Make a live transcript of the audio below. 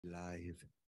Live.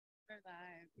 We're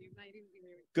live. You might even be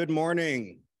there. Good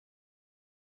morning.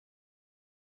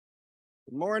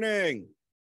 Good morning.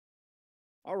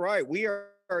 All right, we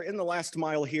are in the last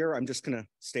mile here. I'm just going to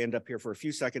stand up here for a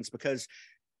few seconds because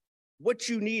what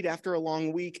you need after a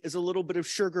long week is a little bit of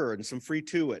sugar and some free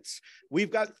Tuits.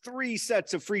 We've got 3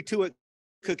 sets of free Tuit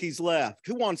cookies left.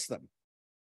 Who wants them?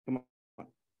 Come on.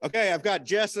 Okay, I've got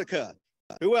Jessica.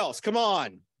 Who else? Come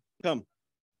on. Come.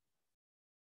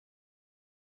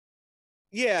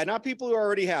 Yeah, not people who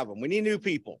already have them. We need new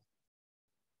people.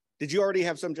 Did you already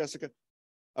have some, Jessica?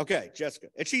 Okay, Jessica.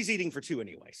 And she's eating for 2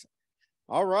 anyways.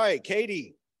 All right,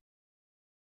 Katie.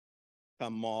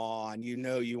 Come on, you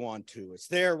know you want to. It's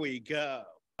there we go.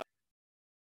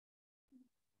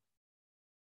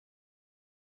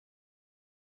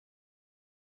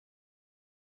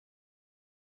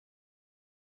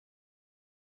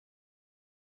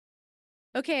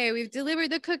 Okay, we've delivered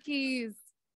the cookies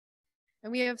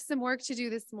and we have some work to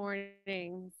do this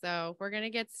morning. So we're going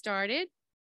to get started.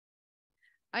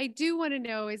 I do want to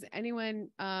know, is anyone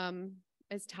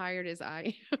as tired as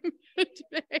I am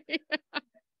today?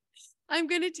 I'm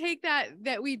going to take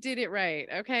that we did it right.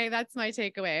 Okay, that's my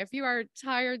takeaway. If you are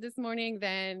tired this morning,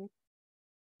 then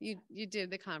you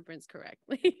did the conference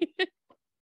correctly.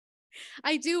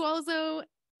 I do also,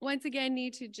 once again,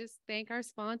 need to just thank our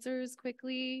sponsors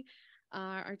quickly.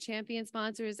 Our champion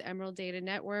sponsors, Emerald Data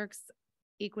Networks,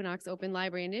 Equinox Open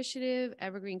Library Initiative,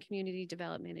 Evergreen Community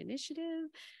Development Initiative,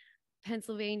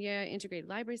 Pennsylvania Integrated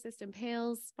Library System,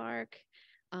 PALS, Spark,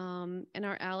 and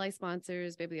our ally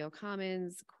sponsors,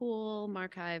 BiblioCommons, Cool,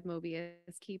 Marchive, Mobius,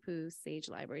 Kipu, Sage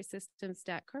Library System,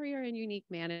 Stat Courier, and Unique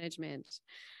Management.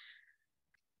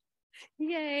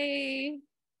 Yay!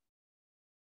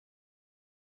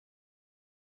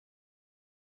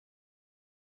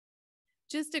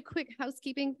 Just a quick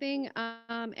housekeeping thing.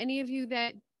 Any of you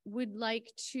that would like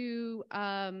to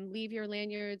leave your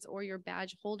lanyards or your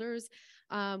badge holders,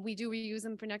 we do reuse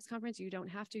them for next conference. You don't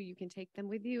have to. You can take them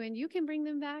with you and you can bring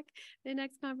them back the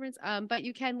next conference, but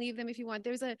you can leave them if you want.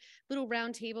 There's a little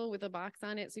round table with a box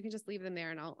on it, so you can just leave them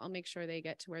there and I'll make sure they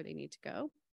get to where they need to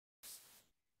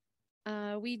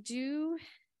go. We do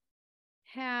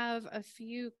have a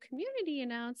few community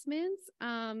announcements.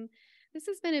 This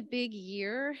has been a big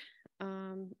year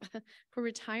for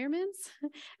retirements,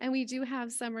 and we do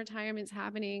have some retirements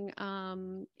happening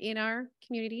in our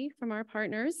community from our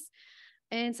partners.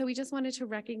 And so we just wanted to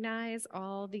recognize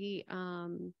all the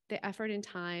effort and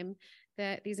time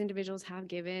that these individuals have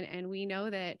given. And we know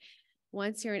that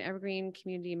once you're an Evergreen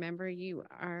community member, you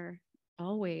are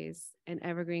always an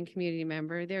Evergreen community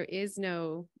member. There is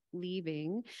no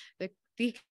leaving the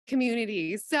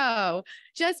community. So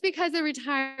just because of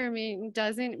retirement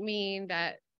doesn't mean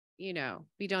that, you know,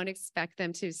 we don't expect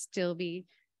them to still be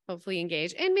hopefully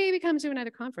engaged and maybe come to another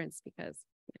conference because,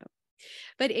 you know.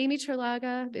 But Amy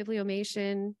Terlaga,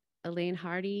 Bibliomation, Elaine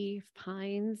Hardy,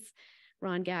 Pines,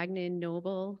 Ron Gagnon,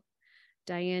 Noble,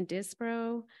 Diane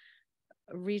Dispro,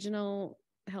 Regional,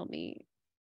 help me,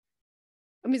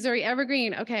 Missouri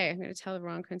Evergreen. Okay, I'm going to tell the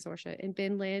wrong consortia. And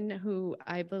Ben Lynn, who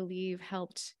I believe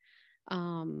helped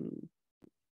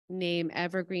name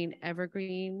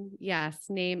Evergreen. Yes,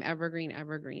 name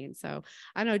Evergreen. So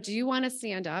I don't know, do you want to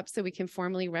stand up so we can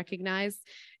formally recognize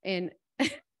and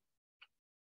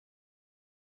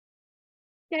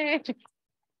okay.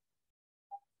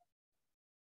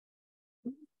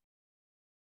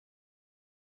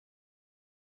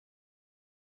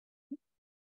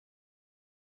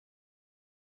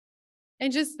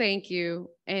 And just thank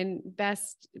you and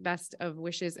best of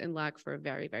wishes and luck for a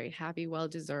very, very happy,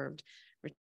 well-deserved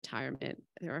retirement.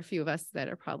 There are a few of us that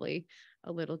are probably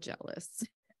a little jealous.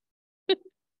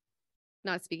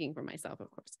 Not speaking for myself,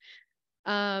 of course.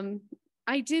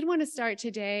 I did want to start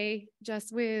today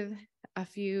just with a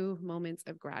few moments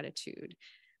of gratitude.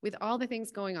 With all the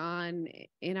things going on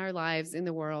in our lives, in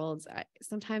the world,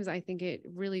 sometimes I think it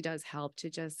really does help to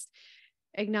just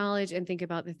acknowledge and think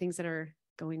about the things that are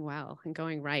going well and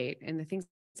going right and the things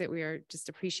that we are just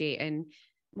appreciate, and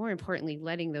more importantly,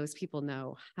 letting those people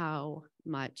know how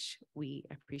much we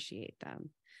appreciate them.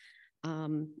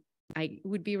 I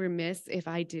would be remiss if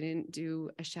I didn't do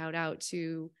a shout out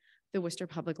to the Worcester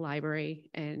Public Library,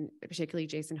 and particularly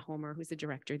Jason Homer, who's the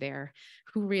director there,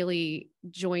 who really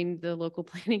joined the local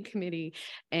planning committee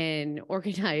and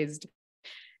organized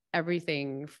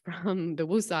everything from the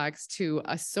Woosocks to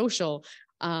a social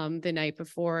the night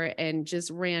before, and just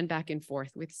ran back and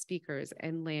forth with speakers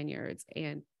and lanyards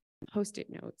and Post-it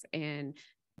notes and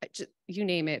just, you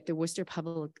name it, the Worcester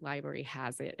Public Library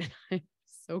has it. And I'm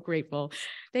so grateful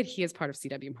that he is part of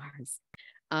CW Mars.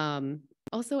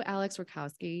 Also, Alex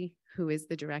Rakowski, who is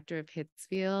the director of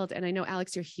Pittsfield. And I know,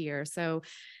 Alex, you're here. So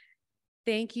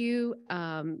thank you.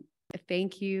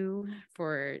 Thank you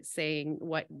for saying,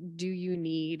 what do you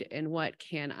need and what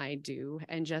can I do?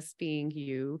 And just being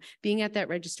you, being at that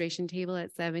registration table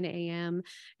at 7 a.m.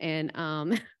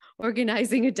 and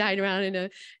organizing a dine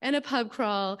around and a pub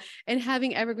crawl, and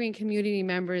having Evergreen community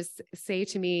members say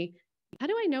to me, how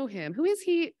do I know him? Who is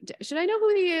he? Should I know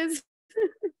who he is?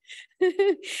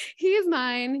 He is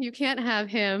mine. You can't have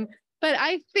him. But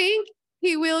I think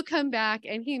he will come back,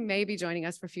 and he may be joining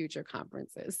us for future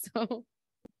conferences. So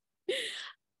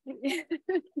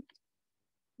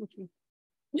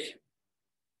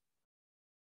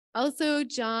also,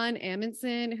 John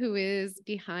Amundsen, who is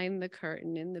behind the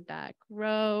curtain in the back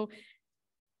row.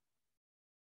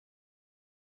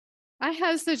 I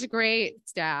have such a great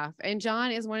staff, and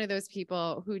John is one of those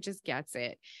people who just gets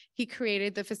it. He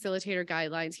created the facilitator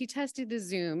guidelines. He tested the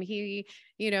Zoom. He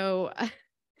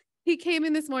came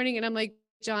in this morning and I'm like,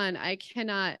 John, I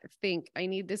cannot think. I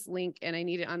need this link and I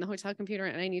need it on the hotel computer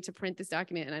and I need to print this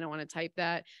document and I don't want to type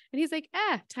that. And he's like,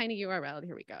 tiny URL.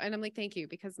 Here we go. And I'm like, thank you,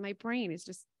 because my brain is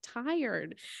just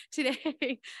tired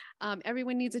today.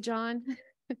 Everyone needs a John.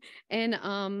 And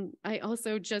I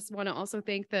also just want to also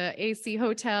thank the AC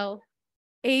Hotel,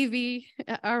 AV.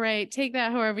 All right, take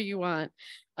that however you want.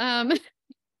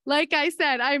 Like I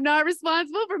said, I'm not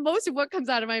responsible for most of what comes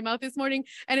out of my mouth this morning,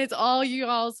 and it's all you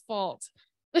all's fault.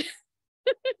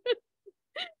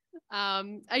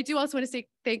 I do also want to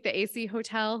thank the AC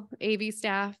Hotel, AV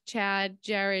staff, Chad,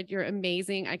 Jared, you're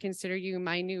amazing. I consider you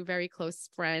my new very close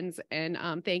friends, and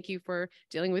thank you for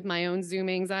dealing with my own Zoom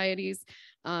anxieties.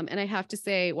 And I have to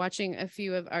say, watching a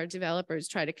few of our developers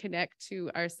try to connect to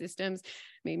our systems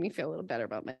made me feel a little better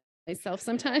about myself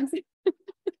sometimes.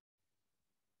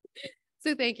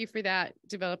 So thank you for that,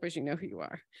 developers, you know who you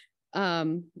are.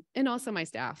 And also my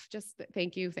staff, just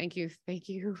thank you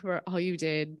for all you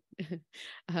did.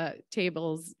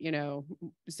 Tables,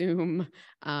 Zoom,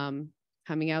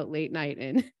 coming out late night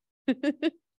and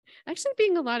actually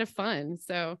being a lot of fun.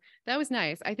 So that was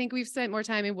nice. I think we've spent more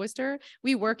time in Worcester.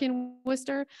 We work in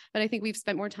Worcester, but I think we've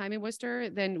spent more time in Worcester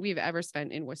than we've ever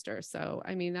spent in Worcester. So,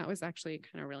 I mean, that was actually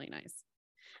kind of really nice.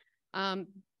 The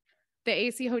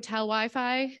AC Hotel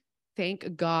Wi-Fi,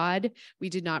 thank God we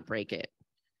did not break it.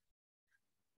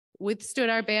 Withstood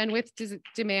our bandwidth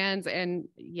demands, and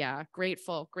yeah,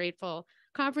 grateful.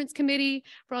 Conference committee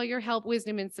for all your help,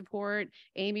 wisdom, and support.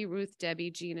 Amy, Ruth,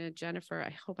 Debbie, Gina, Jennifer.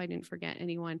 I hope I didn't forget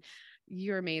anyone.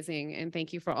 You're amazing, and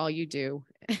thank you for all you do.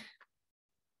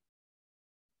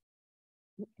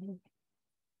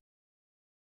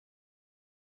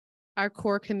 Our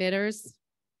core committers,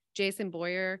 Jason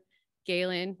Boyer,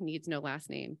 Galen, needs no last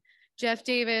name, Jeff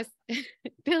Davis,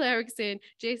 Bill Erickson,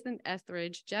 Jason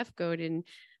Etheridge, Jeff Godin,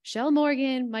 Shell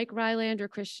Morgan, Mike Rylander,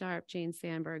 Chris Sharp, Jane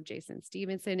Sandberg, Jason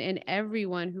Stevenson, and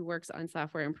everyone who works on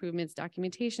software improvements,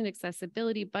 documentation,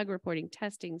 accessibility, bug reporting,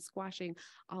 testing, squashing,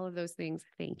 all of those things.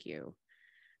 Thank you.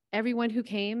 Everyone who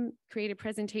came, created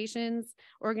presentations,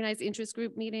 organized interest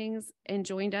group meetings, and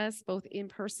joined us both in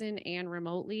person and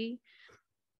remotely.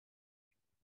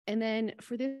 And then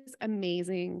for this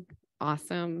amazing,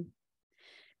 awesome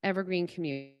Evergreen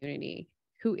community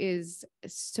who is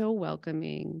so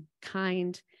welcoming,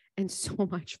 kind, and so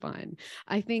much fun.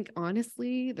 I think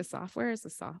honestly, the software is the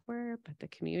software, but the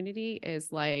community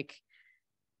is like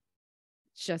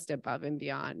just above and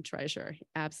beyond treasure.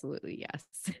 Absolutely, yes.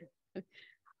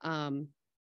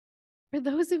 For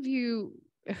those of you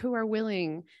who are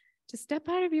willing to step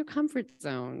out of your comfort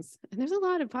zones, and there's a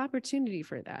lot of opportunity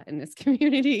for that in this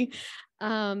community,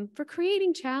 for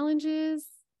creating challenges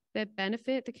that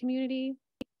benefit the community.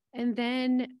 And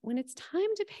then when it's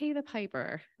time to pay the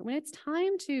piper, when it's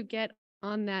time to get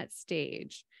on that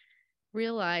stage,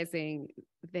 realizing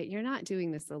that you're not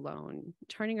doing this alone,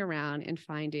 turning around and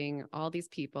finding all these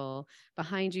people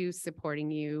behind you,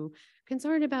 supporting you,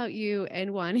 concerned about you,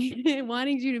 and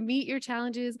wanting you to meet your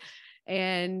challenges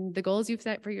and the goals you've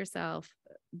set for yourself,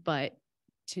 but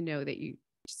to know that you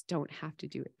just don't have to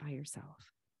do it by yourself.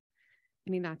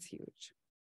 I mean, that's huge.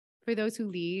 For those who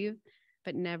leave,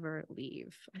 but never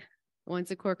leave. Once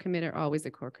a core committer, always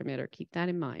a core committer. Keep that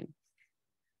in mind.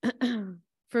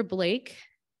 For Blake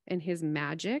and his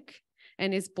magic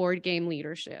and his board game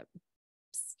leadership,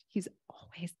 he's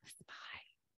always the spy.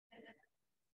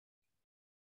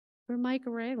 For Mike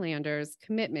Rylander's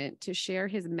commitment to share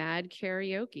his mad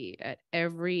karaoke at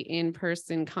every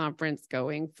in-person conference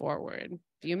going forward.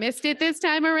 If you missed it this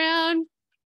time around,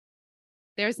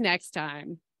 there's next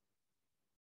time.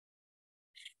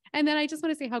 And then I just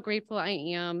want to say how grateful I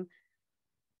am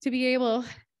to be able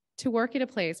to work at a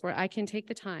place where I can take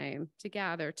the time to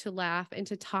gather, to laugh, and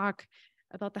to talk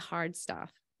about the hard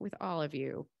stuff with all of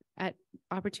you at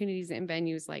opportunities and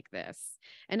venues like this.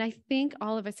 And I think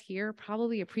all of us here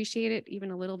probably appreciate it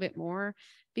even a little bit more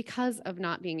because of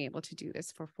not being able to do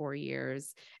this for 4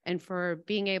 years, and for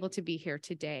being able to be here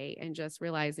today and just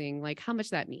realizing like how much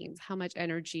that means, how much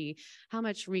energy, how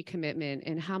much recommitment,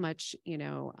 and how much,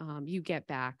 you get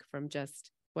back from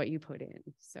just what you put in.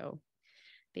 So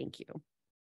thank you.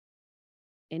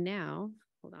 And now,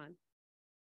 hold on.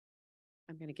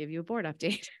 I'm going to give you a board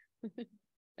update.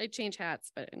 I change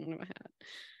hats, but I don't know what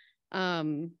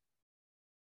hat.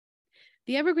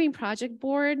 The Evergreen Project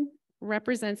Board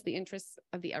represents the interests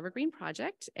of the Evergreen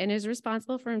Project and is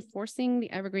responsible for enforcing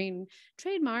the Evergreen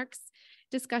trademarks,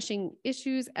 discussing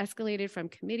issues escalated from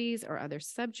committees or other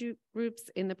subgroups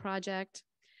in the project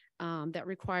that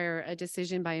require a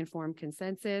decision by informed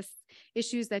consensus,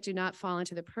 issues that do not fall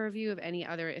into the purview of any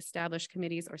other established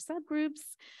committees or subgroups,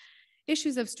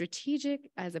 issues of strategic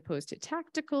as opposed to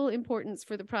tactical importance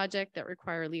for the project that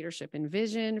require leadership and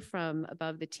vision from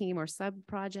above the team or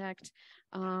sub-project,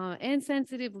 and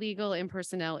sensitive legal and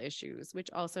personnel issues,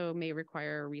 which also may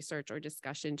require research or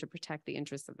discussion to protect the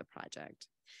interests of the project.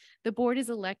 The board is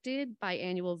elected by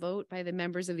annual vote by the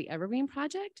members of the Evergreen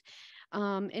Project,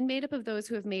 and made up of those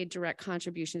who have made direct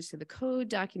contributions to the code,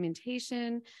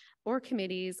 documentation, or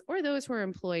committees, or those who are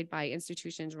employed by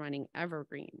institutions running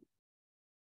Evergreen.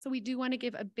 So we do want to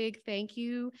give a big thank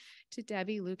you to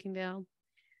Debbie Lukendale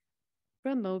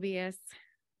from Mobius,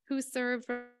 who served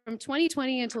from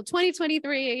 2020 until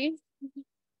 2023.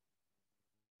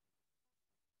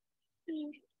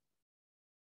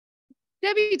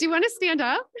 Debbie, do you want to stand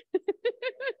up?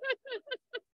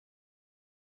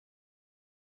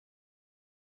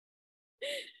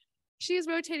 She is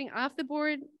rotating off the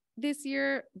board this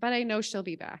year, but I know she'll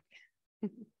be back.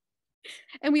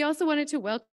 And we also wanted to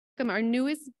welcome our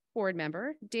newest board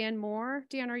member, Dan Moore.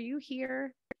 Dan, are you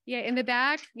here? Yeah, in the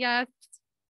back. Yes.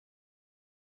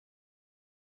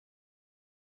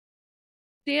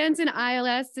 Dan's an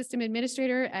ILS system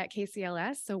administrator at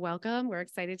KCLS, so welcome. We're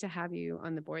excited to have you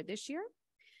on the board this year.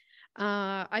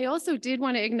 I also did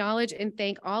want to acknowledge and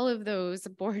thank all of those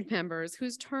board members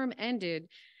whose term ended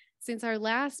since our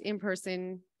last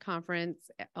in-person conference,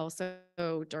 also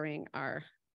during our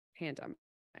pandemic.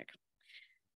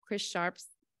 Chris Sharps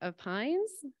of Pines,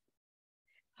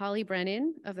 Holly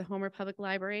Brennan of the Homer Public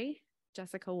Library,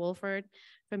 Jessica Wolford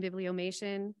from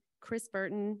Bibliomation, Chris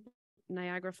Burton,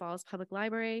 Niagara Falls Public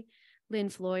Library, Lynn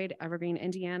Floyd, Evergreen,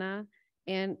 Indiana,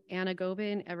 and Anna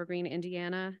Gobin, Evergreen,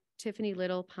 Indiana, Tiffany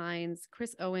Little, Pines,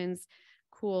 Chris Owens,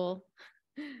 Cool.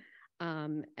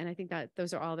 And I think that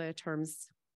those are all the terms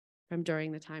from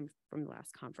during the time from the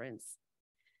last conference.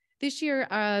 This year,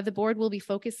 the board will be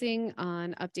focusing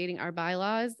on updating our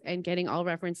bylaws and getting all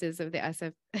references of the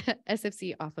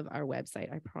SFC off of our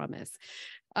website, I promise.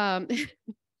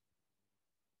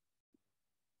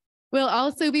 We'll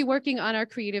also be working on our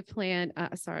creative plan, our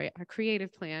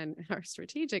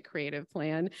strategic creative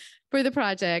plan for the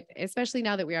project, especially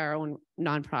now that we are our own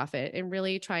nonprofit, and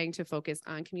really trying to focus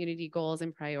on community goals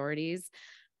and priorities,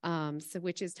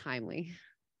 which is timely.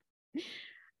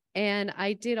 And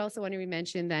I did also want to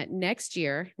mention that next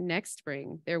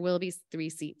spring, there will be 3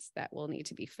 seats that will need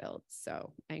to be filled.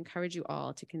 So I encourage you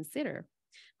all to consider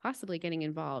possibly getting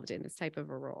involved in this type of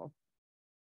a role.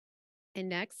 And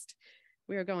next,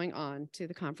 we are going on to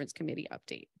the conference committee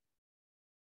update.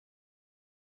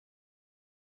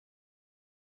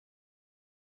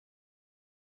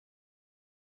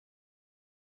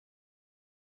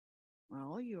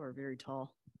 Well, you are very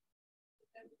tall.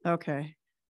 Okay.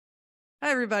 Hi,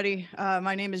 everybody.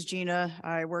 My name is Gina.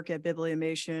 I work at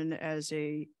Bibliomation as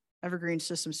a Evergreen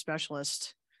System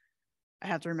Specialist. I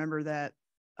have to remember that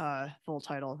full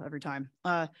title every time.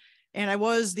 And I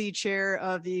was the chair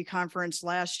of the conference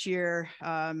last year.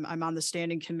 I'm on the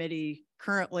standing committee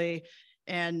currently,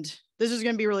 and this is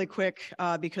going to be really quick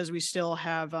because we still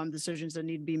have decisions that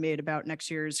need to be made about next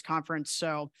year's conference.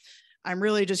 So I'm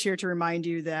really just here to remind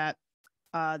you that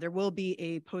there will be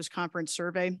a post-conference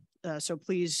survey. So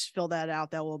please fill that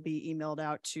out. That will be emailed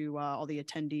out to all the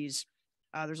attendees.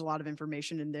 There's a lot of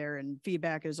information in there, and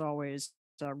feedback is always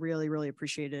really, really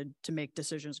appreciated to make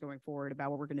decisions going forward about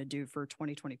what we're going to do for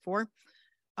 2024.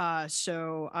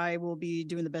 So I will be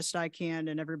doing the best I can,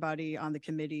 and everybody on the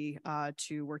committee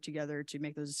to work together to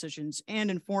make those decisions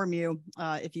and inform you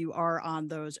if you are on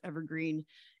those Evergreen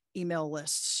email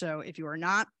lists. So if you are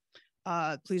not,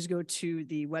 please go to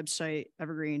the website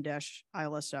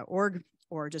evergreen-ils.org,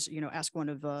 or just ask one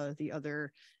of the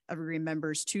other Evergreen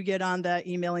members to get on that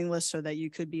emailing list so that you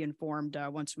could be informed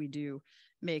once we do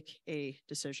make a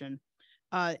decision.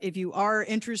 If you are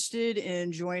interested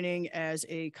in joining as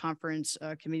a conference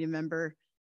committee member,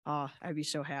 I'd be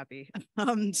so happy.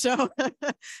 But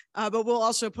we'll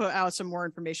also put out some more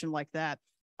information like that.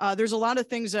 There's a lot of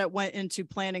things that went into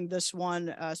planning this one,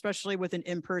 especially with an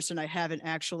in-person I haven't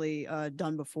actually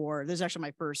done before. This is actually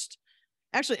my first.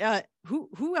 Actually,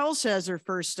 who else has their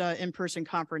first in-person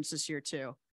conference this year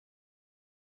too?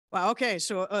 Wow. Okay,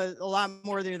 so a lot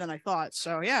more there than I thought.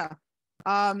 So yeah.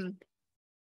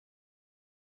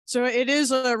 So it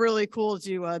is really cool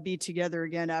to be together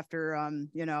again after,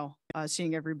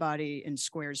 seeing everybody in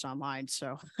squares online.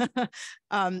 So,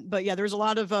 but yeah, there's a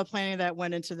lot of planning that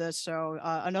went into this. So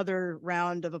another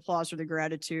round of applause for the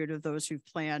gratitude of those who've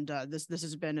planned. This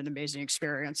has been an amazing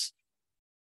experience.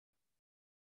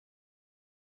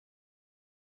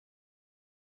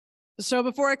 So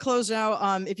before I close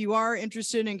out, if you are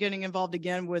interested in getting involved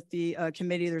again with the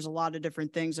committee, there's a lot of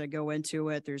different things that go into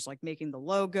it. There's like making the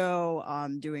logo,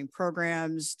 doing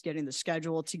programs, getting the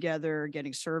schedule together,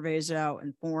 getting surveys out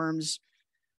and forms,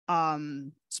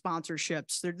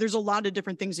 sponsorships. There's a lot of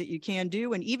different things that you can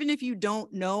do. And even if you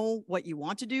don't know what you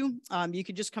want to do, you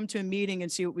can just come to a meeting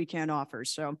and see what we can offer.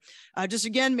 So just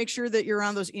again, make sure that you're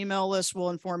on those email lists. We'll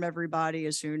inform everybody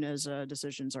as soon as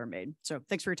decisions are made. So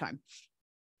thanks for your time.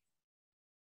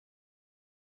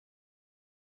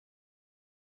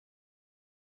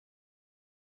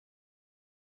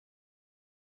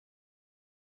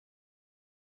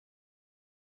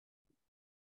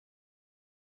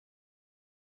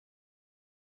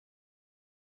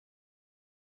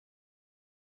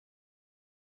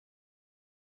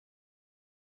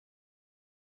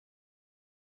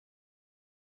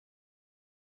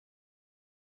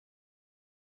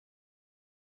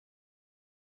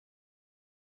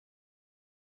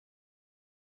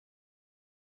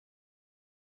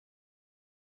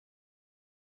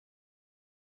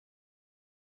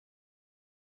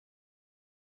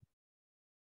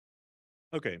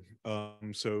 Okay,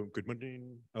 so good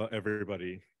morning,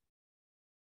 everybody.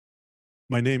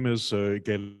 My name is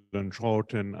Galen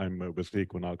Charlton. I'm with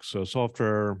Equinox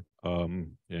Software,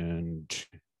 and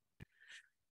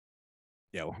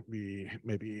yeah, we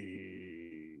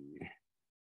maybe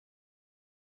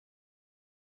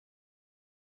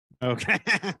okay.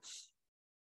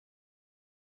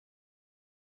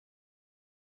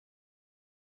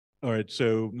 All right,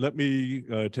 so let me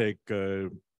take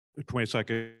 20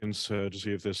 seconds to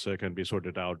see if this can be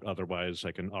sorted out. Otherwise,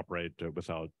 I can operate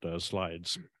without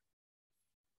slides.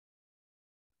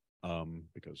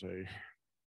 Because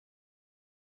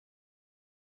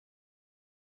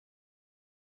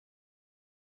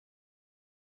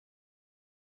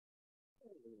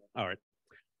all right.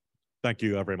 Thank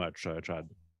you very much, Chad.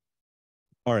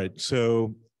 All right,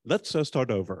 so let's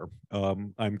start over.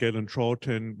 I'm Galen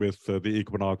Charlton with the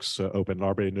Equinox Open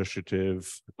Library Initiative.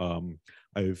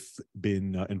 I've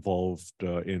been involved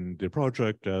in the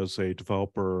project as a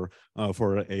developer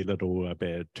for a little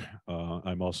bit.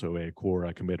 I'm also a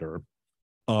core committer.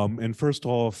 And first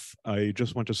off, I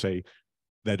just want to say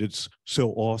that it's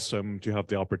so awesome to have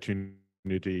the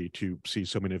opportunity to see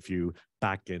so many of you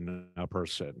back in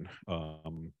person.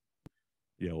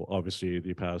 Obviously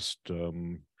the past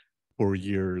 4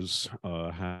 years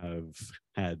have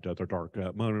had other dark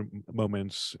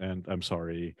moments, and I'm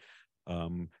sorry,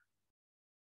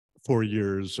 4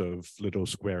 years of little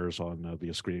squares on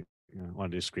the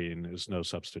screen is no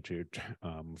substitute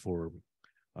for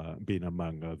being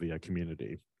among the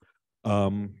community.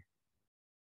 Okay.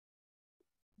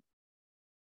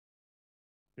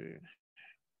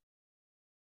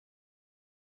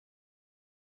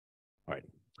 All right.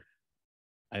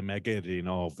 I'm getting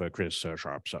all of Chris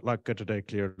Sharp's luck today,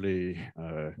 clearly.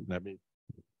 Let me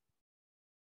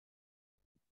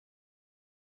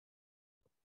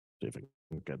see if I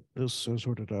can get this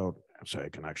sorted out so I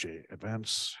can actually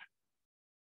advance.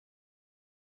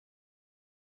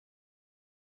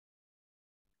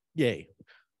 Yay,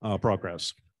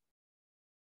 progress.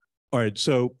 All right,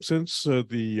 so since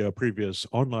the previous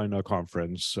online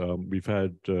conference, we've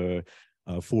had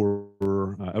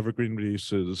 4 Evergreen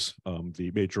releases,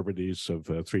 the major release of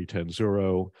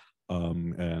 3.10.0,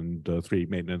 and 3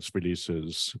 maintenance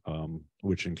releases,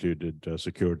 which included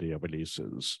security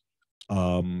releases.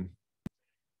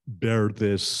 Bear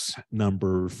this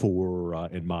number 4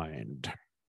 in mind.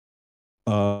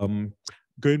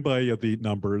 Going by the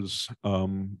numbers,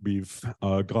 we've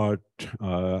got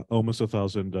almost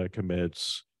 1,000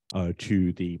 commits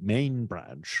to the main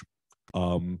branch.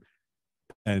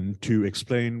 And to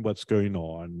explain what's going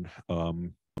on,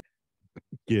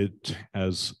 Git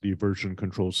as the version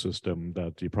control system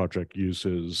that the project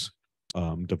uses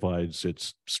divides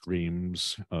its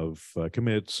streams of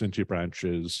commits into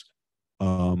branches.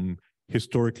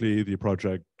 Historically, the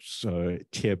project's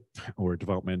tip or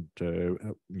development,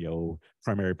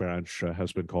 primary branch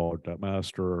has been called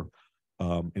master.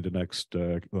 In the next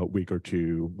week or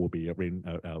two, we'll be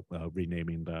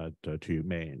renaming that to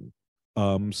main.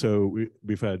 So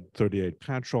we've had 38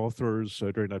 patch authors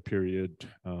during that period,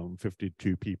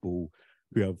 52 people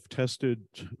who have tested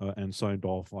and signed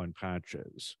off on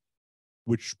patches,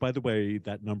 which, by the way,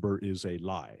 that number is a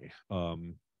lie.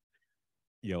 In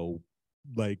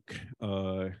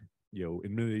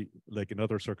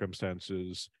other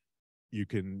circumstances, you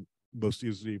can most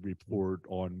easily report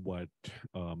on what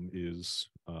is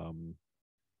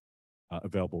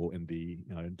available in the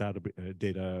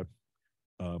data.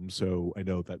 So I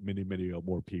know that many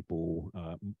more people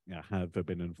have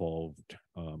been involved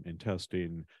in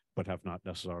testing, but have not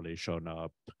necessarily shown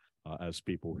up as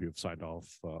people who've signed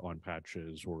off on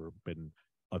patches or been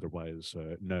otherwise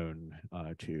known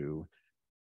to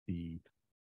the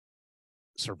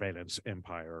surveillance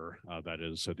empire that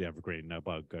is the Evergreen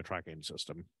bug tracking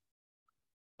system.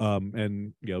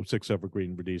 And 6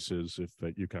 Evergreen releases if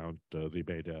you count the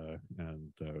beta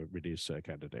and release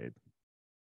candidate.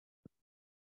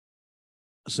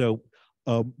 So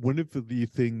one of the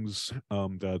things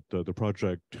that the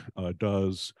project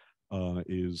does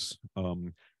is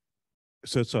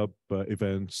sets up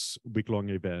events, week-long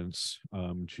events,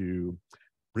 to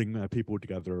bring people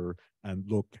together and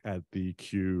look at the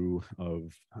queue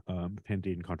of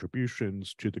pending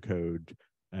contributions to the code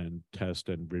and test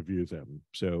and review them.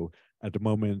 So at the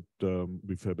moment,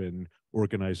 we've been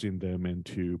organizing them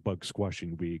into bug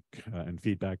squashing week and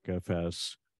feedback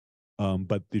fests.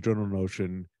 But the general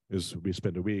notion is we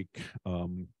spend a week,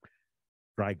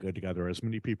 drag together as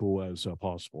many people as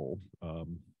possible.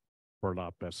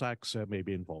 Burlap sacks may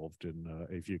be involved in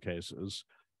a few cases,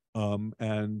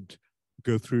 and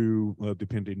go through the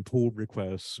pending pull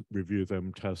requests, review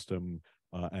them, test them,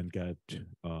 and get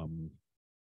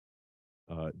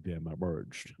them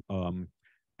merged. And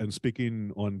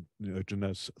speaking on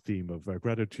Jeanette's theme of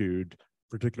gratitude,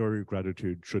 particularly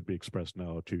gratitude should be expressed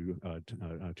now to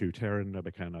Taryn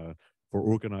McKenna for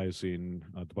organizing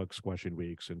the bug squashing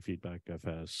weeks and feedback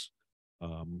fests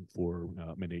for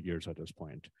many years at this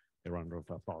point. A round of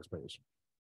applause, please.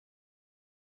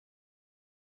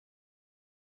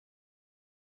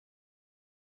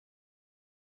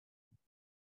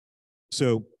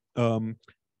 So, there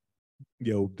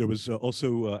was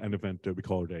also an event that we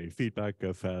called a feedback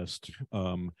fest.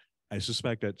 I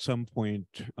suspect at some point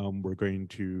we're going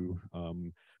to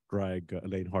drag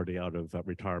Elaine Hardy out of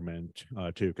retirement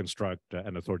to construct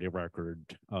an authority of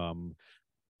record,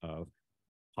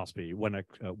 possibly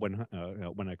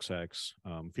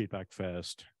 1XX feedback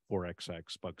fest,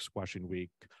 4XX bug squashing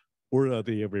week, or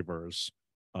the reverse.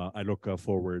 I look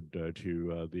forward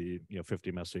to the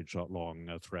 50 message long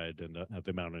thread and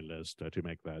the mailing list to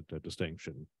make that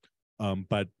distinction.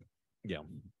 But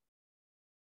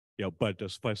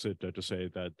suffice it to say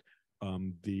that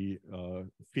the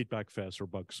feedback fests or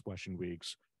bug squashing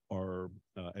weeks are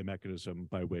a mechanism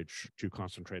by which to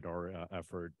concentrate our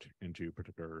effort into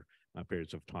particular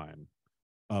periods of time.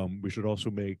 We should also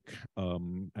make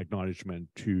acknowledgement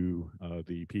to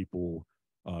the people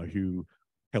who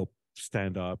help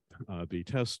stand up the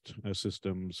test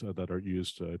systems that are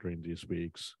used during these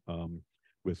weeks,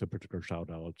 with a particular shout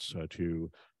outs to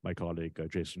my colleague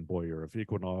Jason Boyer of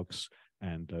Equinox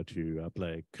and to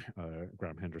Blake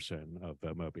Graham Henderson of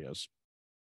Mobius.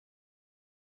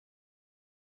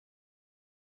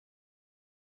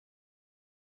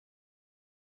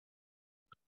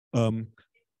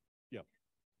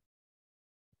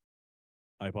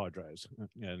 I apologize.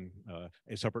 And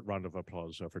a separate round of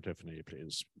applause for Tiffany,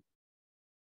 please.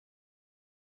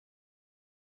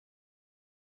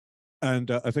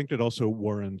 And I think that also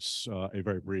warrants a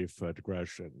very brief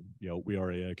digression. We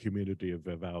are a community of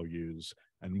values,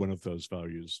 and one of those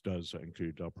values does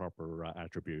include proper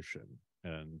attribution.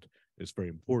 And it's very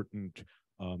important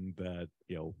that,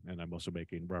 and I'm also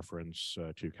making reference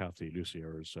to Kathy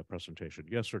Lucier's presentation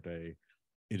yesterday,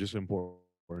 it is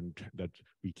important that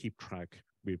we keep track,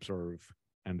 we observe,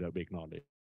 and we acknowledge,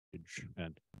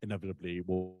 and inevitably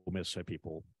we'll miss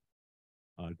people.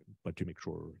 But to make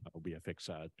sure we fix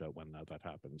that when that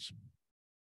happens.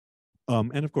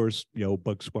 And of course,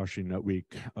 bug squashing that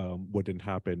week wouldn't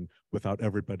happen without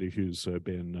everybody who's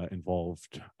been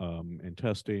involved in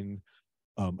testing.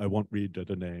 I won't read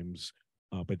the names,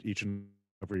 but each and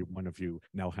every one of you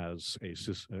now has a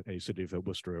City of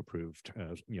Worcester approved,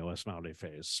 a smiley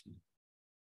face.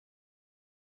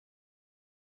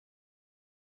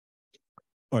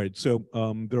 All right, so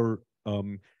there are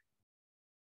In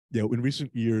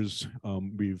recent years,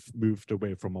 we've moved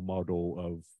away from a model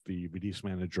of the release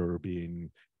manager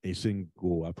being a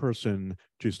single person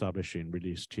to establishing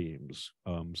release teams.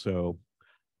 To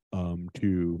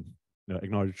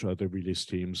acknowledge the release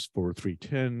teams for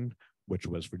 3.10, which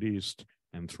was released,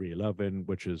 and 3.11,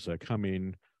 which is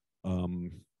coming.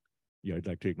 I'd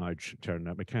like to acknowledge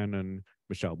Taryn McCannon,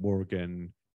 Michelle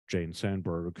Morgan, Jane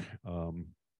Sandberg,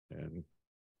 and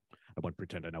I won't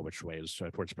pretend I know which way is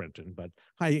towards Brenton, but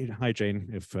hi, Jane,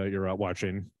 if you're out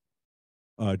watching.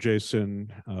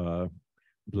 Jason,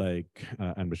 Blake,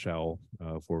 and Michelle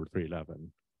for 3.11.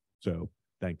 So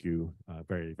thank you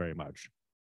very, very much.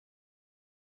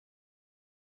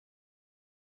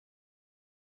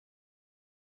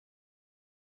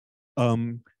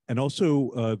 And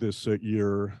also this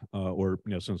year, or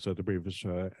since the previous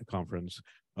conference,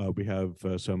 we have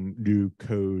some new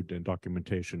code and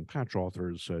documentation patch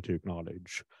authors to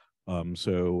acknowledge. I've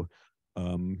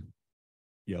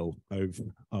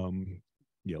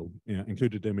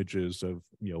included images of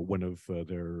one of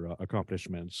their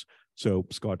accomplishments. So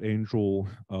Scott Angel,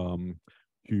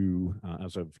 who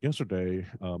as of yesterday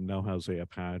now has a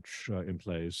patch in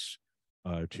place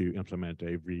to implement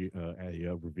a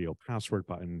reveal password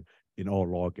button in all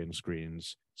login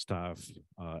screens, staff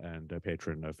and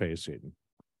patron facing.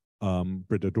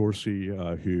 Britta Dorsey,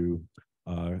 who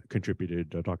contributed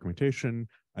documentation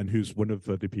and who's one of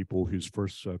the people whose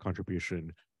first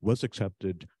contribution was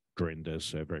accepted during this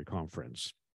very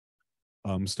conference.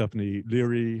 Stephanie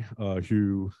Leary,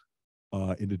 who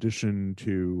in addition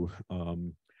to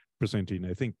presenting,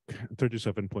 I think,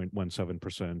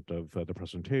 37.17% of the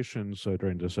presentations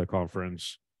during this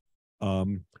conference,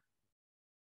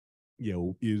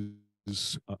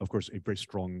 is, of course, a very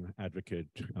strong advocate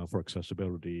for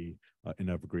accessibility in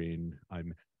Evergreen.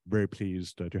 I'm very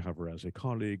pleased to have her as a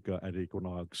colleague at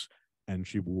Equinox, and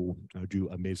she will do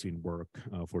amazing work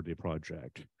for the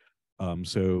project.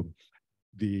 So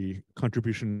the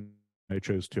contribution I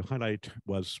chose to highlight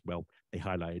was, well, a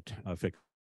highlight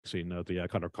fixing the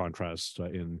color contrast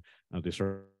in the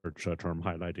search term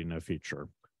highlighting feature.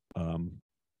 All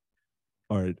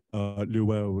right,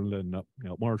 Llewellyn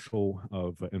Marshall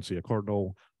of NCA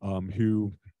Cardinal,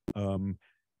 who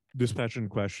this patch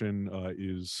question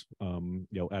is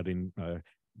adding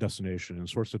destination and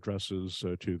source addresses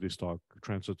to the stock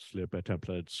transit slip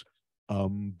templates,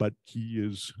 but he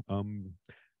is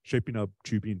shaping up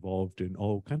to be involved in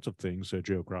all kinds of things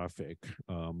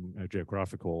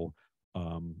geographical,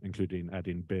 including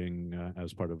adding Bing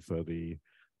as part of the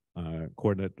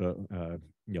coordinate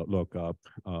lookup,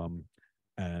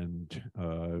 and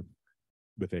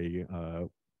with a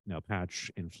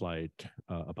patch in flight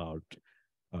about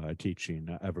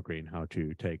teaching Evergreen how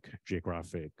to take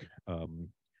geographic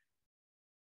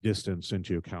distance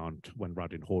into account when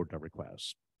routing hold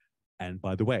requests. And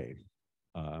by the way,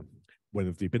 one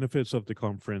of the benefits of the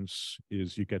conference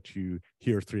is you get to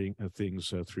hear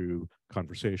things through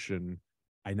conversation.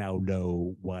 I now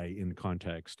know why, in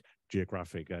context,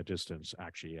 geographic distance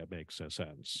actually makes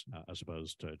sense, as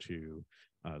opposed to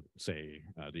say,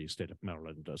 the state of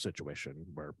Maryland situation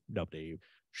where nobody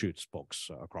shoots books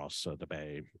across the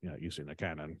bay using a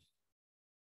cannon.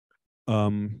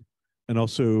 And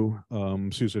also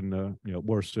Susan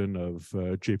Worston of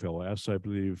GPLS, I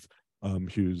believe,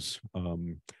 who's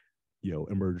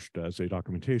emerged as a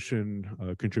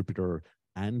documentation contributor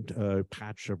and a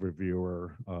patch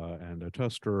reviewer and a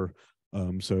tester.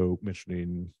 So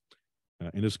mentioning,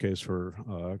 in this case, her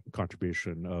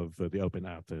contribution of the Open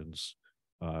Athens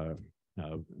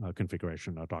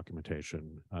configuration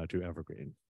documentation to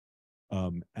Evergreen.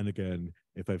 And again,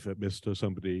 if I've missed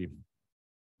somebody,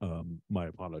 my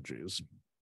apologies.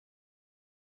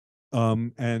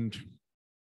 And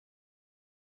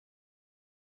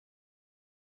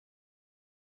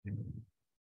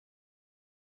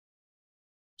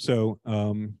so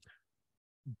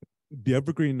the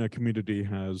Evergreen community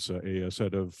has a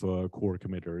set of core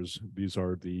committers. These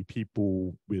are the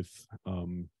people with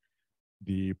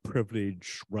the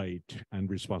privilege, right, and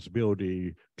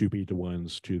responsibility to be the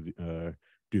ones to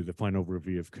do the final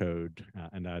review of code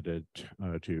and add it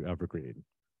to Evergreen.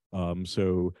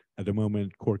 So at the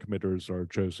moment, core committers are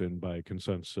chosen by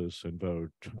consensus and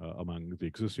vote among the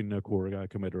existing core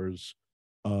committers.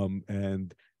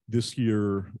 And this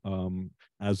year,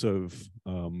 as of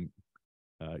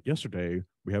yesterday,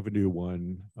 we have a new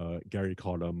one, Gary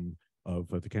Collum of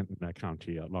the Kenton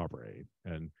County Library.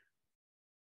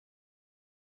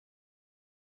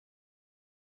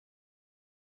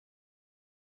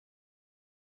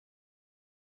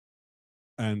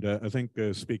 And I think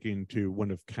speaking to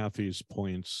one of Kathy's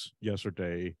points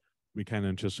yesterday, we can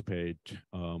anticipate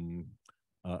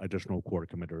additional core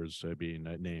committers being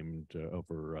named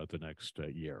over the next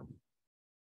year.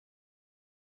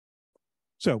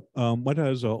 So what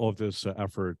has all of this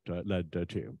effort led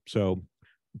to? So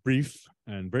very brief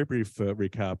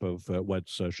recap of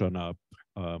what's shown up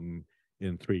in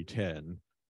 310.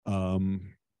 I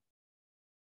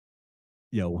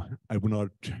will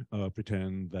not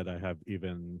pretend that I have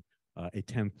even a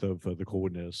tenth of the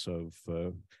coolness of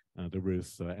the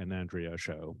Ruth and Andrea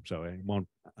show, so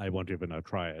I won't even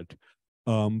try it.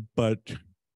 But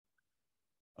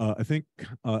I think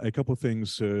a couple of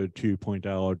things to point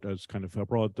out as kind of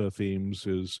broad themes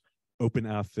is Open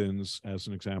Athens as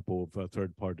an example of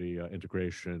third-party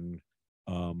integration,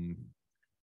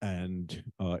 and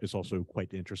it's also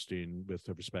quite interesting with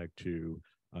respect to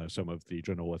some of the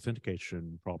general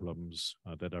authentication problems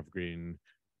that Evergreen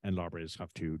and libraries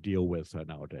have to deal with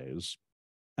nowadays.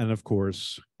 And of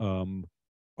course, our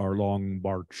long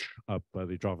march up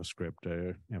the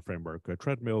JavaScript framework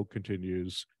treadmill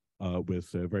continues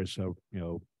with very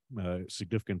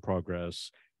significant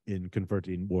progress in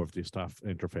converting more of the staff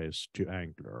interface to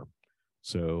Angular.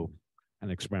 So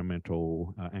an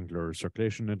experimental Angular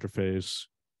circulation interface,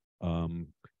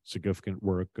 significant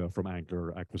work from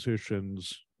Angular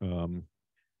acquisitions, and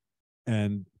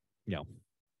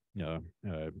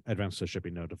advanced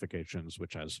shipping notifications,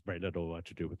 which has very little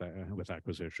to do with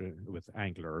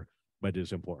Angular, but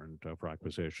is important for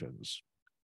acquisitions.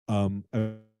 I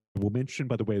will mention,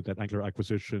 by the way, that Angular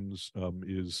acquisitions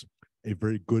is a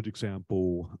very good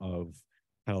example of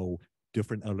how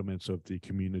different elements of the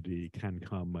community can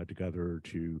come together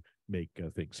to make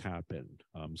things happen.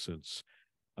 Since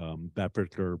that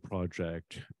particular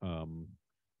project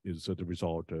is the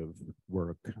result of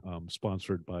work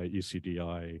sponsored by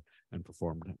ECDI and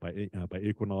performed by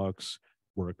Equinox,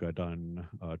 work done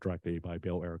directly by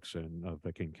Bill Erickson of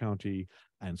King County,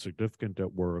 and significant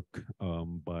work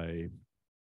by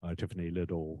Tiffany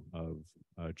Little of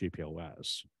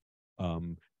GPOS.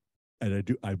 And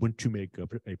I want to make a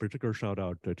particular shout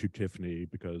out to Tiffany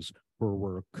because her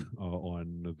work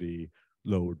on the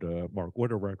load mark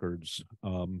order records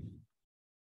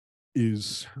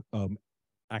is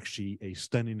actually a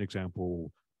stunning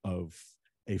example of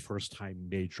a first-time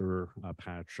major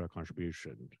patch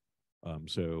contribution.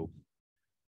 So,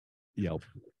 yeah.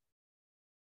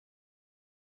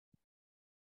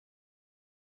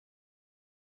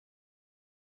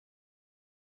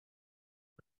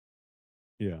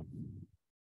 Yeah.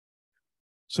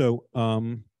 So,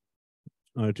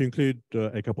 to include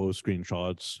a couple of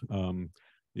screenshots, an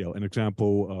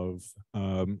example of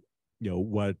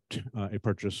what a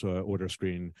purchase order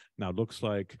screen now looks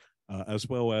like, as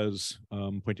well as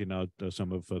pointing out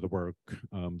some of the work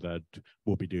that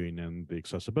we'll be doing in the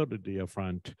accessibility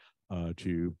front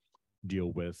to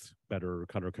deal with better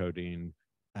color coding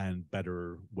and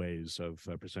better ways of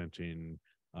presenting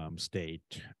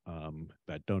state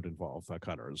that don't involve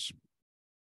colors.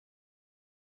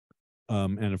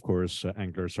 And of course,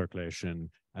 Angular circulation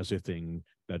as a thing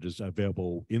that is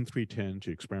available in 310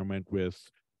 to experiment with,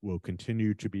 will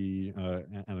continue to be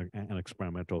an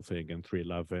experimental thing in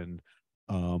 311.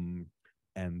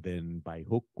 And then by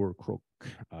hook or crook,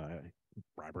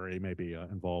 bribery may be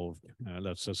involved.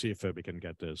 Let's see if we can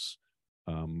get this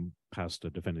past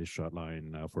the finish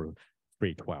line for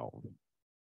 312.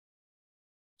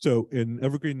 So in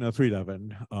Evergreen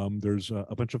 311, there's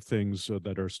a bunch of things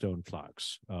that are still in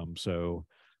flux.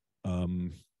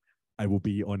 I will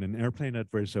be on an airplane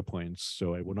at various points,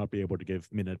 so I will not be able to give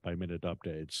minute-by-minute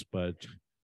updates. But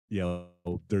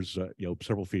there's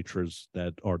several features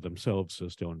that are themselves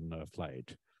still in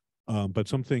flight. But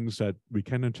some things that we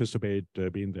can anticipate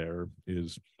being there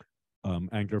is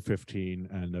Angular 15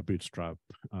 and Bootstrap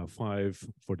 5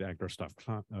 for the Angular stuff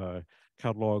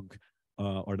catalog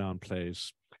are now in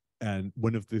place. And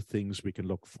one of the things we can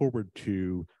look forward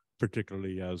to,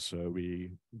 particularly as we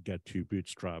get to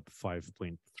Bootstrap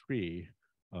 5.3,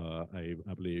 I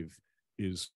believe,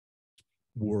 is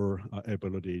more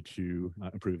ability to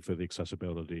improve the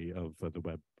accessibility of the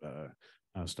web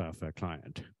staff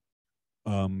client.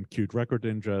 Queued record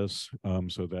ingest,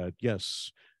 so that,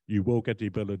 yes, you will get the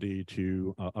ability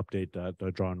to update that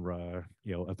genre,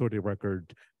 authority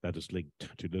record that is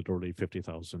linked to literally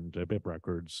 50,000 bib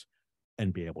records,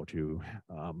 and be able to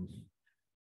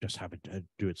just have it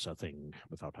do its thing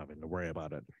without having to worry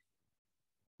about it.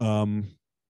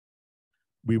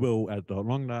 We will, at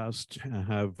long last,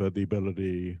 have the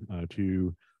ability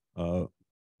to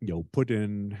put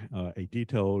in a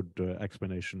detailed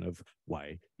explanation of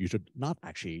why you should not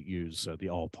actually use the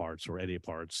all parts or any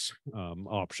parts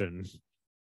option,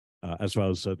 as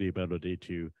well as the ability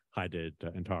to hide it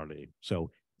entirely.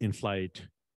 So in flight,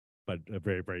 but a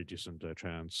very, very decent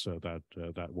chance that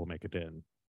that will make it in.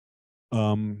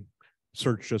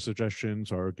 Search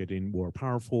suggestions are getting more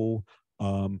powerful.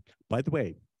 By the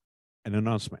way, an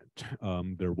announcement.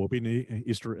 There will be an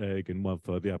Easter egg in one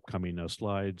of the upcoming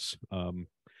slides.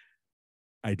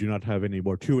 I do not have any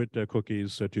more to-it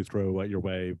cookies to throw your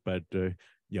way, but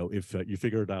if you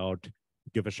figure it out,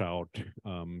 give a shout,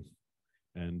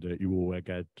 and you will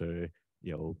get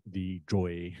the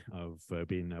joy of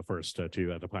being first to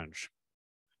the punch.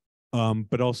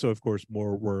 But also, of course,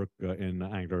 more work in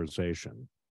angularization.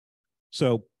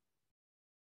 So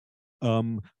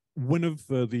one of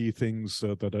the things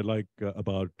that I like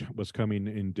about what's coming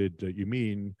in Did You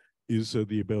Mean is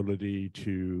the ability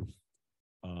to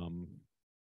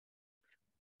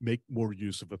make more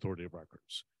use of authoritative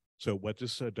records. So what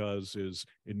this does is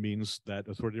it means that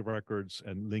authoritative records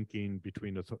and linking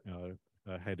between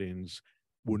headings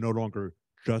will no longer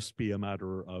just be a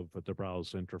matter of the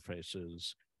browse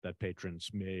interfaces that patrons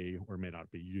may or may not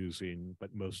be using,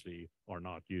 but mostly are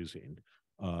not using.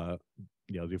 The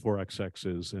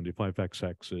 4xx's and the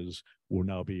 5xx's will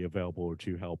now be available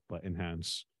to help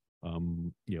enhance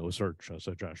search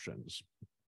suggestions.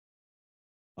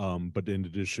 But in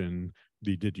addition,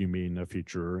 the Did You Mean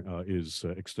feature is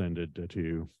extended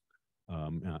to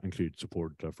include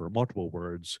support for multiple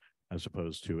words as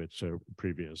opposed to its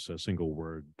previous single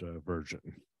word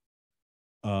version.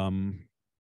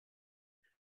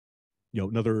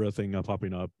 Another thing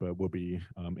popping up will be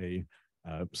a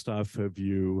staff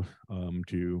view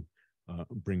to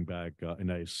bring back a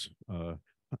nice,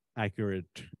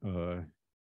 accurate,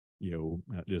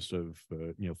 list of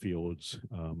fields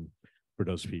for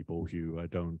those people who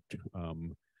don't,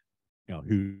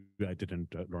 who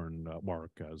didn't learn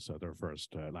Mark as their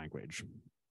first language.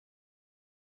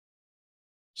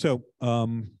 So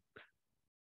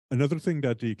another thing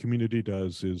that the community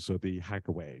does is the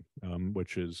Hackaway,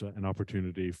 which is an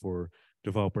opportunity for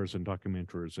developers and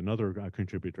documenters and other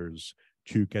contributors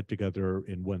to get together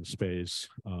in one space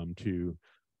to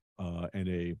in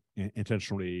a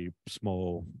intentionally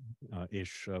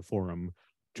small-ish forum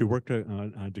to work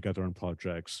together on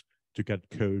projects, to get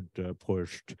code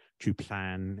pushed, to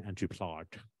plan and to plot.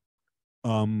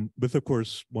 With, of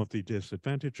course, one of the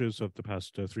disadvantages of the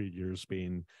past 3 years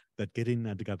being that getting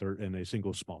that together in a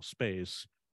single small space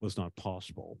was not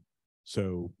possible.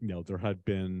 So, there had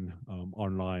been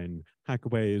online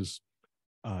hackaways,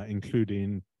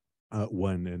 including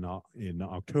one in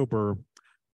October,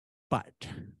 but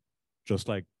just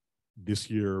like this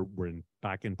year, we're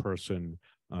back in person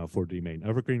for the main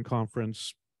Evergreen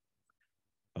conference.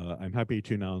 I'm happy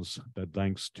to announce that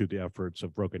thanks to the efforts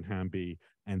of Brogan Hamby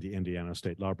and the Indiana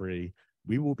State Library,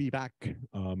 we will be back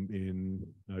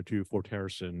to Fort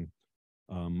Harrison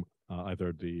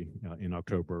either in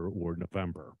October or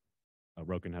November.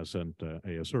 Brogan has sent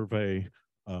a survey.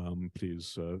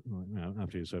 Please fill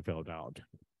it out.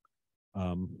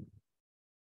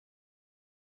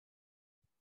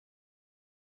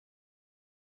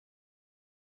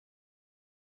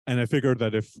 And I figured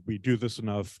that if we do this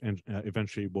enough, and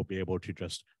eventually we'll be able to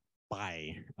just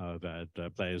buy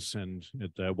that place, and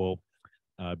it will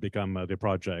become the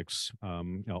project's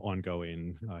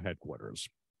ongoing headquarters.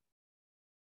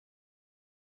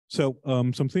 So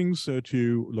some things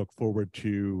to look forward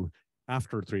to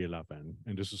after 3.11,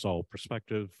 and this is all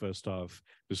perspective stuff.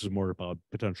 This is more about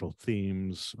potential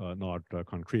themes, not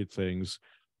concrete things,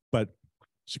 but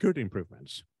security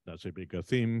improvements. That's a big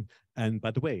theme. And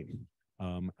by the way,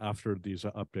 after these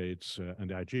updates and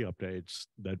the IG updates,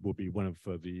 that will be one of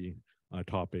the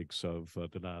topics of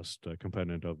the last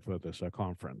component of this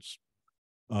conference.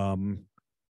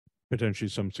 Potentially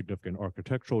some significant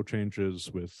architectural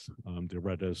changes with the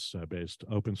Redis-based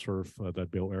OpenSurf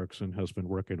that Bill Erickson has been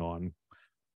working on.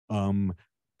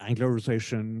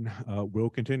 Angularization will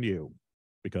continue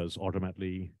because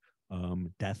ultimately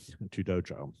death to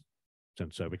Dojo.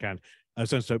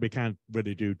 Since we can't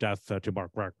really do death to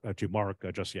Mark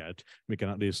just yet, we can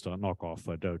at least knock off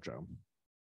Dojo.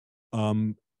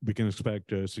 We can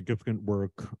expect significant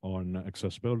work on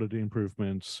accessibility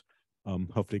improvements,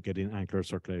 hopefully getting Angular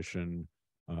circulation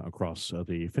across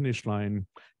the finish line,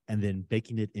 and then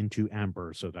baking it into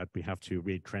Amber so that we have to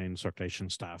retrain circulation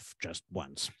staff just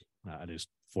once, at least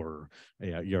for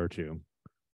a year or two,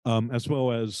 as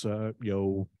well as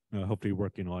hopefully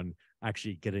working on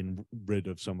actually getting rid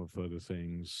of some of the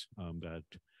things that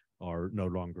are no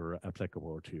longer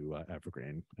applicable to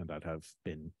Evergreen and that have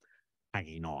been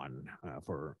hanging on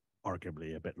for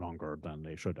arguably a bit longer than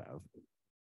they should have.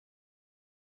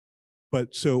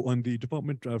 But so on the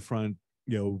development front,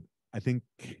 I think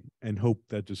and hope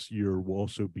that this year will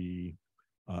also be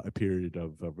a period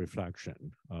of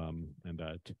reflection, and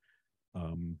that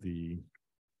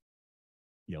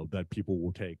that people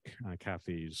will take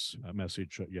Kathy's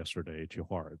message yesterday to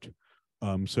heart.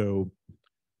 So,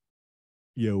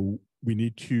 we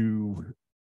need to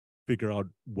figure out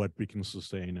what we can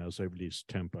sustain as a release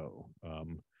tempo.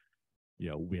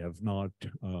 We have not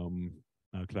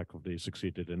collectively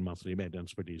succeeded in monthly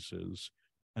maintenance releases,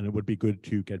 and it would be good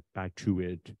to get back to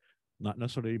it, not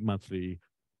necessarily monthly,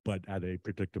 but at a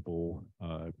predictable,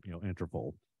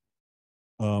 interval.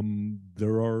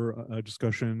 There are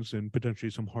discussions and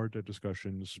potentially some hard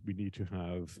discussions we need to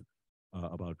have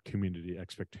about community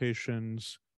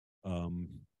expectations,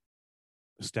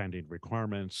 standing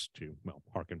requirements to,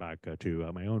 harken back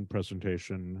to my own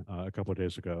presentation a couple of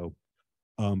days ago,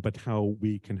 but how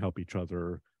we can help each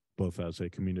other, both as a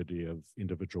community of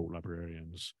individual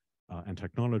librarians and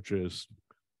technologists,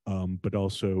 but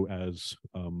also as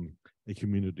a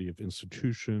community of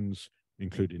institutions,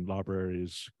 including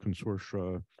libraries,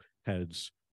 consortia,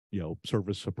 heads,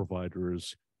 service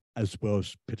providers, as well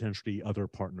as potentially other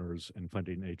partners and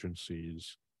funding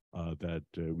agencies that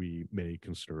we may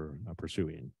consider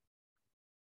pursuing.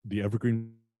 The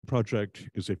Evergreen Project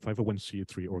is a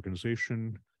 501c3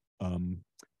 organization,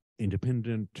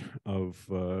 independent of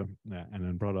an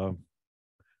umbrella.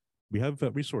 We have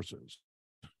resources.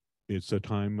 It's a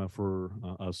time for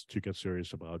us to get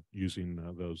serious about using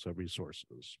those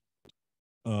resources.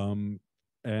 And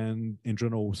in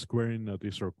general, squaring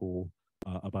the circle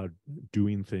about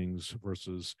doing things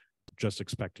versus just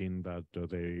expecting that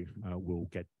they will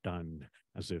get done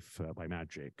as if by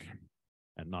magic,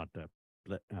 and not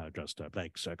just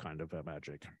Blake's kind of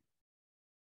magic.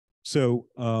 So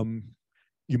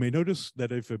you may notice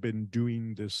that I've been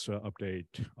doing this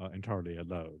update entirely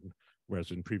alone,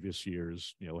 whereas in previous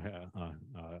years,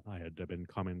 I had been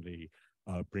commonly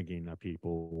bringing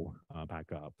people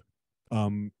back up.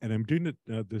 And I'm doing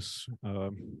it this,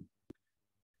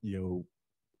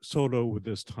 solo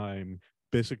this time,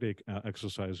 basically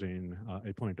exercising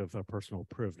a point of personal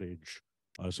privilege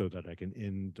so that I can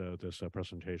end this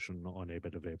presentation on a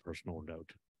bit of a personal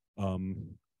note.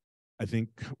 I think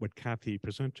what Kathy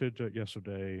presented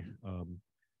yesterday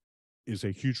is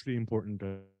a hugely important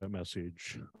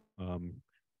message.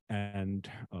 And,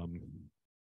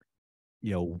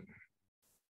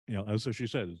 as she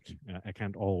said, I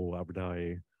can't all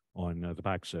rely on the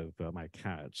backs of my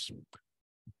cats.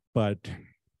 But,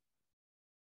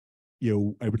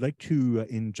 I would like to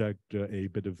inject a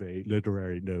bit of a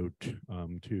literary note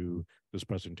to this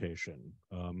presentation.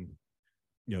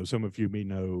 Some of you may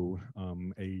know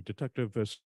a detective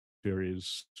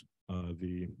series,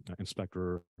 the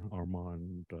Inspector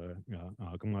Armand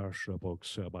Gamache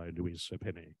books by Louise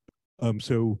Penny.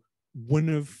 So one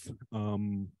of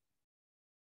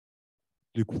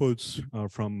the quotes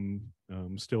from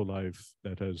Still Life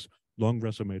that has long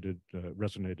resonated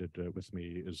with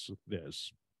me is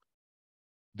this: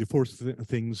 the four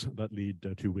things that lead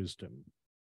to wisdom,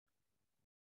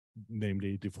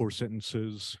 namely the four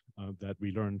sentences that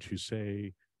we learn to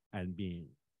say and mean.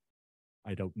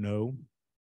 I don't know.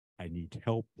 I need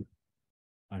help.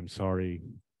 I'm sorry.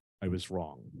 I was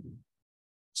wrong.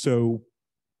 So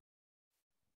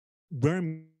where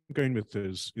I'm going with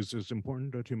this is it's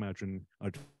important to imagine,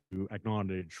 to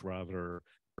acknowledge rather,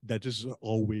 that this is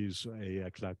always a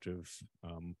collective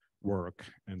work,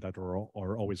 and that there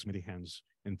are always many hands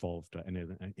involved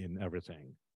in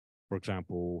everything. For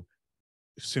example,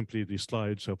 simply the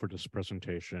slides for this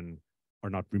presentation are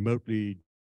not remotely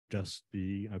just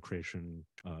the creation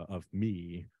of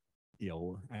me.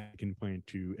 I can point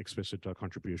to explicit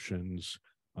contributions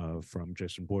from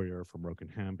Jason Boyer, from Roken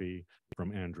Hamby,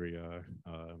 from Andrea,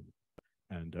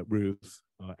 and Ruth,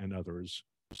 and others.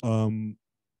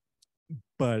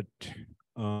 But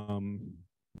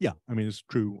yeah, I mean, it's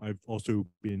true. I've also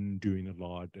been doing a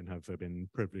lot and have been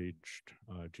privileged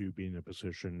to be in a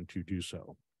position to do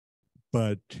so.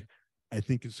 But I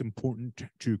think it's important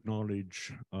to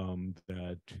acknowledge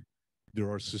that there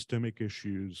are systemic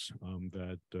issues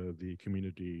that the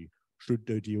community should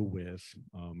deal with,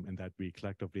 and that we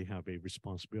collectively have a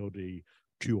responsibility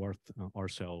to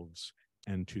ourselves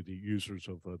and to the users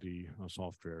of the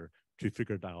software to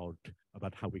figure it out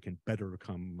about how we can better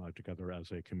come together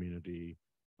as a community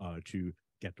to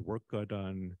get the work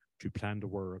done, to plan the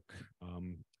work,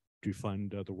 to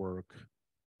fund the work,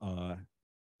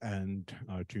 and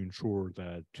to ensure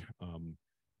that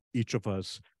each of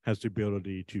us has the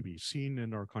ability to be seen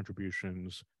in our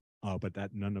contributions, but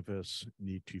that none of us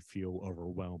need to feel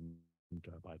overwhelmed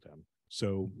by them.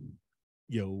 So,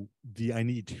 the I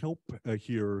need help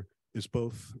here is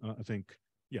both, I think,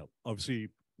 yeah, obviously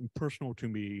personal to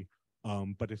me,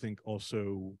 but I think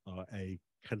also a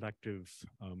collective,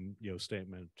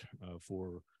 statement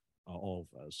for all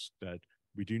of us that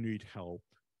we do need help.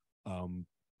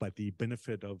 But the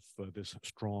benefit of this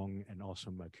strong and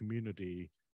awesome community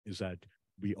is that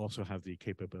we also have the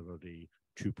capability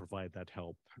to provide that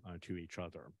help to each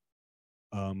other.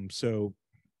 So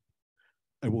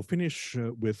I will finish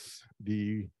with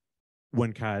the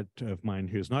one cat of mine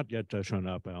who has not yet shown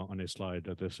up on a slide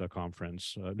at this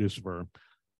conference, Lucifer.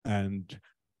 And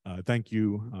thank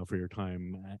you for your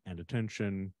time and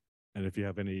attention. And if you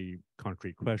have any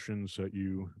concrete questions that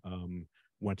you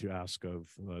want to ask of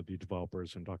the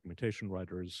developers and documentation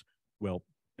writers, well,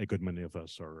 a good many of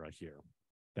us are here.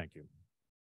 Thank you.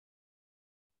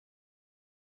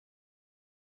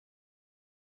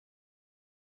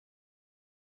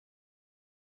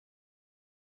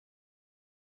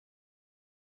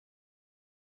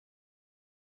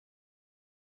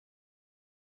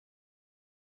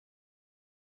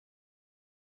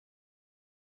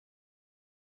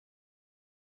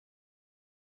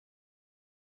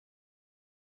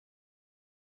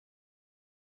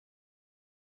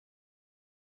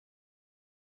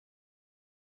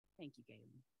 Thank you, Galen.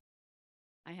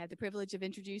 I had the privilege of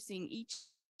introducing each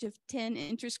of 10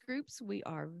 interest groups. We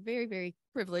are very, very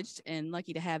privileged and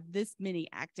lucky to have this many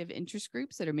active interest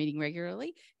groups that are meeting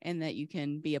regularly and that you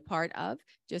can be a part of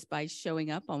just by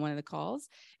showing up on one of the calls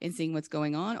and seeing what's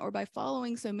going on, or by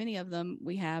following so many of them.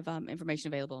 We have information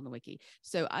available on the wiki.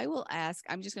 So I will ask,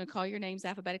 I'm just going to call your names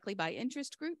alphabetically by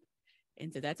interest group.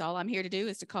 And so that's all I'm here to do,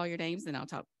 is to call your names, and I'll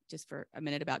talk just for a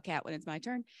minute about CAT when it's my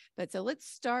turn. But so let's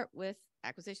start with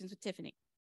acquisitions with Tiffany.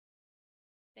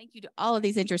 Thank you to all of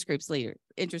these interest group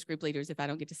leaders, if I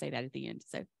don't get to say that at the end.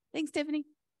 So thanks, Tiffany.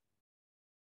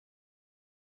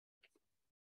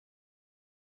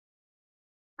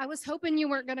 I was hoping you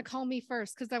weren't going to call me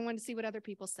first because I wanted to see what other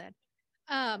people said.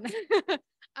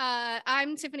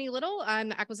 I'm Tiffany Little. I'm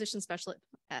the acquisition specialist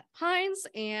at Hines,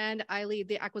 and I lead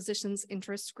the acquisitions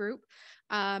interest group.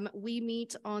 We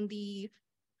meet on the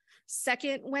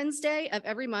second Wednesday of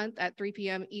every month at 3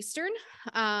 p.m. Eastern.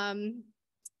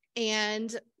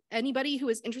 And anybody who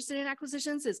is interested in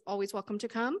acquisitions is always welcome to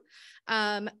come,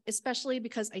 especially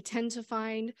because I tend to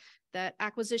find that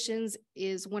acquisitions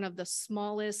is one of the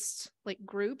smallest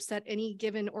groups at any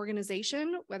given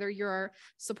organization. Whether you're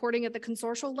supporting at the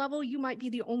consortial level, you might be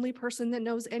the only person that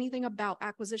knows anything about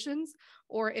acquisitions,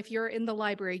 or if you're in the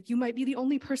library, you might be the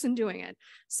only person doing it.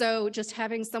 So just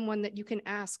having someone that you can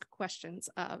ask questions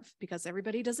of, because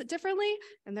everybody does it differently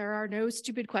and there are no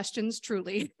stupid questions,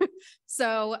 truly.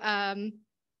 So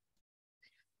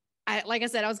like I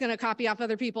said, I was going to copy off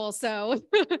other people. So,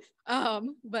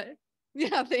 but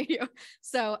yeah, thank you.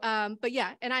 So, but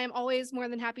yeah, and I am always more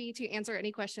than happy to answer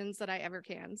any questions that I ever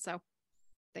can. So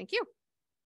thank you.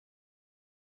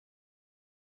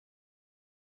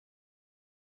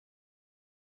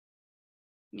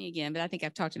 Me again, but I think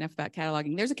I've talked enough about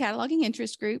cataloging. There's a cataloging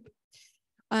interest group.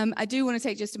 I do want to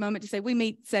take just a moment to say we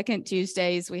meet second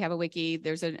Tuesdays. We have a wiki.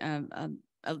 There's a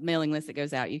mailing list that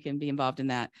goes out. You can be involved in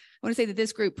that. I want to say that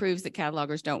this group proves that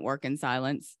catalogers don't work in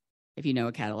silence. If you know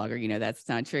a cataloger, you know that's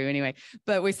not true anyway,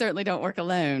 but we certainly don't work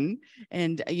alone,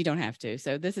 and you don't have to.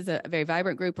 So this is a very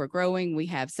vibrant group. We're growing. We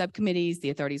have subcommittees. The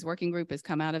authorities working group has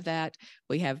come out of that.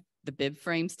 We have the bib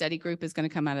frame study group is going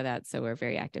to come out of that. So we're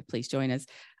very active. Please join us.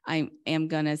 I am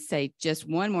going to say just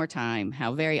one more time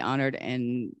how very honored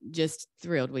and just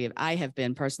thrilled I have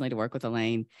been personally to work with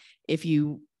Elaine.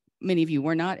 Many of you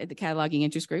were not at the cataloging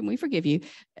interest group, and we forgive you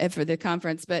for the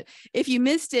conference. But if you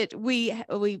missed it, we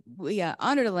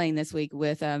honored Elaine this week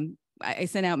with, I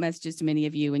sent out messages to many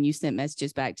of you, and you sent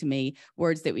messages back to me,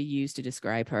 words that we used to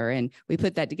describe her. And we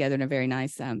put that together in a very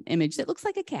nice image that looks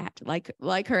like a cat,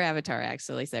 like her avatar,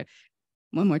 actually. So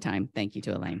one more time, thank you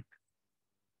to Elaine.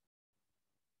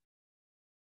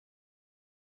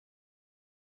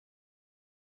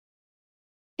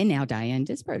 And now Diane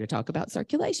Disper to talk about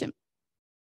circulation.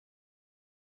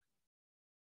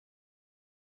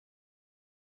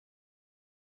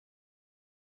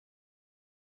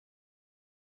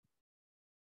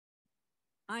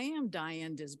 I am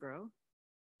Diane Disbrow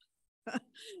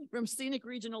from Scenic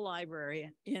Regional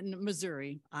Library in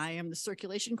Missouri. I am the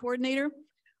circulation coordinator.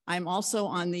 I'm also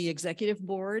on the executive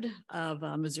board of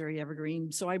Missouri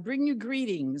Evergreen. So I bring you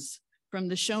greetings from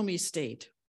the Show Me State.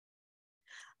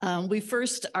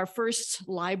 Our first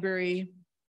library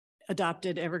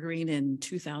adopted Evergreen in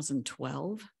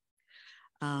 2012.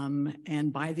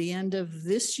 And by the end of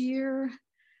this year,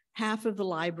 half of the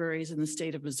libraries in the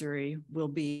state of Missouri will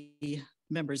be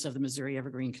members of the Missouri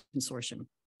Evergreen Consortium.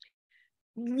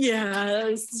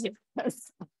 Yes,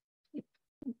 yes.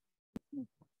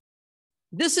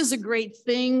 This is a great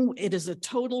thing. It is a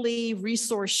totally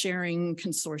resource sharing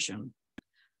consortium.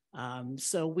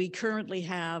 So we currently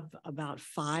have about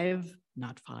 4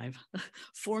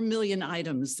 million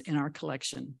items in our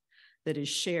collection that is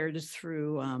shared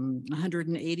through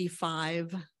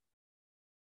 185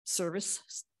 service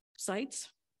sites.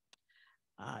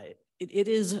 It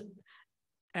is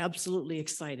absolutely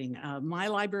exciting. My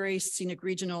library, Scenic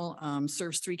Regional,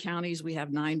 serves 3 counties. We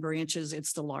have 9 branches.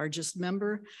 It's the largest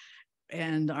member.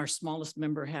 And our smallest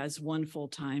member has 1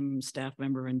 full-time staff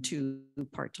member and 2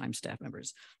 part-time staff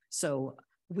members. So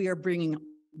we are bringing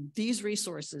these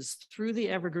resources through the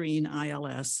Evergreen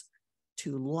ILS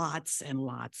to lots and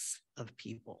lots of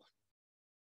people.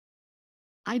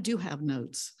 I do have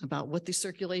notes about what the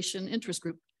circulation interest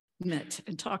group met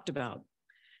and talked about.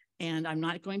 And I'm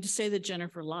not going to say that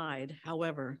Jennifer lied.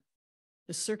 However,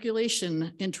 the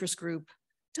circulation interest group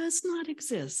does not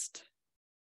exist.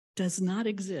 Does not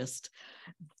exist.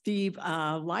 The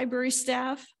library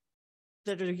staff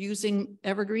that are using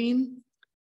Evergreen,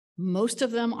 most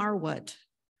of them are what?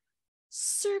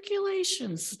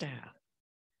 Circulation staff.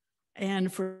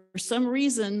 And for some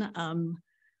reason,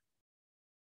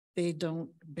 they don't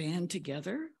band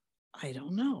together. I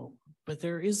don't know, but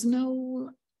there is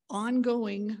no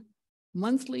ongoing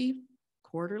monthly,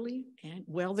 quarterly, and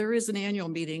well, there is an annual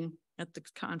meeting at the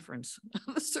conference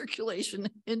of the circulation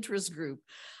interest group.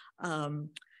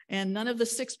 And none of the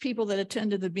 6 people that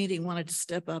attended the meeting wanted to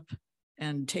step up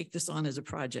and take this on as a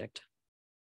project.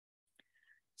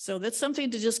 So that's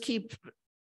something to just keep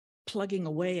plugging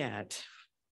away at,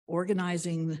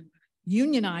 organizing,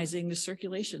 unionizing the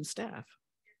circulation staff.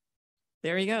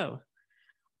 There you go.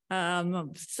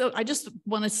 So I just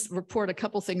want to report a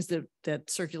couple things that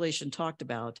circulation talked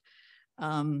about.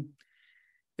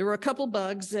 There were a couple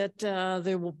bugs that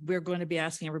we're going to be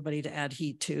asking everybody to add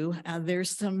heat to. There's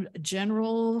some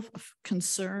general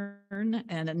concern,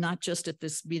 and not just at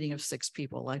this meeting of 6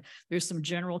 people. There's some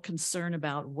general concern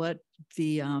about what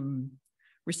the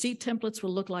receipt templates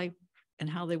will look like and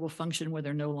how they will function when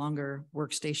they're no longer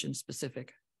workstation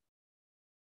specific.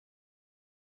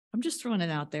 I'm just throwing it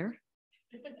out there.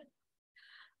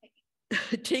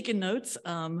 Taking notes.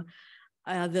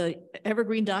 The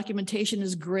Evergreen documentation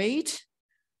is great.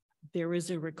 There is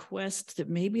a request that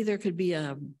maybe there could be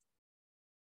at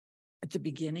the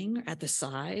beginning, at the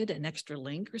side, an extra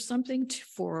link or something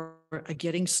for a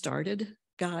getting started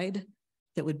guide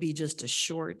that would be just a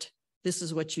short, this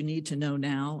is what you need to know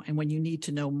now. And when you need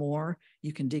to know more,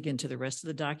 you can dig into the rest of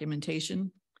the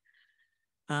documentation.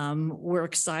 We're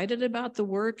excited about the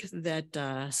work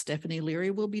that Stephanie Leary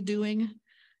will be doing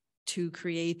to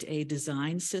create a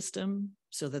design system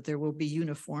so that there will be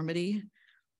uniformity.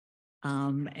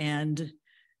 And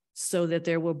so that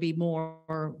there will be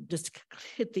more, just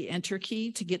hit the enter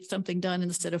key to get something done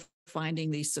instead of finding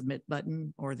the submit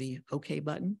button or the OK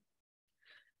button.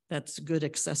 That's good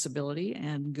accessibility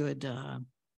and good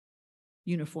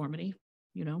uniformity,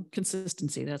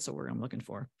 consistency. That's the word I'm looking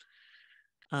for.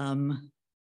 And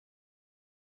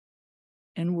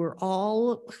we're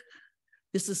all,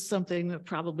 this is something that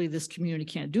probably this community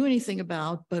can't do anything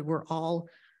about, but we're all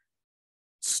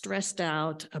stressed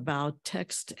out about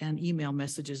text and email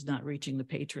messages not reaching the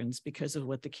patrons because of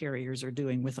what the carriers are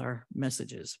doing with our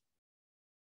messages.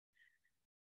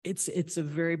 It's a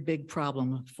very big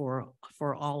problem for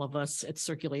all of us at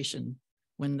circulation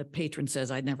when the patron says,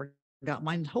 I never got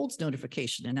my holds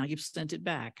notification and now you've sent it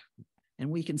back. And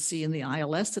we can see in the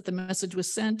ILS that the message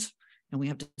was sent and we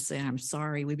have to say, I'm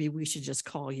sorry, maybe we should just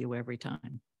call you every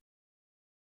time.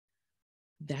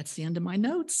 That's the end of my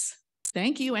notes.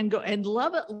 Thank you, and go and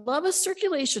love a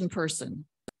circulation person,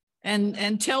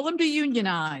 and tell them to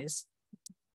unionize.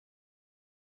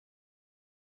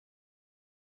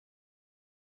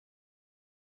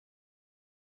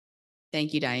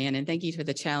 Thank you, Diane, and thank you for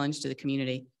the challenge to the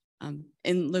community.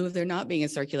 In lieu of there not being a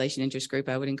circulation interest group,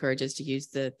 I would encourage us to use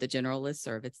the general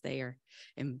listserv. It's there,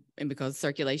 and because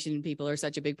circulation people are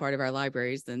such a big part of our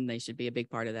libraries, then they should be a big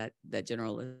part of that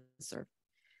general listserv.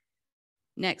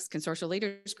 Next, Consortial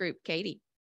Leaders Group, Katie.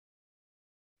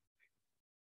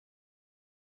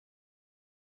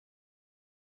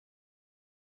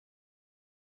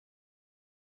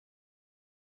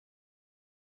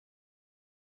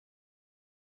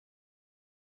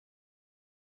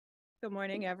 Good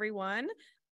morning, everyone.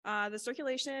 The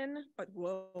circulation,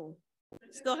 whoa,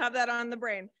 still have that on the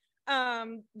brain.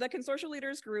 The consortium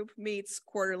leaders group meets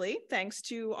quarterly, thanks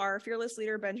to our fearless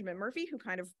leader, Benjamin Murphy, who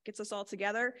kind of gets us all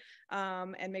together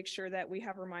and makes sure that we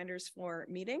have reminders for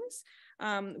meetings.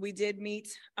 We did meet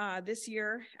this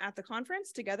year at the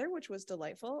conference together, which was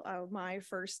delightful. My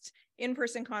first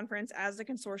in-person conference as a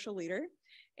consortium leader.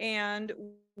 And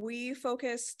we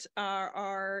focused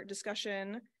our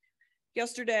discussion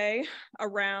yesterday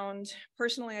around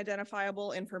personally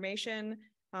identifiable information.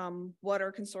 What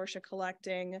are consortia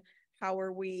collecting? How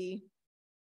are we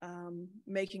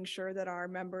making sure that our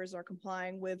members are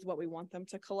complying with what we want them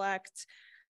to collect?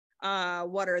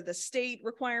 What are the state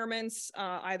requirements,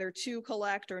 either to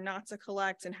collect or not to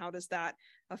collect, and how does that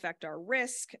affect our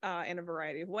risk in a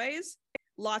variety of ways?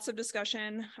 Lots of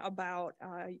discussion about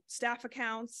staff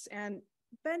accounts. And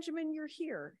Benjamin, you're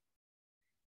here.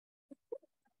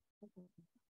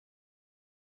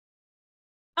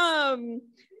 I'm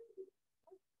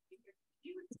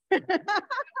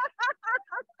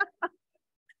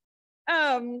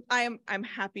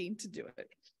happy to do it.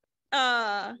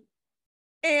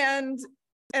 And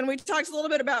we talked a little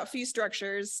bit about fee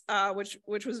structures,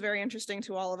 which was very interesting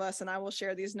to all of us. And I will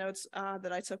share these notes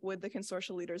that I took with the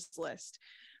consortium leaders list.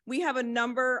 We have a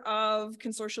number of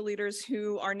consortium leaders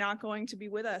who are not going to be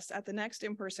with us at the next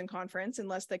in-person conference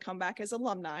unless they come back as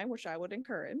alumni, which I would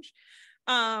encourage.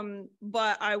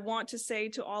 But I want to say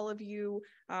to all of you,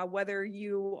 whether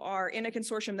you are in a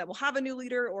consortium that will have a new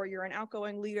leader or you're an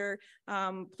outgoing leader,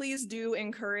 please do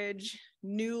encourage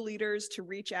new leaders to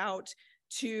reach out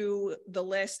to the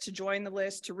list, to join the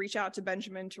list, to reach out to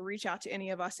Benjamin, to reach out to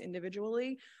any of us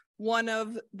individually. One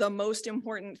of the most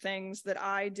important things that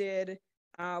I did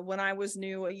when I was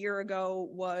new a year ago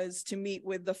was to meet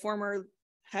with the former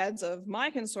heads of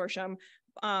my consortium.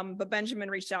 But Benjamin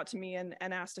reached out to me and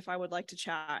asked if I would like to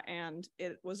chat. And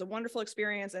it was a wonderful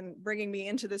experience and bringing me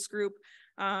into this group,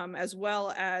 as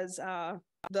well as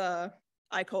the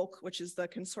ICOLC, which is the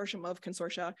consortium of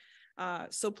consortia.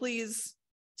 So please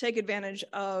take advantage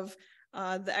of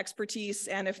the expertise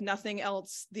and, if nothing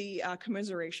else, the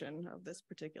commiseration of this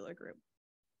particular group.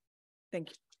 Thank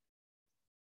you.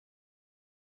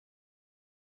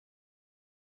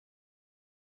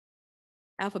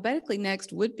 Alphabetically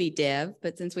next would be Dev,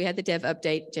 but since we had the Dev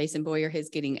update, Jason Boyer is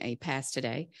getting a pass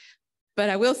today.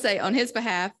 But I will say on his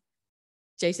behalf,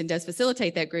 Jason does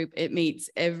facilitate that group. It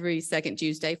meets every second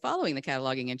Tuesday following the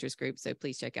cataloging interest group. So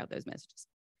please check out those messages.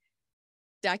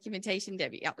 Documentation,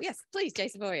 Debbie. Oh, yes, please,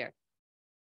 Jason Boyer.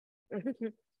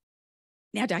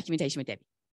 Now documentation with Debbie.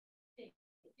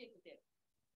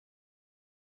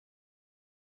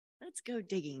 Let's go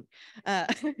digging.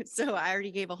 So I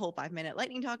already gave a whole 5-minute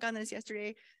lightning talk on this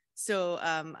yesterday. So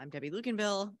I'm Debbie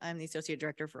Lucanville. I'm the Associate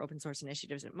Director for Open Source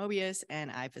Initiatives at Mobius, and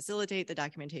I facilitate the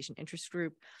Documentation Interest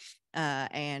Group.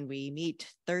 And we meet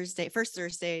first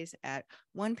Thursdays at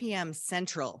 1 p.m.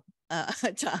 Central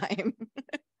time,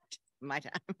 my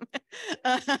time.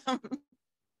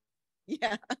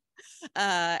 Yeah.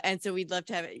 And so we'd love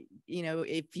to have,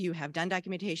 if you have done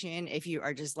documentation, if you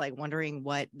are just like wondering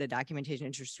what the Documentation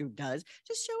Interest Group does,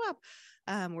 just show up.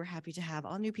 We're happy to have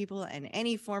all new people and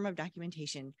any form of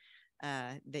documentation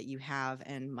that you have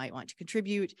and might want to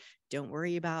contribute. Don't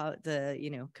worry about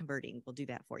the, converting. We'll do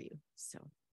that for you. So.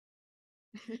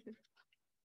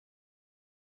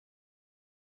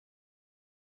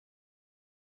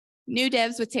 New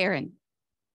devs with Taryn.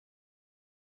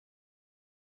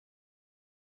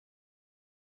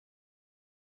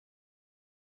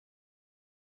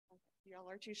 Y'all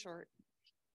are too short.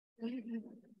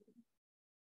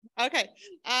 Okay,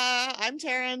 I'm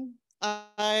Taryn.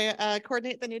 I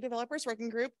coordinate the New Developers Working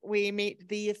Group. We meet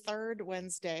the third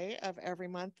Wednesday of every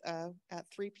month at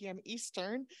 3 p.m.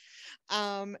 Eastern.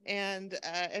 And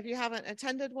if you haven't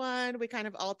attended one, we kind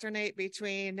of alternate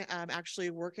between actually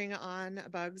working on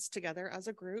bugs together as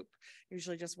a group,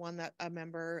 usually just one that a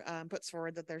member puts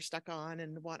forward that they're stuck on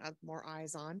and want more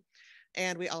eyes on.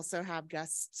 And we also have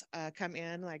guests come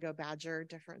in, like go badger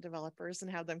different developers and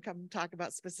have them come talk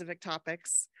about specific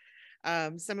topics.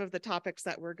 Some of the topics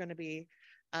that we're going to be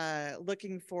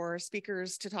looking for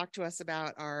speakers to talk to us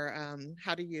about are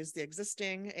how to use the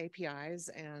existing APIs.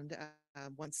 And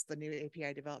once the new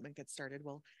API development gets started,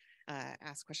 we'll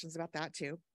ask questions about that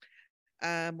too.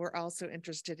 We're also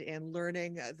interested in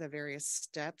learning the various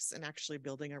steps and actually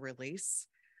building a release.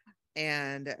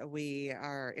 And we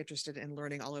are interested in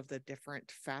learning all of the different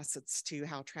facets to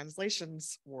how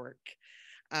translations work.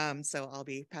 So I'll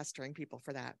be pestering people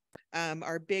for that.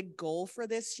 Our big goal for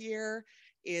this year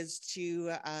is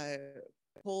to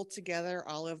pull together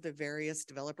all of the various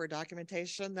developer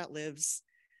documentation that lives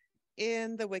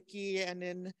in the wiki and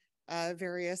in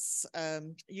various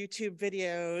YouTube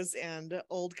videos and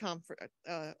old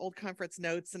conference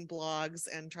notes and blogs,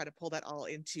 and try to pull that all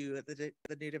into the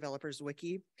new developers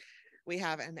wiki. We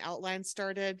have an outline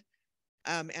started,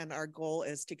 and our goal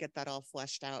is to get that all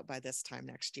fleshed out by this time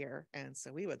next year. And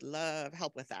so we would love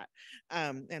help with that.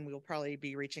 And we'll probably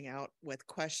be reaching out with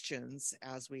questions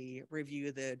as we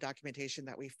review the documentation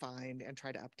that we find and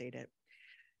try to update it.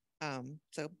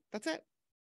 So that's it.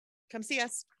 Come see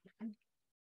us.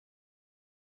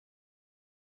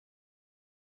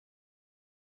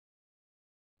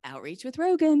 Outreach with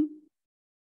Rogan.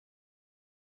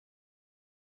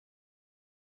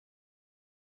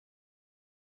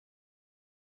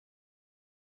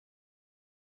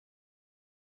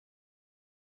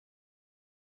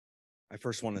 I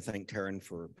first want to thank Taryn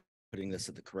for putting this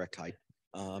at the correct height.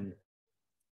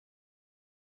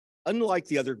 Unlike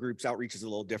the other groups, outreach is a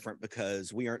little different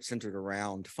because we aren't centered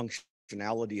around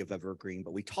functionality of Evergreen,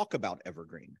 but we talk about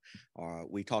Evergreen.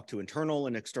 We talk to internal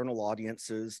and external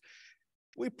audiences.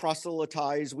 We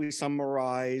proselytize, we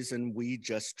summarize, and we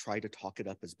just try to talk it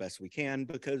up as best we can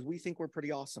because we think we're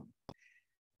pretty awesome.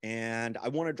 And I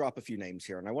want to drop a few names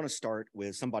here, and I want to start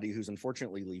with somebody who's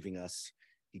unfortunately leaving us.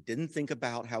 He didn't think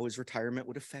about how his retirement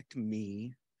would affect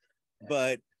me,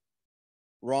 but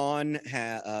Ron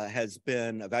has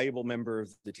been a valuable member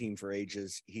of the team for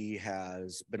ages. He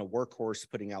has been a workhorse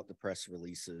putting out the press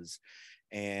releases.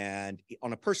 And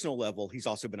on a personal level, he's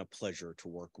also been a pleasure to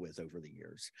work with over the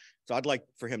years. So I'd like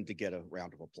for him to get a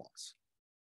round of applause.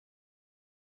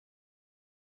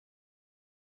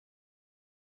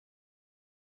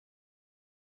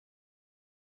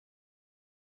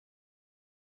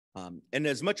 And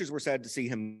as much as we're sad to see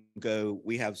him go,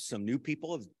 we have some new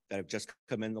people that have just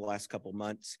come in the last couple of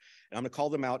months. And I'm going to call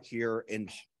them out here in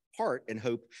part and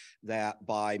hope that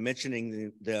by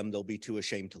mentioning them, they'll be too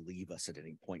ashamed to leave us at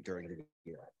any point during the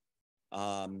year.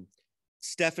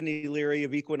 Stephanie Leary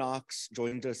of Equinox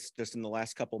joined us just in the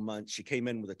last couple of months. She came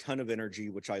in with a ton of energy,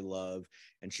 which I love.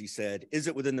 And she said, "Is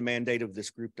it within the mandate of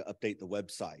this group to update the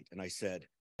website?" And I said,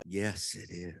 "Yes, it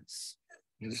is."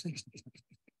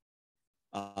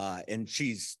 And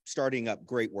she's starting up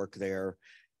great work there.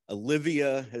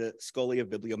 Olivia Scully of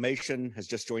Bibliomation has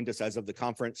just joined us as of the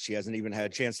conference. She hasn't even had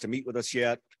a chance to meet with us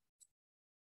yet.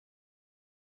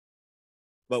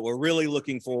 But we're really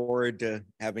looking forward to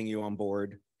having you on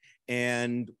board.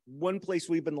 And one place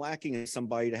we've been lacking is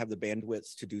somebody to have the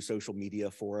bandwidth to do social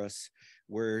media for us.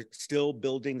 We're still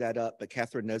building that up, but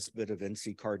Catherine Nesbitt of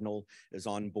NC Cardinal is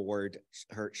on board.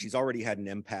 She's already had an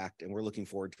impact, and we're looking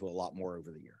forward to a lot more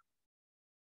over the year.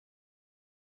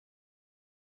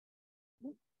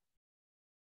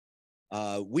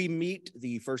 We meet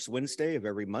the first Wednesday of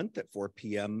every month at 4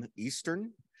 p.m.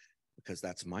 Eastern, because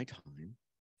that's my time.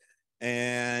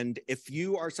 And if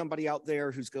you are somebody out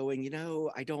there who's going,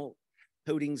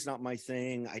 coding's not my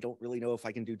thing, I don't really know if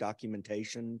I can do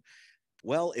documentation.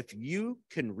 Well, if you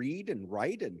can read and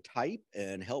write and type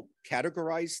and help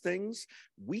categorize things,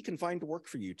 we can find work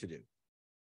for you to do.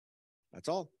 That's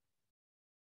all.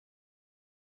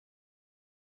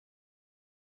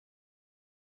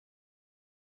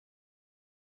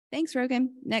 Thanks,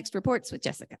 Rogan. Next, reports with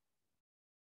Jessica.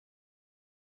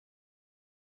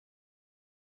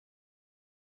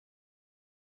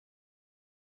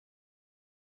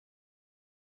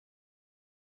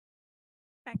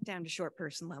 Back down to short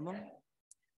person level.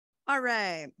 All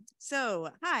right.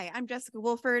 So, hi, I'm Jessica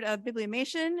Wolford of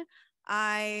Bibliomation.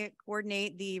 I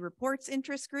coordinate the reports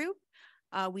interest group.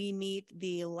 We meet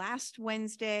the last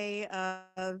Wednesday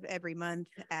of every month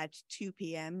at 2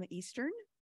 p.m. Eastern.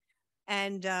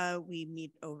 And we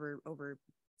meet over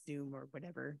Zoom or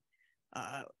whatever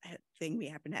thing we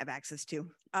happen to have access to.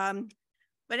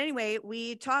 But anyway,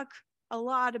 we talk a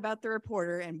lot about the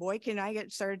reporter, and boy, can I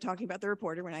get started talking about the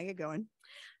reporter when I get going.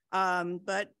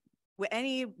 But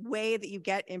any way that you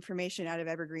get information out of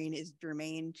Evergreen is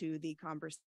germane to the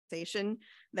conversation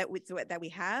that we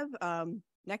have.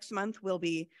 Next month, we'll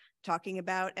be talking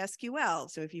about SQL.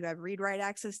 So if you have read-write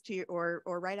access to your,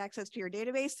 or write access to your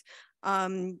database,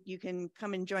 you can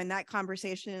come and join that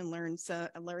conversation and learn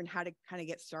how to kind of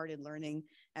get started learning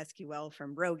SQL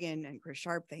from Rogan and Chris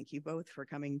Sharp. Thank you both for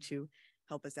coming to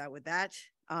help us out with that.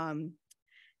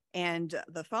 And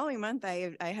the following month,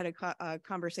 I had a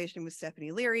conversation with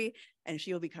Stephanie Leary, and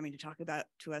she will be coming to talk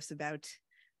to us about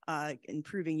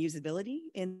improving usability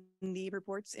in the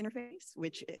reports interface,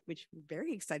 which we're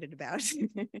very excited about.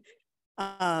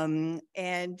 And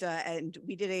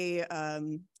we did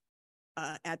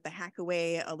at the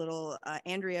Hackaway,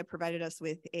 Andrea provided us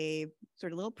with a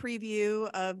sort of little preview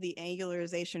of the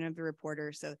angularization of the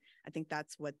reporter. So I think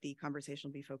that's what the conversation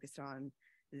will be focused on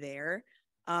there.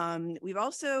 We've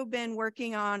also been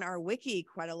working on our wiki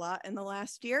quite a lot in the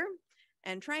last year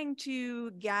and trying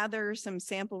to gather some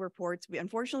sample reports.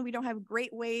 Unfortunately, we don't have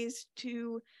great ways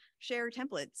to share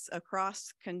templates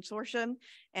across consortium.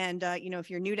 And,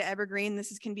 if you're new to Evergreen,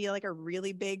 can be like a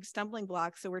really big stumbling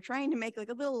block. So we're trying to make like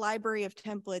a little library of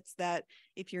templates that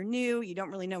if you're new, you don't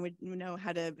really know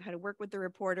how to work with the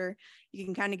reporter, you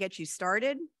can kind of get you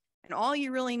started. And all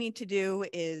you really need to do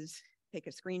is take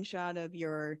a screenshot of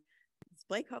your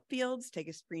display fields, take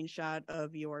a screenshot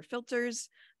of your filters,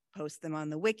 post them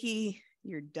on the wiki,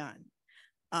 you're done.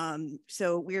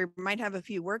 So we might have a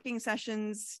few working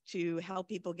sessions to help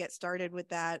people get started with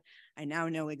that. I now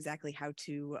know exactly how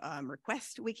to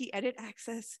request wiki edit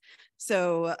access.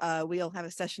 So we'll have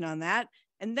a session on that.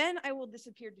 And then I will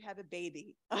disappear to have a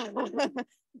baby.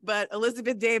 But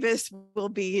Elizabeth Davis will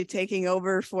be taking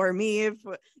over for me,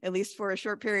 at least for a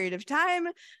short period of time.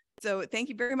 So thank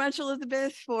you very much,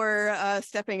 Elizabeth, for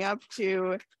stepping up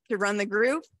to run the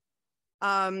group.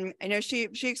 I know she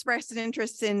expressed an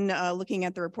interest in looking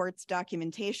at the report's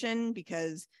documentation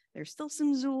because there's still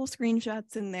some Zool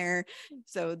screenshots in there.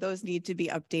 So those need to be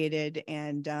updated.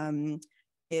 And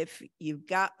if you've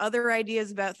got other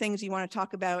ideas about things you want to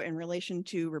talk about in relation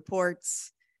to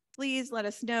reports, please let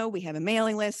us know. We have a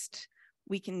mailing list.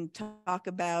 We can talk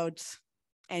about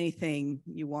anything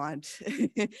you want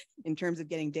in terms of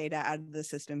getting data out of the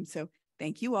system. So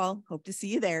thank you all. Hope to see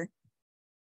you there.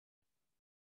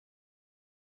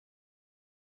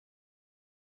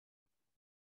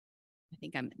 I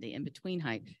think I'm the in-between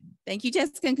height. Thank you,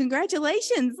 Jessica, and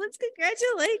congratulations. Let's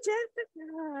congratulate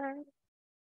Jessica.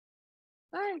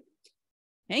 Bye.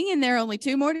 Hang in there, only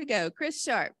 2 more to go. Chris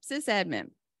Sharp,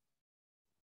 sysadmin.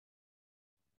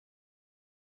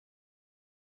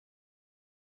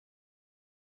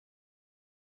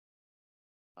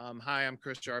 Hi, I'm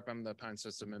Chris Sharp. I'm the Pine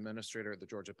System Administrator at the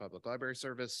Georgia Public Library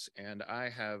Service, and I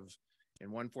have,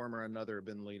 in one form or another,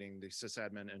 been leading the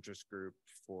sysadmin interest group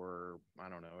for, I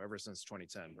don't know, ever since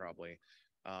 2010, probably.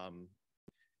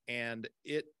 And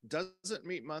it doesn't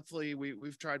meet monthly.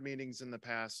 We've tried meetings in the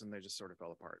past, and they just sort of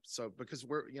fell apart. So because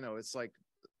we're, it's like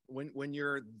when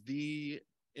you're the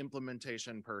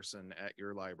implementation person at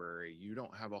your library, you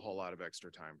don't have a whole lot of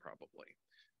extra time, probably,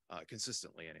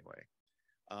 consistently anyway.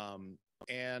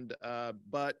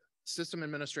 But system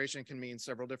administration can mean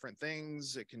several different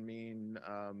things. It can mean,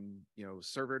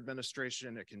 server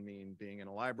administration. It can mean being in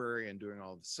a library and doing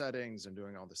all the settings and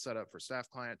doing all the setup for staff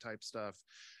client type stuff.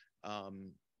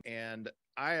 And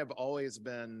I have always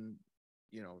been,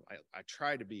 I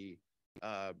try to be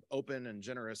open and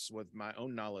generous with my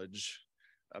own knowledge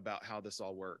about how this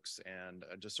all works. And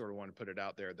I just sort of want to put it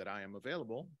out there that I am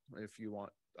available if you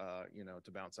want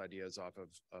to bounce ideas off of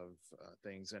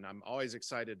things. And I'm always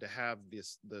excited to have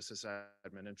the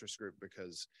sysadmin interest group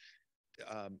because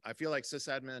I feel like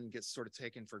sysadmin gets sort of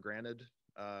taken for granted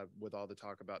with all the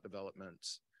talk about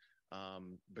development.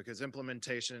 Because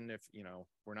implementation, if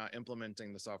we're not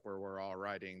implementing the software we're all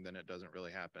writing, then it doesn't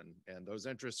really happen. And those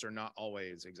interests are not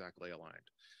always exactly aligned.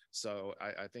 So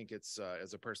I think it's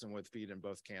as a person with feet in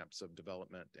both camps of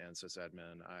development and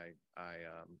sysadmin,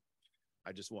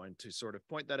 I just wanted to sort of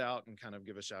point that out and kind of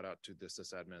give a shout out to the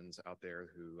sysadmins out there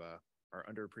who are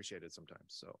underappreciated sometimes.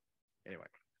 So anyway,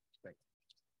 thanks.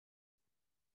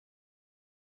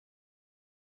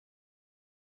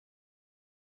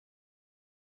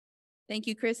 Thank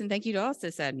you, Chris, and thank you to all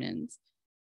sysadmins.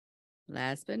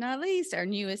 Last but not least, our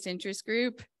newest interest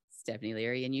group, Stephanie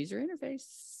Leary and user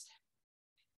interface.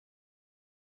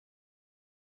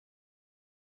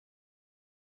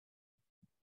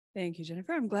 Thank you,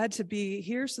 Jennifer. I'm glad to be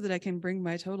here so that I can bring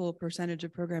my total percentage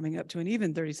of programming up to an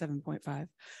even 37.5.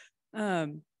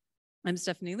 I'm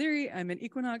Stephanie Leary. I'm an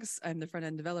Equinox. I'm the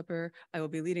front-end developer. I will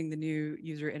be leading the new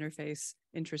user interface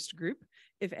interest group.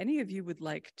 If any of you would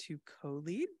like to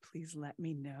co-lead, please let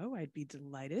me know. I'd be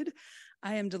delighted.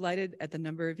 I am delighted at the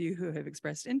number of you who have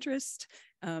expressed interest.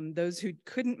 Those who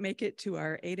couldn't make it to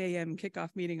our 8 a.m. kickoff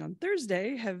meeting on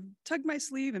Thursday have tugged my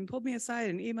sleeve and pulled me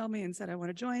aside and emailed me and said, I want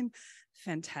to join.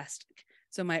 Fantastic.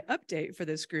 So my update for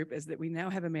this group is that we now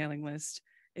have a mailing list.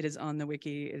 It is on the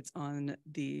wiki. It's on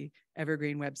the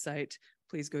Evergreen website.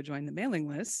 Please go join the mailing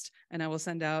list. And I will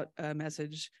send out a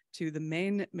message to the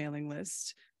main mailing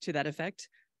list to that effect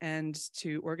and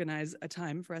to organize a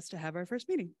time for us to have our first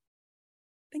meeting.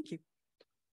 Thank you.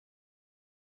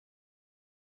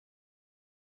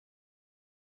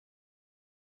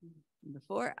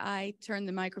 Before I turn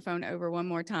the microphone over one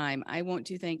more time, I want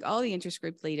to thank all the interest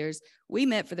group leaders. We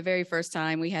met for the very first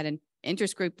time. We had an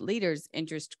interest group leaders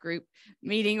interest group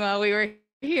meeting while we were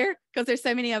here because there's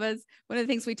so many of us. One of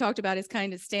the things we talked about is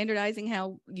kind of standardizing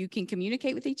how you can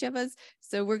communicate with each of us.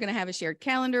 So we're going to have a shared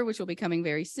calendar, which will be coming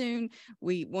very soon.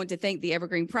 We want to thank the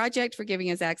Evergreen Project for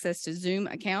giving us access to Zoom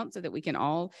account so that we can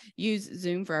all use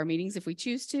Zoom for our meetings if we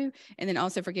choose to. And then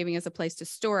also for giving us a place to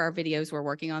store our videos. We're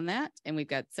working on that. And we've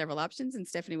got several options, and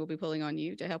Stephanie will be pulling on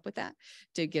you to help with that,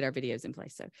 to get our videos in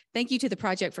place. So thank you to the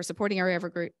project for supporting our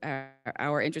Evergreen,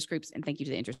 our interest groups, and thank you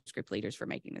to the interest group leaders for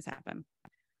making this happen.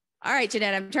 All right,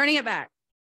 Jeanette, I'm turning it back.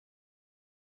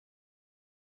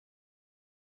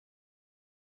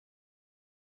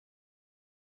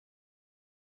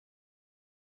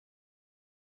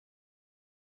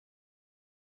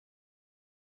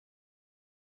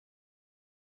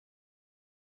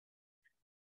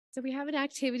 So we have an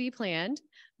activity planned,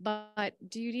 but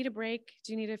do you need a break?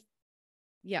 Do you need a,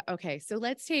 yeah, okay. So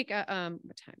let's take a,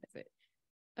 what time is it?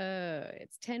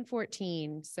 It's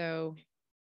 10:14. So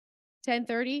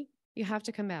 10:30, you have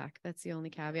to come back. That's the only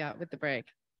caveat with the break.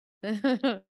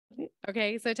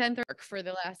 Okay, so 10:30 for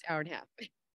the last hour and a half.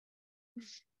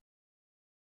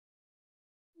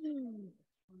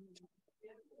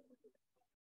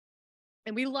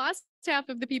 And we lost half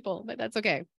of the people, but that's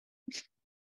okay.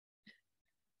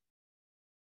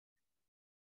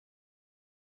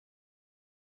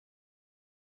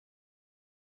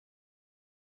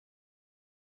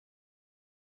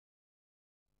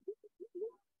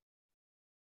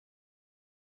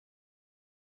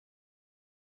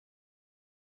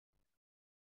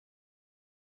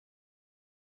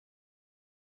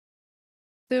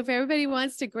 So if everybody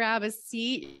wants to grab a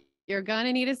seat, you're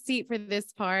gonna need a seat for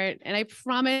this part. And I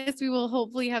promise we will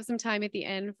hopefully have some time at the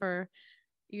end for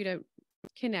you to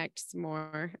connect some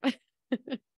more.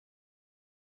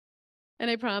 And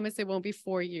I promise it won't be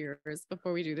 4 years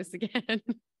before we do this again.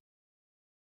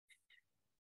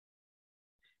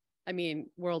 I mean,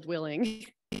 world willing.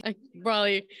 I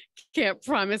probably can't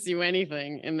promise you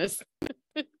anything in this,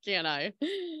 can I?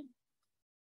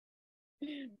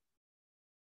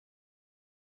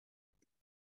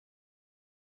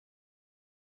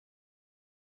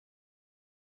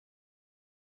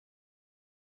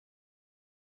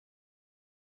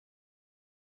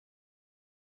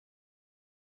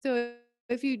 So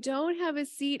if you don't have a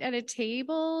seat at a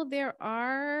table, there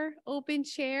are open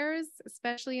chairs,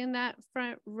 especially in that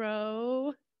front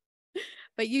row.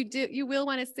 But you will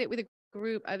want to sit with a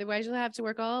group, otherwise you'll have to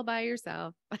work all by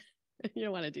yourself. You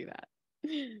don't want to do that.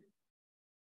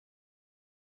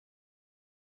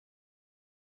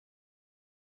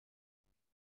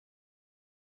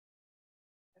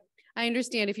 I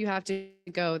understand if you have to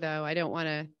go, though. I don't want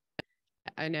to,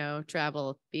 I know,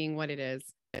 travel being what it is.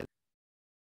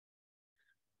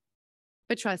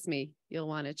 But trust me, you'll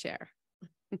want a chair.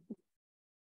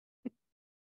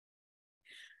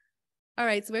 All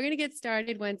right, so we're going to get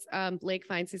started once Blake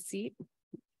finds his seat.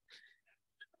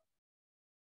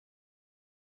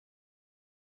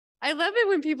 I love it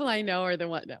when people I know are the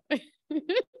one. No.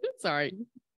 Sorry.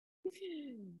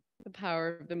 The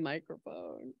power of the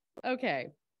microphone.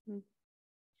 Okay.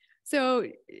 So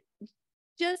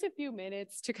just a few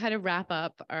minutes to kind of wrap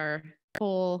up our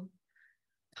whole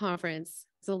conference.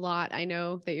 It's a lot I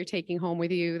know that you're taking home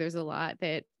with you. There's a lot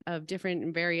that of different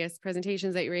and various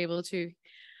presentations that you're able to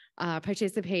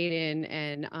participate in.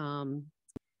 And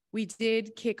we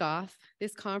did kick off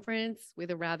this conference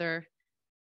with a rather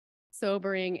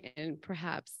sobering and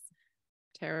perhaps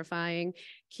terrifying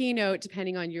keynote,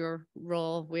 depending on your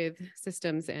role with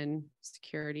systems and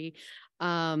security.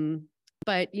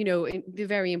 But, you know, the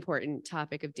very important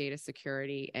topic of data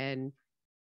security and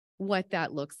what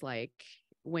that looks like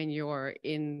when you're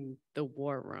in the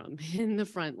war room, in the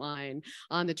front line,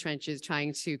 on the trenches,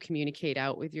 trying to communicate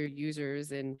out with your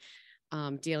users and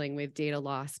dealing with data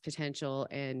loss potential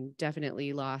and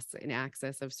definitely loss in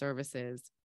access of services.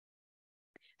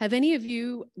 Have any of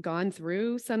you gone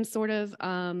through some sort of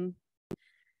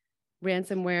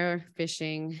ransomware,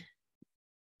 phishing,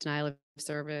 denial of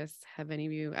service? Have any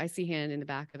of you? I see hand in the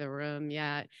back of the room.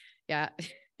 Yeah, yeah.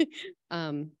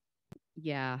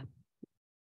 Yeah.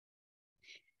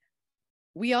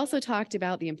 We also talked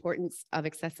about the importance of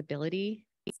accessibility,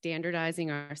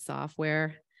 standardizing our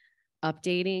software,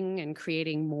 updating and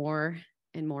creating more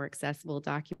and more accessible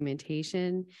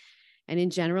documentation, and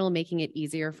in general, making it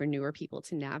easier for newer people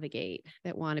to navigate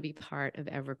that want to be part of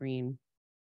Evergreen.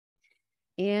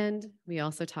 And we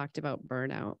also talked about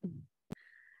burnout.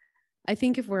 I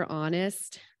think if we're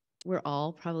honest, we're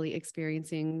all probably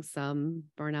experiencing some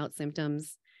burnout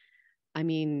symptoms. I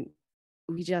mean,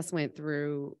 we just went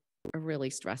through a really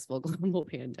stressful global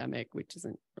pandemic, which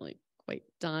isn't really quite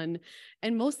done.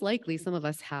 And most likely some of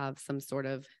us have some sort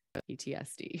of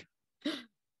PTSD.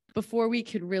 before we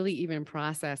could really even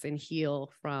process and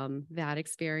heal from that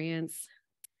experience,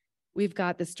 we've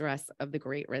got the stress of the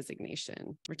Great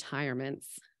Resignation,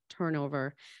 retirements,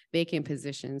 turnover, vacant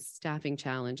positions, staffing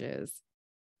challenges.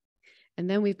 And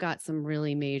then we've got some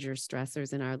really major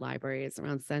stressors in our libraries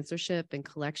around censorship and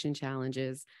collection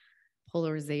challenges,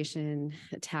 polarization,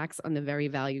 attacks on the very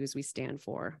values we stand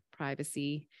for: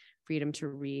 privacy, freedom to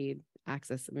read,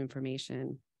 access of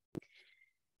information.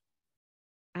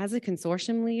 As a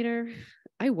consortium leader,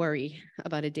 I worry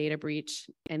about a data breach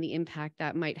and the impact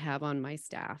that might have on my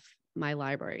staff, my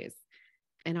libraries,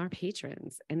 and our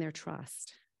patrons and their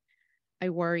trust. I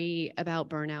worry about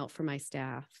burnout for my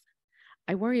staff.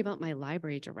 I worry about my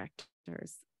library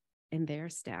directors and their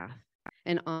staff.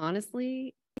 And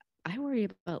honestly, I worry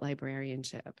about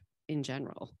librarianship in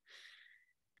general,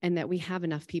 and that we have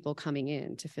enough people coming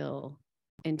in to fill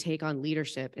and take on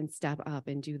leadership and step up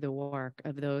and do the work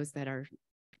of those that are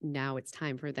now it's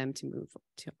time for them to move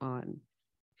on.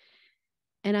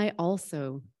 And I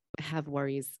also have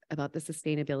worries about the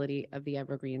sustainability of the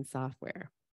Evergreen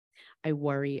software. I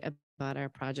worry about our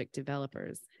project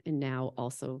developers and now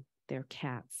also their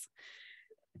cats.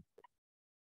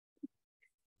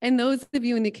 And those of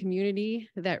you in the community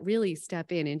that really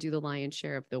step in and do the lion's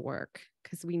share of the work,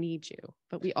 because we need you,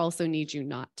 but we also need you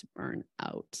not to burn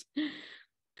out.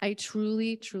 I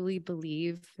truly, truly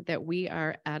believe that we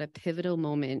are at a pivotal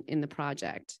moment in the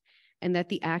project, and that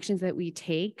the actions that we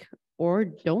take or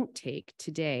don't take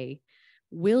today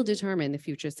will determine the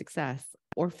future success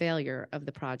or failure of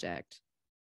the project.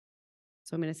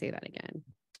 So I'm going to say that again.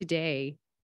 Today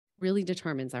really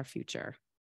determines our future.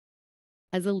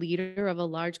 As a leader of a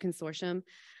large consortium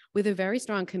with a very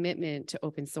strong commitment to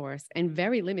open source and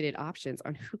very limited options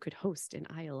on who could host an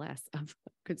ILS of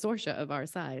consortia of our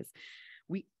size,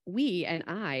 we and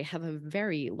I have a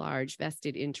very large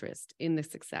vested interest in the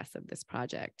success of this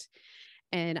project.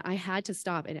 And I had to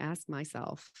stop and ask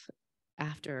myself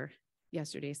after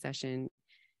yesterday's session,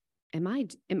 am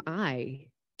I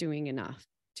doing enough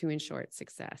to ensure its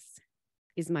success?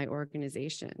 Is my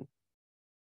organization?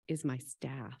 Is my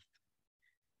staff?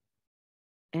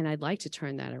 And I'd like to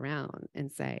turn that around and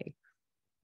say,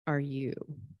 are you?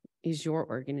 Is your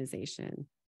organization?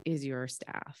 Is your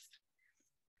staff?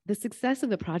 The success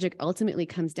of the project ultimately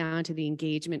comes down to the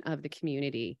engagement of the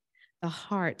community, the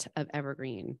heart of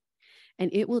Evergreen.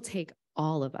 And it will take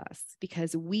all of us,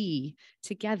 because we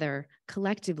together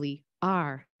collectively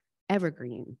are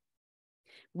Evergreen.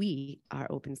 We are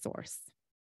open source.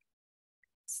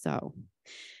 So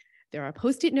there are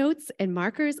Post-it notes and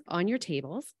markers on your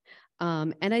tables.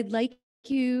 And I'd like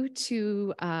you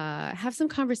to have some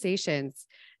conversations,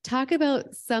 talk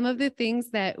about some of the things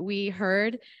that we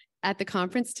heard at the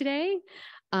conference today.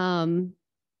 And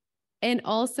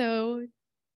also,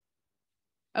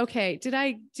 okay, did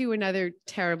I do another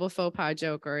terrible faux pas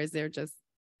joke, or is there just,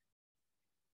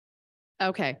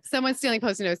 okay, someone's stealing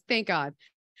Post-it notes, thank God.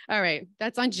 All right,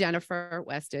 that's on Jennifer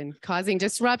Weston, causing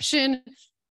disruption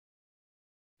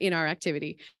in our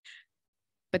activity,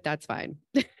 but that's fine.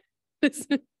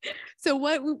 So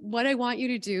what I want you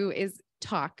to do is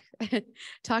talk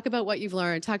about what you've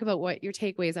learned, talk about what your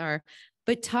takeaways are,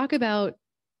 but talk about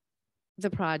the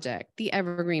project, the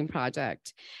Evergreen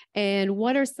project, and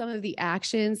what are some of the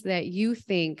actions that you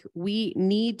think we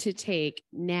need to take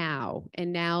now,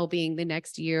 and now being the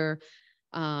next year,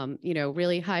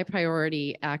 really high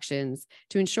priority actions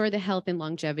to ensure the health and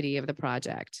longevity of the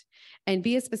project. And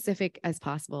be as specific as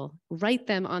possible. Write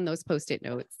them on those Post-it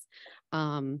notes,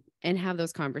 and have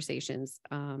those conversations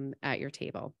at your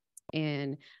table.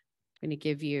 And I'm going to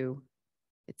give you,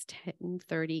 it's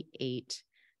 10:38.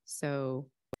 So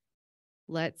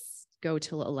let's go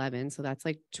till 11. So that's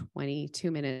like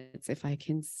 22 minutes if I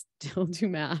can still do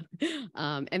math.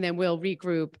 And then we'll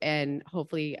regroup and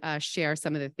hopefully share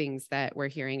some of the things that we're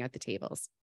hearing at the tables.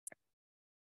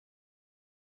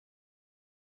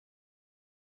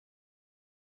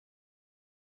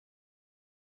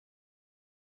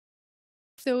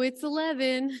 So it's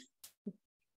 11.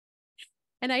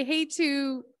 And I hate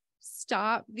to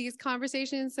stop these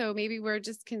conversations. So maybe we're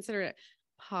just consider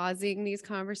pausing these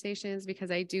conversations,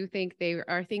 because I do think they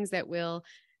are things that will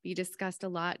be discussed a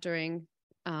lot during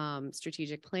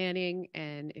strategic planning.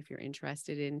 And if you're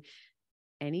interested in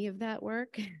any of that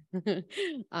work,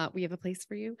 we have a place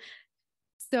for you.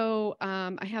 So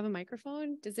I have a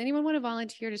microphone. Does anyone want to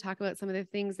volunteer to talk about some of the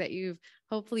things that you've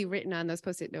hopefully written on those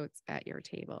Post-it notes at your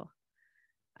table?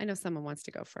 I know someone wants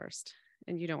to go first,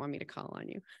 and you don't want me to call on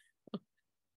you.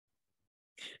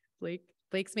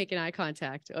 Blake's making eye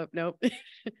contact. Oh, nope.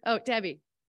 Oh, Debbie.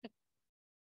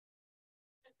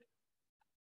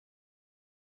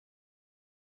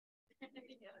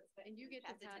 And you get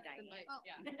to pass the mic.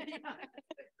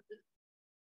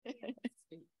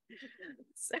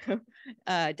 So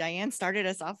Diane started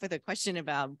us off with a question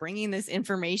about bringing this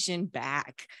information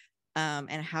back.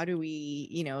 And how do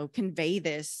we, convey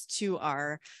this to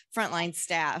our frontline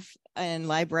staff and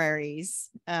libraries?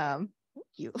 Thank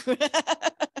you.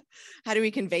 How do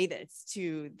we convey this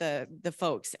to the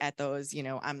folks at those,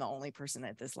 I'm the only person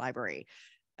at this library,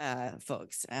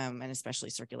 folks, and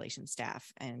especially circulation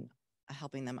staff, and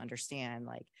helping them understand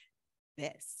like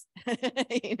this,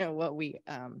 what we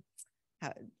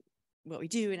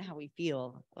do and how we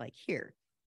feel like here.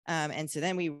 And so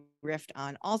then we riffed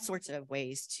on all sorts of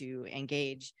ways to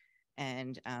engage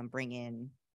and bring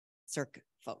in circ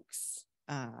folks.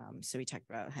 So we talked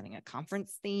about having a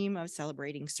conference theme of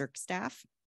celebrating circ staff.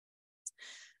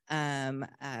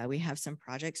 We have some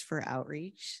projects for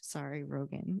outreach. Sorry,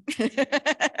 Rogan.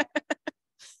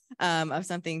 Of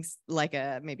something like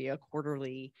maybe a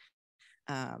quarterly,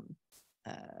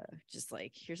 just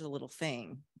like, here's a little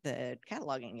thing that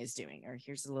cataloging is doing, or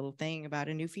here's a little thing about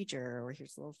a new feature, or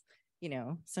here's a little,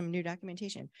 some new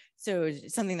documentation. So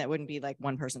something that wouldn't be like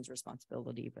one person's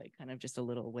responsibility, but kind of just a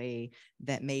little way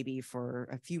that maybe for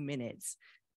a few minutes,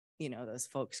 those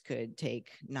folks could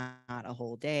take not a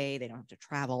whole day. They don't have to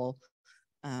travel,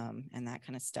 and that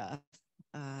kind of stuff.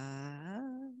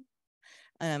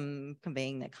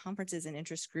 Conveying that conferences and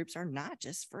interest groups are not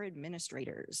just for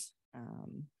administrators.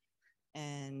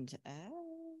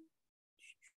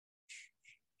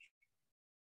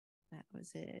 That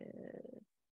was it.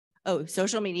 Oh,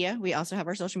 social media. We also have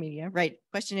our social media, right?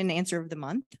 Question and answer of the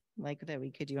month, like that we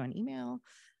could do on email.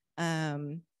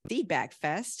 Feedback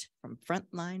fest from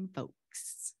frontline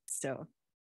folks. So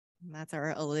that's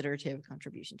our alliterative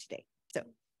contribution today. So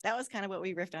that was kind of what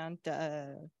we riffed on.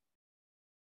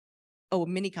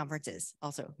 Mini conferences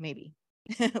also, maybe.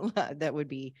 That would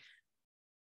be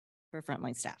for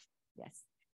frontline staff. Yes.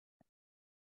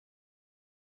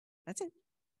 That's it.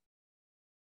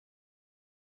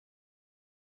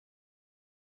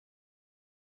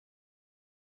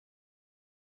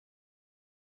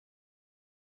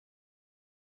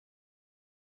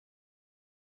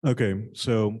 Okay,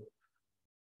 so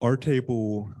our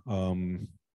table,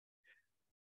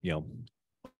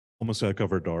 almost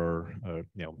covered our,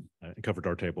 covered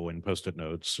our table in post-it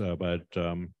notes, but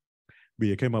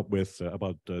we came up with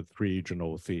about 3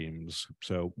 general themes.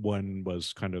 So one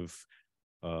was kind of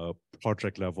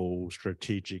project level,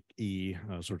 strategic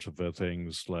sorts of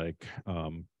things, like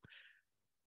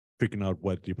figuring out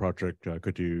what the project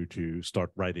could do to start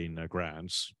writing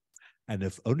grants. And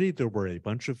if only there were a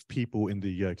bunch of people in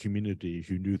the community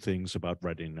who knew things about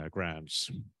writing grants.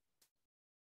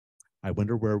 I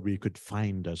wonder where we could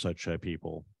find such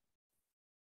people.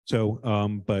 So,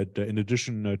 but in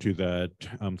addition to that,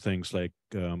 things like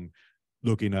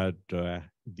looking at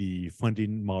the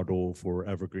funding model for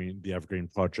Evergreen, the Evergreen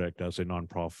project as a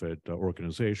nonprofit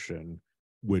organization,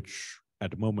 which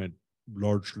at the moment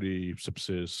largely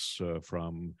subsists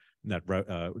from net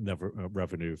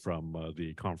revenue from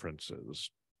the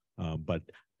conferences. But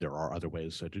there are other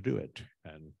ways to do it,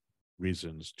 and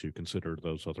reasons to consider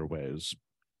those other ways.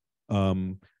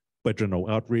 But general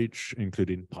outreach,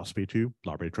 including possibly to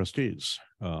library trustees,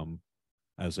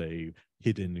 as a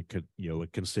hidden,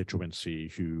 constituency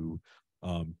who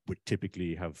would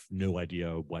typically have no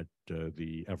idea what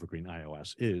the Evergreen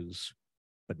iOS is,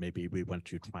 but maybe we want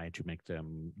to try to make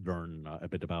them learn a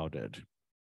bit about it.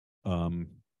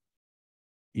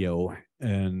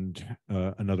 And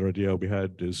another idea we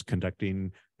had is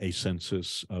conducting a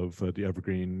census of the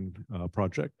Evergreen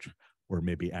project, or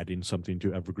maybe adding something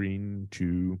to Evergreen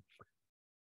to,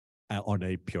 on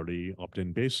a purely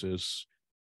opt-in basis,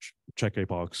 check a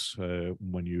box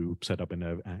when you set up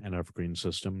an Evergreen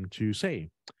system to say,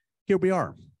 here we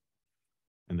are.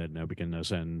 And then we can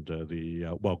send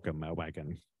the welcome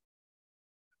wagon.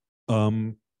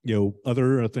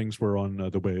 Other things were on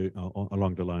the way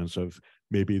along the lines of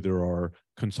maybe there are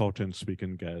consultants we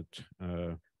can get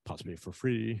possibly for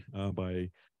free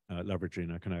by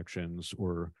leveraging connections,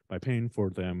 or by paying for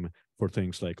them for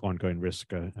things like ongoing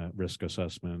risk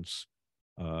assessments,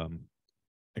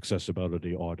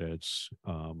 accessibility audits,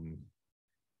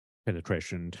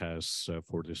 penetration tests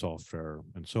for the software,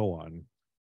 and so on.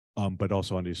 But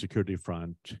also on the security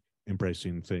front,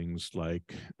 embracing things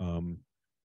like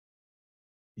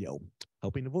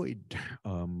helping avoid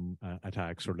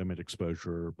attacks or limit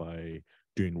exposure by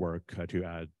doing work to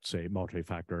add, say,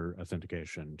 multi-factor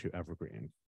authentication to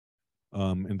Evergreen.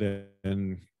 And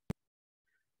then,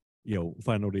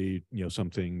 finally, some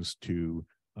things to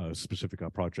specific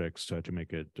projects to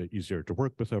make it easier to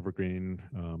work with Evergreen,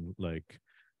 like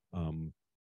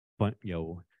but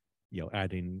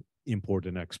adding import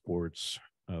and exports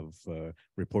of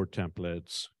report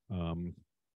templates,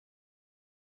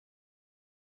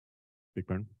 Big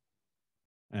Burn,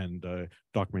 and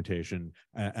documentation,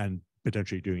 and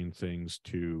potentially doing things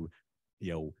to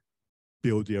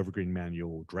build the Evergreen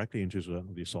manual directly into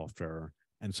the software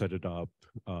and set it up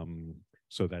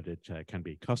so that it can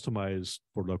be customized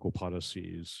for local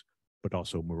policies, but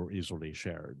also more easily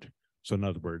shared. So in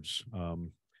other words,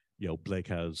 Blake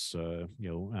has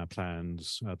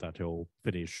plans that he'll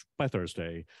finish by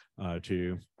Thursday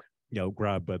to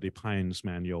grab the Pines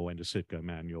manual and the Sitka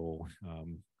manual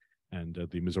and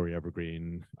the Missouri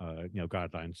Evergreen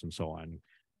guidelines and so on,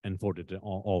 and forward it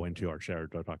all into our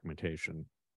shared documentation.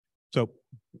 So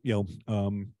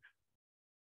I'm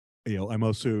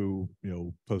also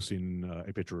posting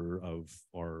a picture of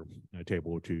our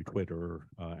table to Twitter,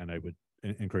 and I would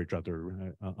encourage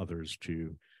others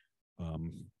to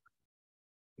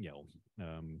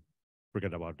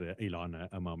forget about Elon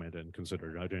a moment and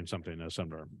consider doing something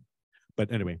similar. But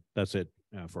anyway, that's it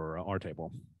for our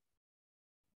table.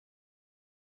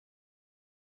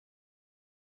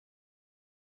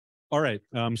 All right,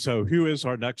 so who is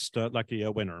our next lucky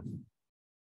winner?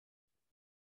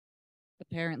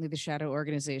 Apparently the shadow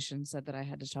organization said that I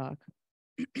had to talk.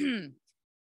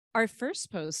 Our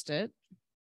first post-it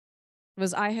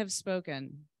was "I have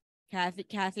spoken,"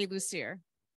 Kathy Lucier.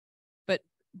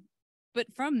 But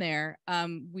from there,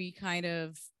 we kind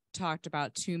of talked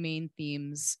about two main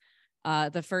themes.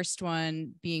 The first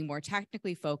one being more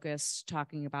technically focused,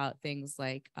 talking about things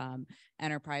like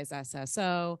enterprise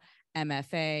SSO,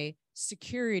 MFA,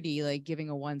 security, like giving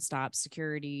a one-stop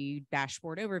security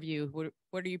dashboard overview.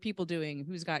 What are your people doing?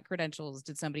 Who's got credentials?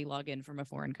 Did somebody log in from a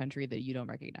foreign country that you don't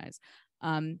recognize?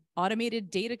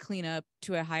 Automated data cleanup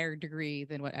to a higher degree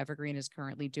than what Evergreen is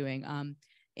currently doing.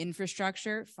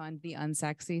 Infrastructure, fund the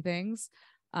unsexy things.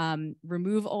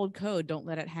 Remove old code, don't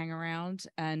let it hang around.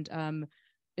 And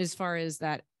as far as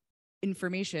that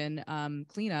information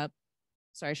cleanup,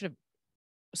 sorry, I should have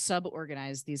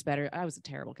sub-organized these better. I was a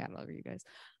terrible cataloger, you guys.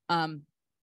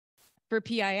 For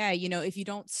PII, if you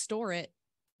don't store it,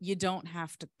 you don't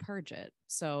have to purge it.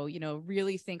 So,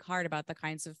 really think hard about the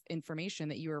kinds of information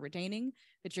that you are retaining,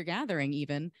 that you're gathering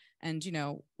even, and,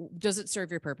 does it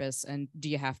serve your purpose, and do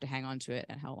you have to hang on to it,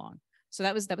 and how long? So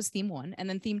that was theme one. And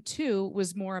then theme two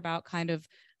was more about kind of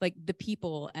like the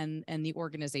people and the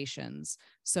organizations.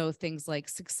 So things like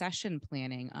succession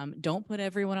planning. Don't put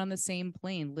everyone on the same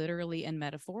plane, literally and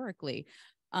metaphorically.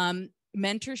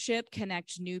 Mentorship,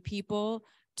 connect new people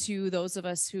to those of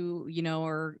us who,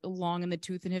 are long in the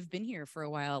tooth and have been here for a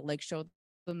while, like show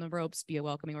them the ropes, be a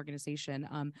welcoming organization.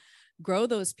 Grow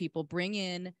those people, bring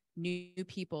in new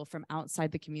people from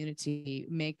outside the community,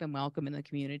 make them welcome in the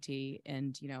community,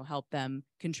 and, help them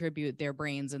contribute their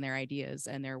brains and their ideas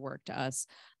and their work to us.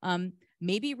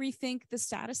 Maybe rethink the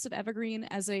status of Evergreen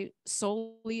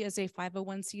solely as a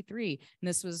 501c3. And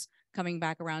this was coming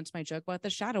back around to my joke about the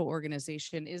shadow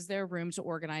organization. Is there room to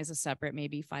organize a separate,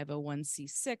 maybe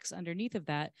 501c6 underneath of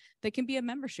that can be a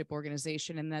membership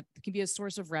organization, and that can be a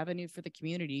source of revenue for the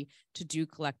community to do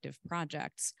collective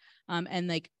projects? And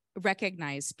like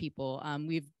recognize people.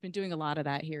 We've been doing a lot of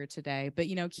that here today, but,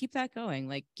 keep that going.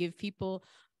 Like give people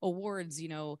awards,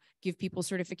 give people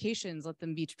certifications, let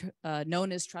them be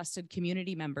known as trusted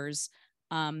community members.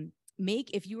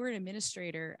 If you were an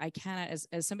administrator, I cannot, as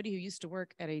somebody who used to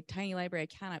work at a tiny library,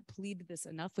 I cannot plead this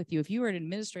enough with you. If you were an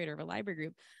administrator of a library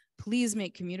group, please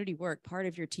make community work part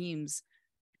of your team's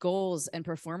goals and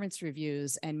performance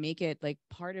reviews, and make it like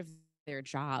part of their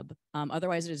job.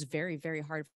 Otherwise, it is very, very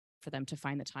hard for them to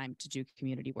find the time to do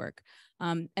community work.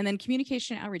 And then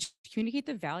communication outreach, communicate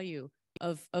the value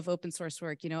of open source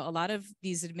work. A lot of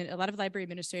library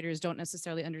administrators don't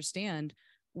necessarily understand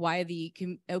why the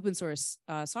open source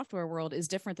software world is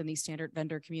different than the standard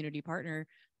vendor community partner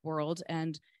world,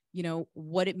 and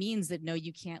what it means that no,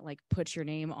 you can't like put your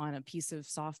name on a piece of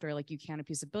software like you can a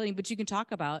piece of building, but you can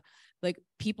talk about like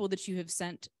people that you have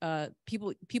sent,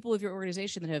 people of your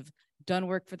organization that have done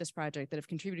work for this project, that have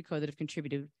contributed code, that have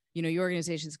contributed, your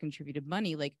organization's contributed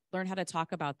money. Like learn how to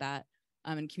talk about that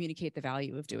and communicate the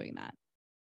value of doing that.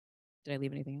 Did I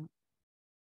leave anything out?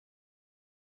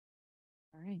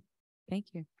 All right.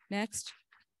 Thank you. Next.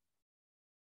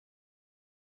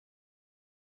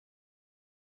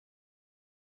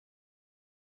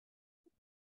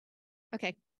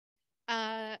 Okay.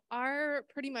 Our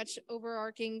pretty much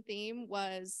overarching theme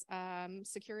was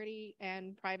security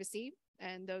and privacy,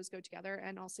 and those go together,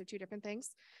 and also two different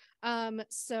things.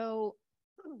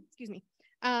 Excuse me.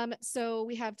 So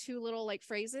we have two little like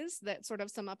phrases that sort of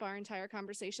sum up our entire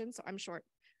conversation. So I'm short.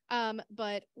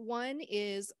 But one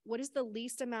is, what is the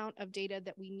least amount of data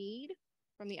that we need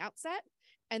from the outset?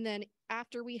 And then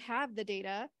after we have the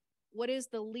data, what is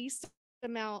the least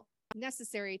amount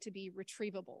necessary to be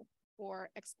retrievable or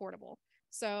exportable?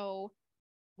 So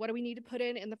what do we need to put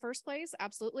in the first place?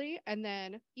 Absolutely. And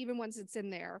then even once it's in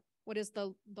there, what is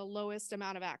the lowest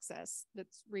amount of access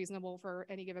that's reasonable for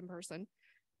any given person?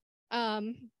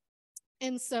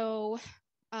 And so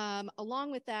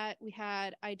along with that, we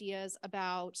had ideas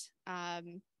about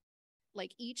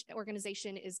like each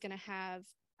organization is going to have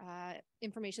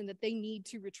information that they need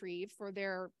to retrieve for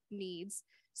their needs.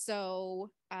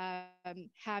 So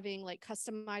having like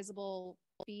customizable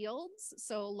fields.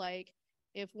 So like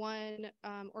if one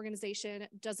organization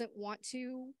doesn't want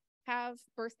to have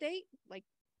birth date, like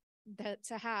that,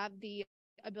 to have the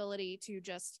ability to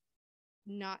just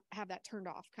not have that turned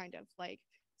off, kind of like,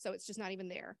 so it's just not even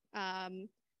there.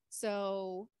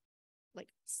 So like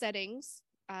settings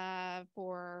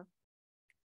for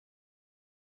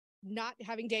not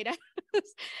having data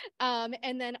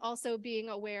and then also being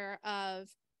aware of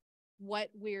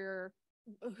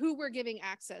who we're giving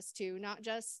access to, not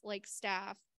just like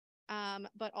staff,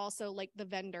 but also like the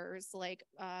vendors, like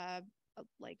the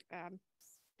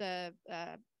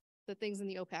things in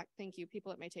the OPAC. Thank you,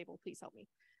 people at my table, please help me.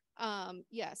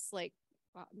 Yes, like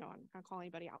no, I'm not calling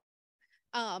anybody out.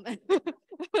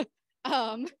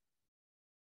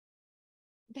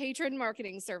 Patron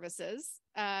marketing services,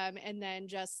 and then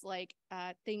just like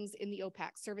things in the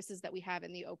OPAC, services that we have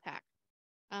in the OPAC.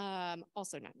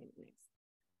 Also not names.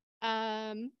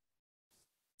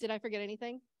 Did I forget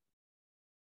anything?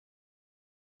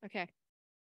 Okay,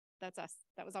 that's us.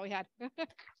 That was all we had. Okay.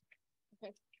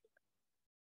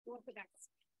 Who wants it next?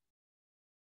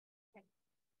 Okay.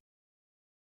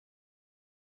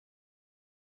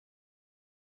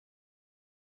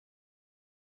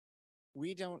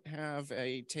 We don't have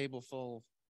a table full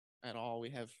at all. We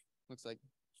have, looks like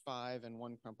 5 and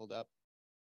 1 crumpled up.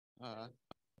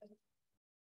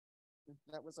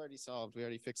 That was already solved. We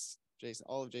already fixed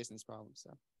all of Jason's problems.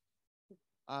 So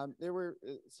there were,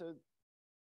 so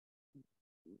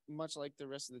much like the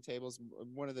rest of the tables,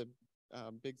 one of the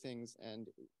big things, and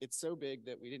it's so big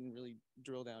that we didn't really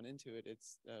drill down into it.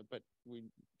 It's, but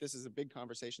this is a big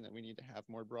conversation that we need to have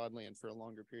more broadly and for a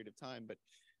longer period of time. But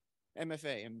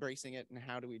MFA, embracing it, and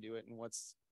how do we do it, and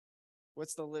what's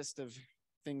the list of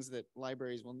things that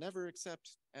libraries will never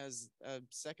accept as a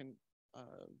second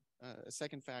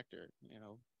factor? You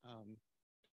know,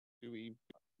 do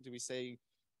we say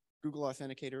Google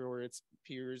Authenticator or its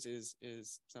peers is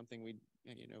something we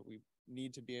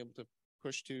need to be able to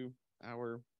push to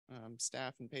our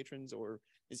staff and patrons, or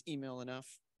is email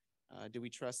enough? Do we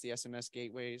trust the SMS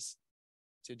gateways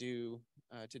to do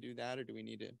that, or do we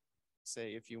need to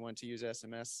say, if you want to use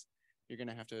SMS, you're going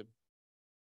to have to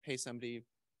pay somebody,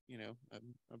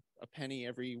 a penny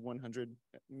every 100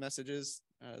 messages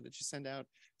that you send out?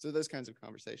 So those kinds of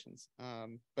conversations.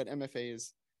 But MFA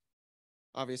is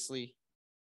obviously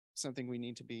something we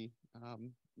need to be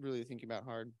really thinking about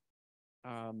hard.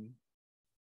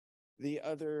 The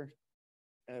other,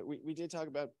 we did talk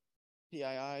about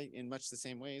PII in much the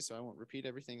same way, so I won't repeat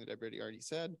everything that I've already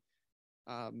said.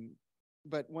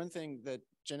 But one thing that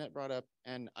Jeanette brought up,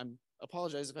 and I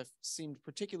apologize if I've seemed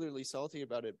particularly salty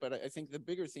about it, but I think the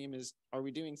bigger theme is, are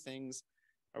we doing things,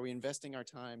 are we investing our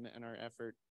time and our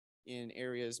effort in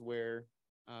areas where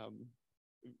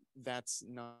that's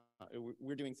not,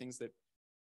 we're doing things that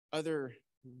other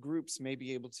groups may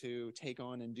be able to take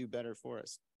on and do better for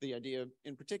us. The idea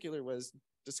in particular was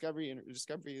discovery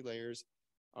layers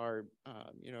are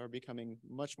becoming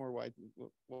much more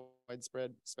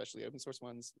widespread, especially open source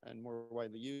ones, and more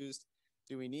widely used.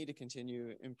 Do we need to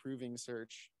continue improving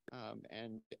search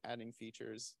and adding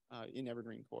features in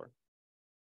Evergreen Core?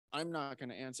 I'm not going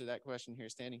to answer that question here,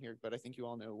 standing here, but I think you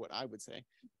all know what I would say.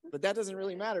 But that doesn't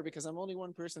really matter, because I'm only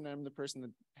one person, and I'm the person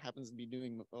that happens to be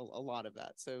doing a lot of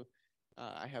that. So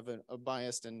I have a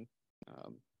biased and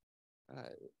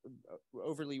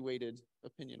overly weighted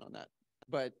opinion on that.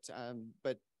 But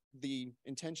the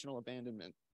intentional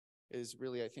abandonment is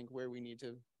really, I think, where we need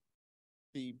to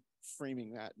be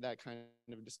framing that kind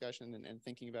of discussion and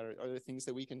thinking about, are there things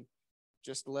that we can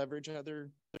just leverage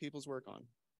other people's work on?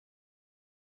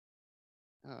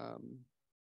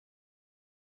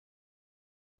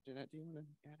 Jeanette, do you want to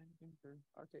add anything for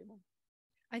our table?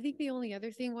 I think the only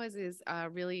other thing is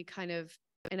really kind of,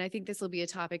 and I think this will be a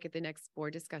topic at the next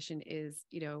board discussion, is,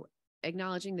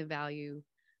 acknowledging the value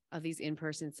of these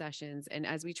in-person sessions. And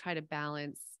as we try to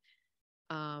balance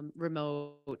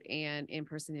remote and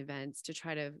in-person events, to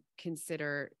try to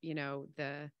consider,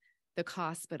 the the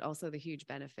costs, but also the huge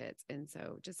benefits. And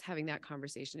so just having that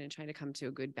conversation and trying to come to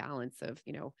a good balance of,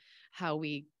 you know, how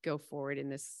we go forward in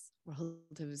this world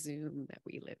of Zoom that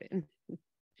we live in.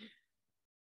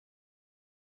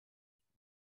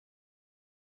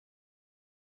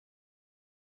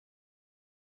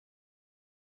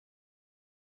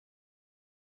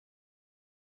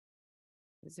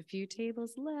 There's a few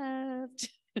tables left.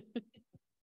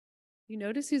 You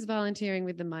notice who's volunteering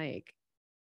with the mic.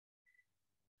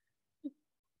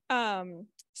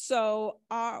 So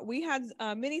we had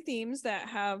many themes that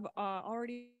have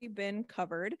already been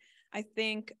covered. I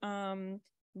think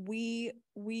we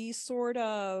sort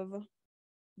of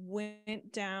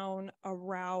went down a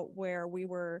route where we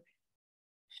were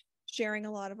sharing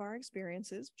a lot of our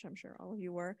experiences, which I'm sure all of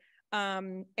you were.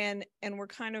 And we're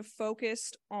kind of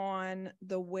focused on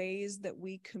the ways that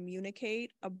we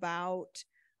communicate about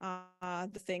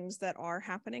the things that are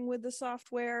happening with the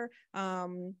software,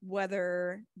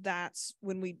 whether that's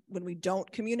when we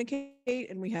don't communicate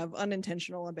and we have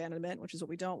unintentional abandonment, which is what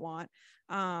we don't want,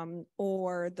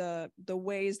 or the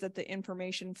ways that the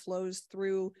information flows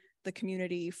through the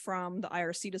community from the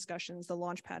IRC discussions, the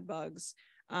Launchpad bugs,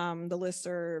 the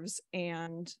listservs,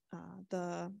 and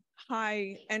the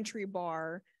high entry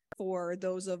bar for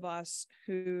those of us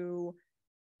who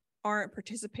aren't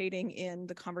participating in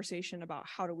the conversation about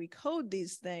how do we code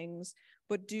these things,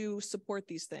 but do support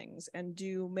these things and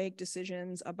do make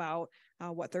decisions about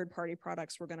what third-party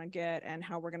products we're going to get and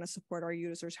how we're going to support our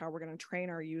users, how we're going to train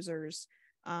our users,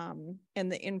 and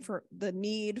the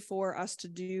need for us to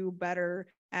do better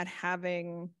at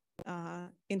having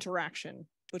interaction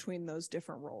between those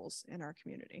different roles in our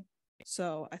community.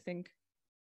 So I think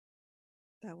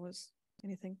that was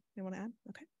anything you want to add?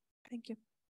 Okay, thank you.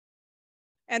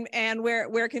 And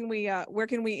where can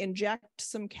we inject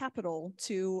some capital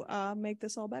to make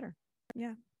this all better?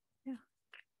 Yeah.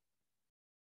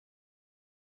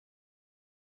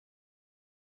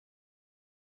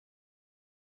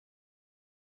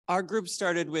 Our group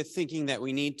started with thinking that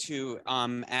we need to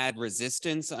add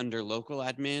resistance under local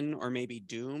admin or maybe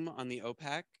doom on the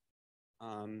OPAC.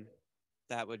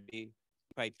 That would be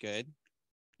quite good.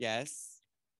 Yes.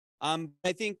 I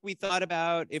think we thought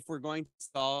about if we're going to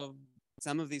solve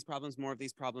some of these problems, more of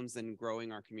these problems, then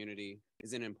growing our community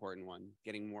is an important one,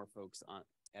 getting more folks on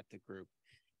at the group.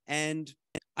 And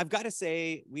I've got to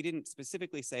say, we didn't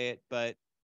specifically say it, but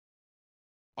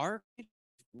our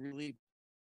really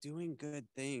doing good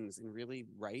things and really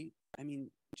right. I mean,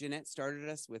 Jeanette started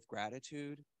us with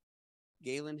gratitude.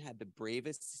 Galen had the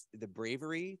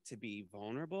bravery to be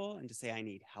vulnerable and to say, I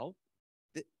need help.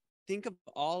 Think of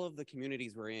all of the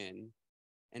communities we're in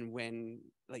and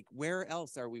where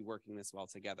else are we working this well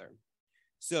together?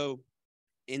 So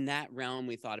in that realm,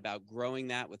 we thought about growing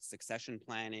that with succession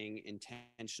planning,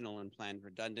 intentional and planned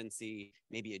redundancy,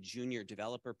 maybe a junior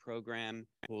developer program,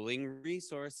 pooling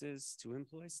resources to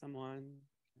employ someone.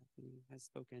 Kathy has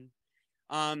spoken.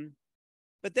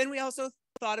 But then we also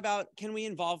thought about, can we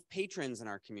involve patrons in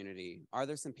our community? Are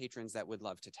there some patrons that would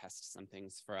love to test some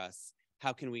things for us?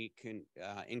 How can we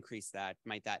increase that?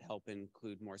 Might that help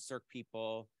include more CERC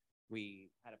people?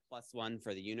 We had a +1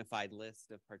 for the unified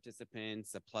list of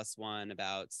participants, a +1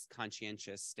 about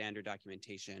conscientious standard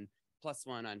documentation,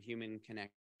 +1 on human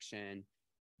connection.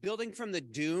 Building from the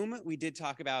doom, we did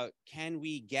talk about, can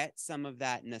we get some of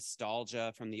that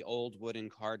nostalgia from the old wooden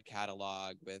card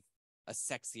catalog with a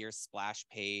sexier splash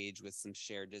page with some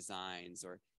shared designs,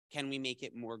 or can we make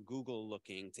it more Google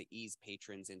looking to ease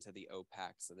patrons into the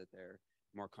OPAC so that they're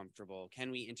more comfortable?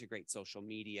 Can we integrate social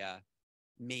media?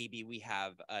 Maybe we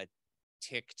have a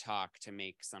TikTok to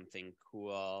make something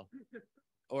cool,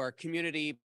 or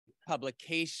community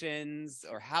publications,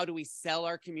 or how do we sell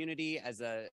our community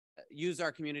use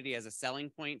our community as a selling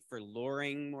point for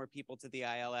luring more people to the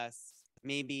ILS?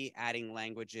 Maybe adding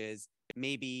languages,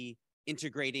 maybe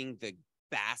integrating the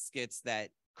baskets that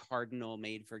Cardinal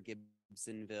made for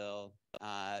Gibsonville,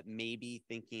 maybe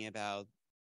thinking about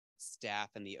staff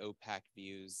and the OPAC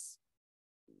views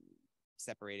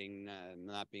separating,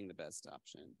 not being the best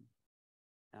option.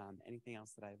 Anything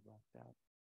else that I've left out?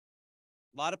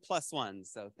 A lot of +1s,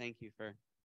 so thank you for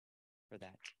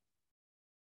that.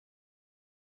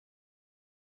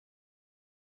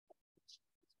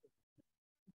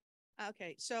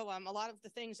 Okay, so a lot of the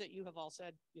things that you have all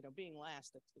said, being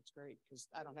last, it's great because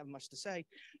I don't have much to say.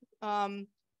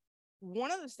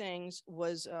 One of the things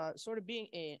was sort of being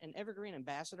an Evergreen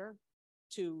ambassador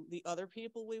to the other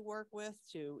people we work with,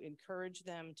 to encourage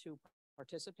them to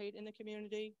participate in the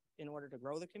community in order to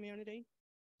grow the community.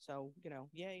 So,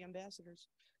 yay, ambassadors.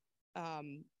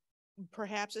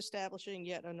 Perhaps establishing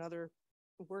yet another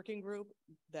working group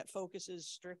that focuses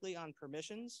strictly on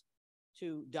permissions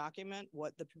to document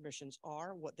what the permissions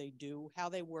are, what they do, how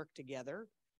they work together.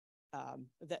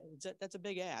 That's a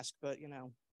big ask, but you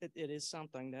know, it is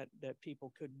something that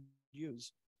people could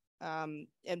use. And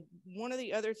one of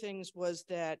the other things was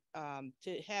that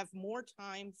to have more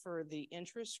time for the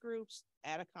interest groups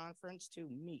at a conference to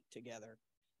meet together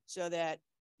so that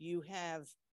you have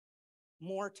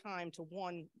more time to,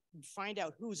 one, find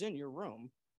out who's in your room,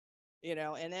 you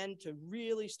know, and then to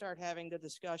really start having the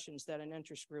discussions that an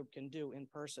interest group can do in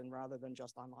person rather than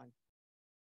just online.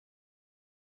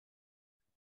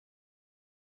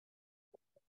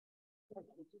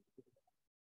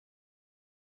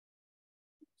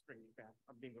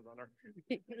 I'm being a runner.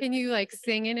 Can you like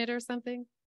sing in it or something?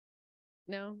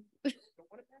 No.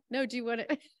 No, do you want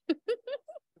to?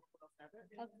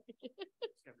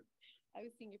 I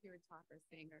was seeing if you would talk or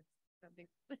sing or something.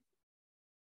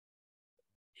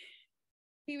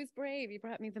 He was brave. He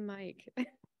brought me the mic.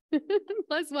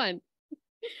 Plus one.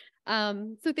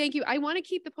 So thank you. I want to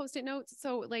keep the Post-it notes.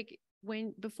 So like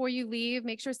before you leave,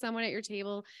 make sure someone at your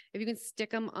table, if you can stick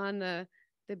them on the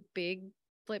big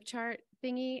flip chart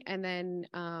thingy, and then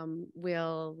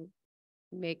we'll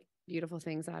make beautiful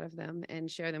things out of them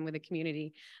and share them with the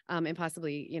community, and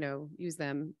possibly, you know, use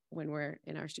them when we're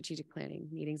in our strategic planning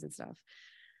meetings and stuff.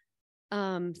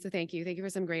 So thank you. Thank you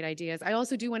for some great ideas. I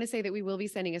also do want to say that we will be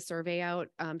sending a survey out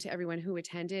to everyone who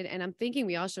attended. And I'm thinking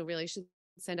we also really should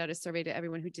send out a survey to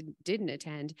everyone who didn't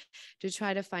attend to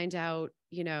try to find out,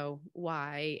 you know,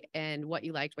 why and what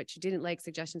you liked, what you didn't like,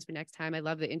 suggestions for next time. I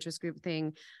love the interest group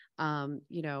thing.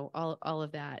 You know, all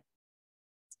of that.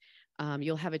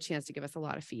 You'll have a chance to give us a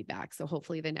lot of feedback. So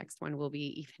hopefully the next one will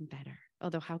be even better.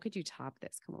 Although how could you top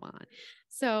this? Come on.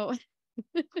 So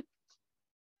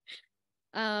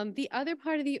the other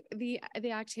part of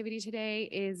the activity today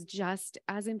is just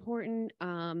as important.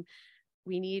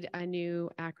 We need a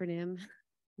new acronym,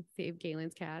 Save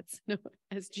Galen's Cats, no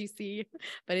SGC,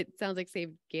 but it sounds like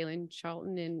Save Galen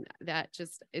Charlton, and that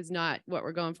just is not what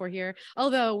we're going for here.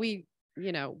 Although we,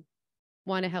 you know,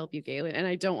 want to help you, Galen, and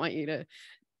I don't want you to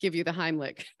give you the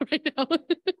Heimlich right now.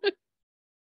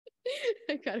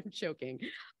 I'm kind of joking.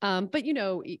 But you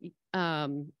know,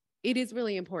 it is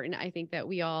really important, I think, that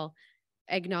we all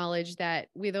acknowledge that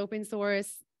with open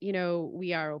source, you know,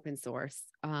 we are open source.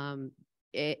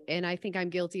 And I think I'm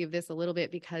guilty of this a little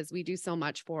bit because we do so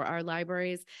much for our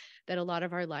libraries that a lot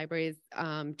of our libraries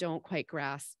don't quite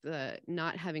grasp the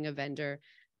not having a vendor.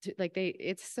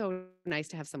 It's so nice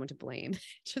to have someone to blame. It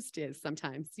just is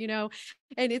sometimes, you know,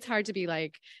 and it's hard to be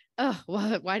like, oh,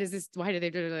 well, why do they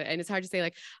do that? And it's hard to say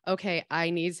like, okay, I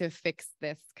need to fix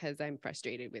this because I'm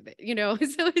frustrated with it, you know.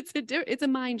 So it's a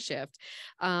mind shift.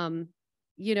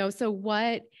 You know, so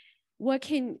what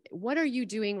are you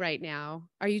doing right now?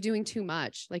 Are you doing too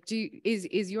much? Like,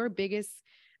 is your biggest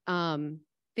thing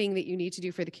that you need to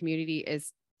do for the community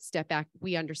is step back?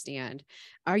 We understand.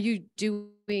 Could you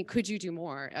do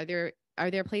more? Are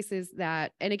there places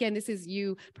that, and again, this is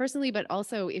you personally, but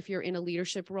also if you're in a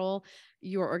leadership role,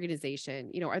 your organization,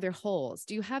 you know, are there holes?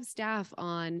 Do you have staff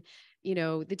on, you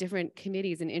know, the different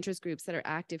committees and interest groups that are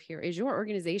active here? Is your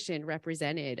organization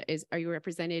represented? Are you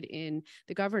represented in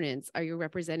the governance? Are you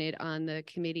represented on the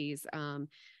committees?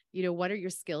 You know, what are your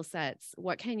skill sets?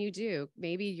 What can you do?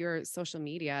 Maybe your social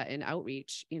media and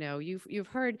outreach, you know, you've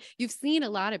seen a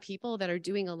lot of people that are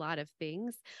doing a lot of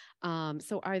things.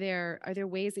 So are there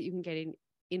ways that you can get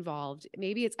involved?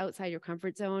 Maybe it's outside your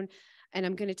comfort zone. And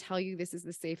I'm going to tell you, this is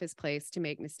the safest place to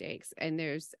make mistakes. And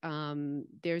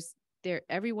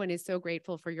everyone is so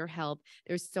grateful for your help.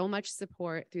 There's so much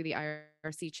support through the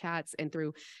IRC chats and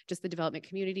through just the development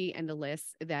community and the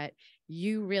lists that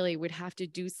you really would have to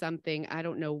do something. I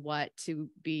don't know what to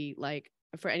be like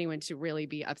for anyone to really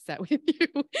be upset with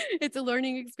you. It's a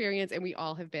learning experience, and we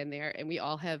all have been there, and we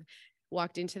all have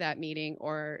walked into that meeting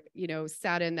or, you know,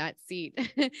 sat in that seat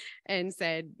and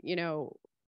said, you know,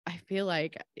 I feel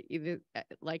like an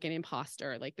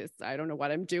imposter, like this. I don't know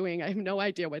what I'm doing. I have no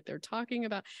idea what they're talking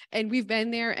about. And we've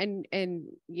been there, and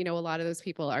you know, a lot of those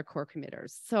people are core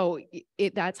committers. So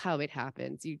that's how it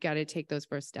happens. You got to take those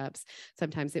first steps.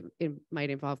 Sometimes it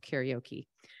might involve karaoke.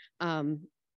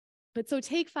 But so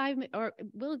take 5 minutes, or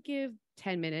we'll give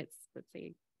 10 minutes. Let's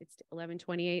see, it's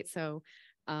 11:28. So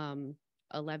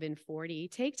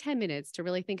 11:40. Take 10 minutes to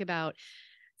really think about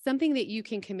something that you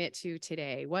can commit to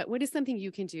today. What is something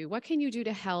you can do? What can you do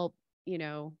to help? You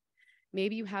know,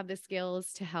 maybe you have the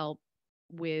skills to help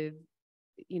with,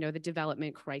 you know, the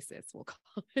development crisis, we'll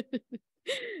call it.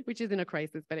 which isn't a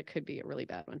crisis, but it could be a really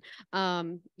bad one.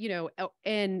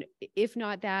 And if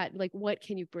not that, like, what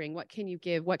can you bring? What can you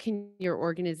give? What can your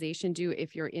organization do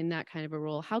if you're in that kind of a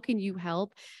role? How can you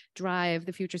help drive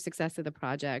the future success of the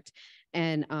project?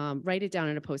 And write it down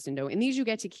in a Post-it note. And these you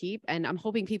get to keep. And I'm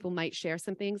hoping people might share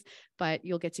some things, but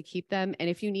you'll get to keep them. And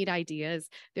if you need ideas,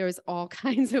 there's all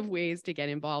kinds of ways to get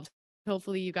involved.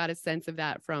 Hopefully you got a sense of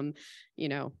that from,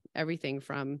 everything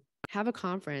from have a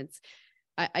conference.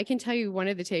 I can tell you one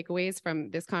of the takeaways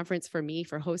from this conference for me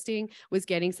for hosting was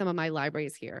getting some of my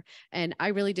libraries here. And I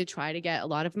really did try to get a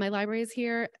lot of my libraries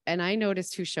here. And I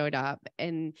noticed who showed up.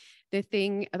 And the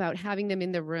thing about having them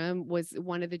in the room was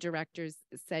one of the directors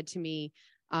said to me,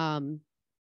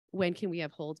 when can we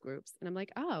have hold groups? And I'm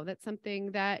like, oh, that's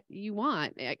something that you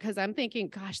want. Because I'm thinking,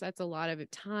 gosh, that's a lot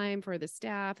of time for the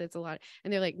staff. That's a lot.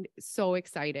 And they're like, so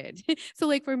excited. So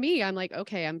like for me, I'm like,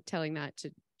 okay, I'm telling that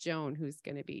to Joan, who's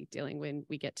going to be dealing when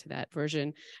we get to that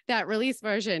version, that release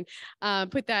version.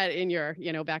 Put that in your,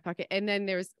 back pocket. And then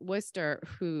there's Worcester,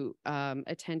 who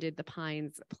attended the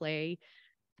Pines play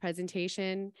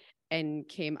presentation and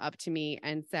came up to me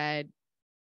and said,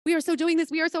 we are so doing this.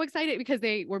 We are so excited, because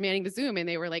they were manning the Zoom and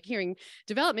they were like hearing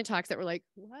development talks that were like,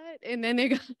 what? And then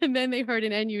they heard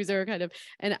an end user kind of,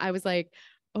 and I was like,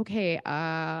 okay,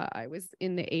 I was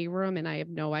in the A room and I have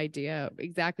no idea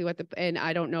exactly and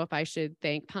I don't know if I should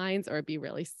thank Pines or be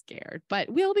really scared, but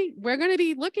we're going to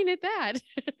be looking at that.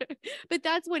 But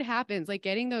that's what happens, like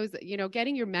getting those,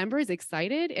 getting your members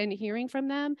excited and hearing from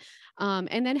them.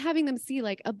 And then having them see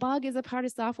like a bug is a part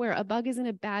of software. A bug isn't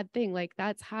a bad thing. Like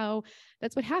that's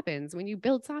what happens when you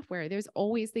build software. There's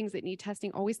always things that need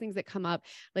testing, always things that come up.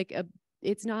 Like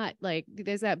it's not like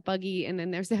there's that buggy and then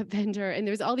there's that vendor and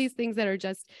there's all these things that are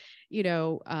just,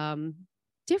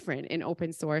 different in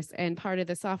open source and part of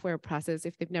the software process.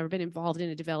 If they've never been involved in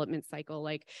a development cycle,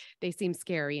 like they seem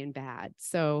scary and bad.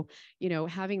 So,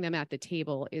 having them at the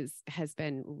table has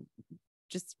been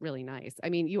just really nice. I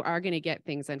mean, you are going to get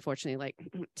things, unfortunately, like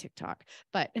TikTok,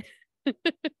 but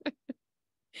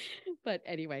but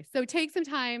anyway, so take some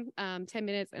time, 10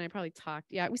 minutes, and I probably talked.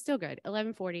 Yeah, it was still good.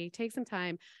 11:40, take some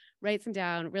time, write some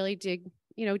down, really dig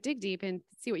deep and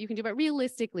see what you can do. But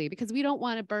realistically, because we don't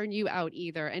want to burn you out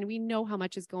either. And we know how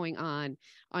much is going on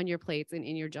your plates and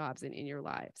in your jobs and in your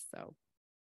lives. So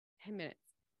 10 minutes.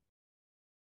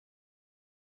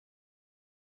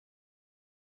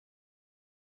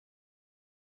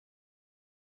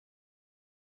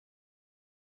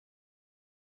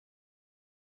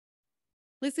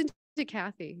 Listen to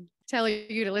Kathy telling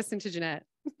you to listen to Jeanette.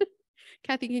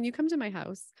 Kathy, can you come to my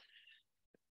house?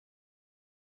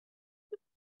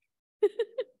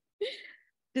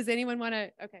 Does anyone want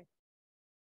to? Okay.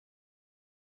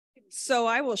 So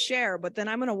I will share, but then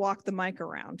I'm going to walk the mic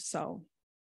around. So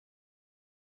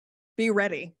be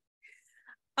ready.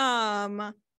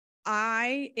 I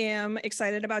am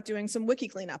excited about doing some wiki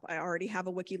cleanup. I already have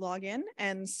a wiki login,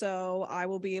 and so I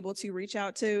will be able to reach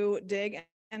out to Dig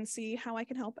and see how I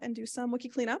can help and do some wiki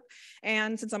cleanup.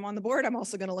 And since I'm on the board, I'm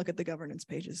also going to look at the governance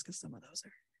pages because some of those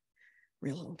are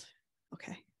real old.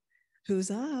 Okay. Who's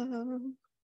up?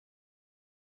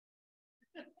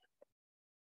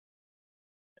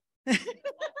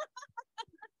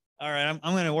 All right,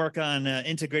 I'm going to work on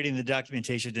integrating the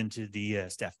documentation into the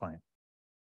staff client.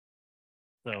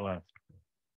 So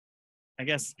I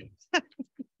guess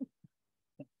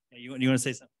you want to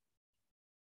say something?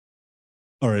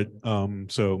 All right.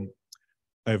 So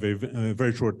I have a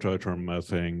very short term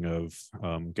thing of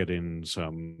getting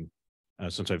some.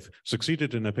 Since I've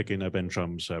succeeded in picking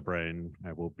Benjam's brain,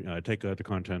 I will take the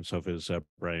contents of his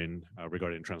brain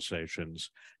regarding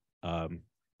translations,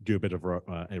 do a bit of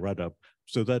a write-up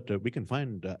so that we can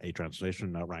find a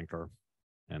translation ranker.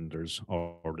 And there's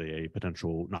already a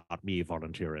potential not me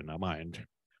volunteer in mind.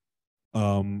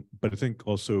 But I think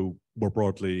also more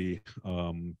broadly,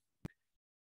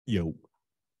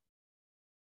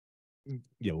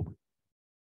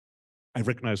 I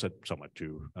recognize that somewhat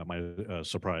to my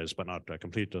surprise, but not a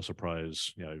complete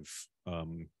surprise. I've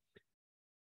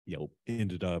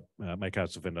ended up my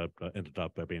cats have ended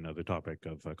up being the topic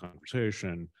of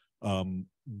conversation.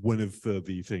 One of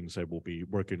the things I will be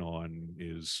working on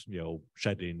is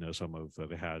shedding some of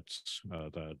the hats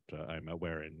that I'm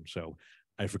wearing. So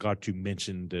I forgot to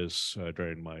mention this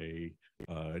during my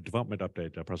development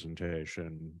update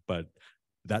presentation, but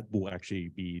that will actually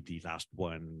be the last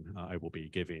one I will be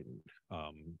giving.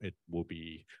 It will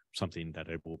be something that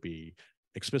I will be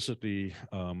explicitly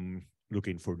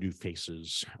looking for new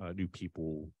faces, new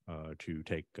people to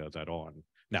take that on.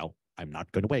 Now, I'm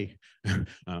not going away.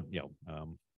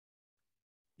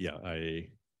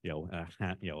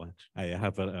 I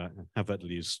have at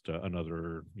least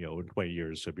another 20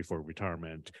 years before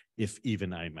retirement, if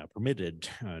even I'm permitted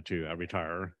to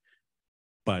retire.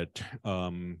 But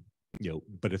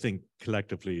but I think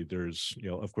collectively there's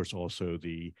of course also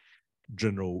the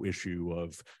general issue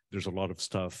of there's a lot of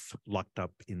stuff locked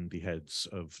up in the heads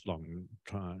of long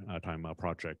time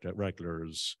project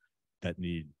regulars that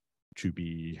need to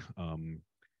be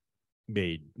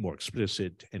made more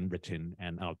explicit and written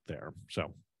and out there.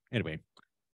 So anyway,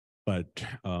 but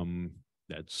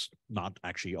that's not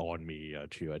actually on me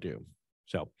to do.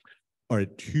 So, all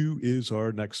right, who is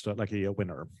our next lucky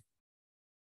winner?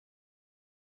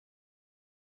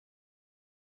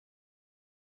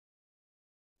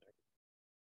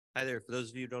 Hi there. For those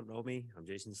of you who don't know me, I'm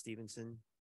Jason Stevenson.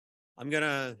 I'm going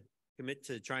to commit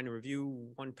to trying to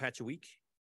review one patch a week.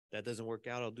 If that doesn't work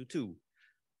out, I'll do two.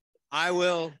 I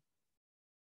will.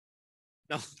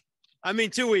 No, I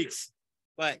mean 2 weeks,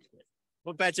 but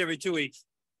one patch every 2 weeks.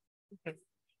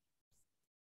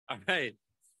 All right.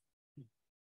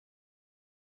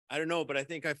 I don't know, but I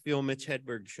think I feel Mitch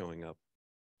Hedberg showing up.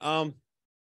 I'll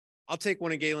take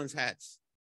one of Galen's hats,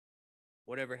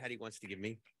 whatever hat he wants to give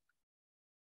me.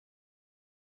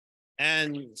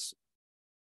 And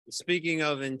speaking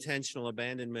of intentional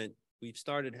abandonment, we've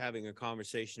started having a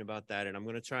conversation about that, and I'm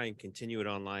going to try and continue it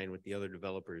online with the other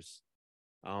developers.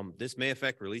 This may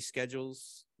affect release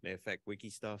schedules, may affect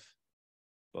wiki stuff,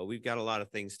 but we've got a lot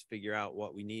of things to figure out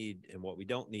what we need and what we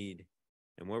don't need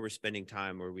and where we're spending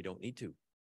time where we don't need to.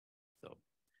 So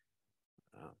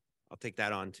I'll take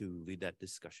that on to lead that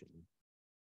discussion.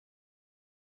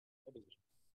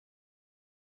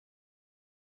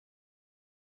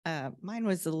 Mine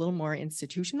was a little more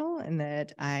institutional in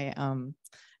that and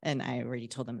I already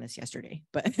told them this yesterday,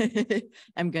 but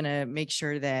I'm gonna make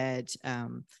sure that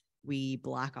we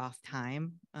block off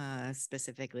time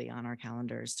specifically on our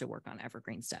calendars to work on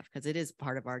Evergreen stuff, because it is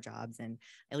part of our jobs. And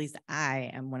at least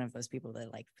I am one of those people that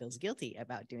feels guilty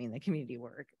about doing the community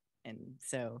work. And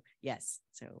so, yes,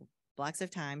 so blocks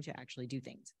of time to actually do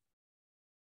things.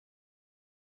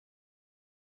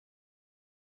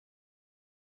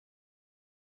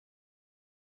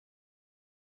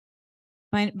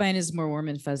 Mine is more warm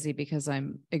and fuzzy because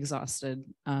I'm exhausted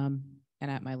and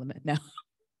at my limit now.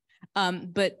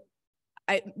 But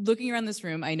looking around this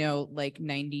room, I know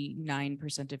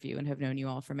 99% of you and have known you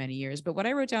all for many years. But what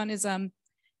I wrote down is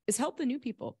help the new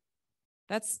people.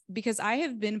 That's because I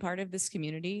have been part of this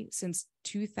community since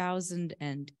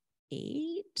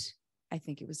 2008. I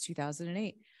think it was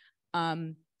 2008.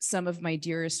 Some of my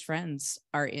dearest friends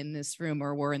are in this room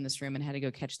or were in this room and had to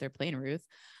go catch their plane, Ruth.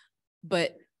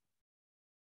 But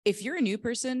if you're a new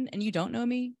person and you don't know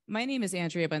me, my name is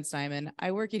Andrea Bunsteiman.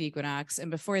 I work at Equinox.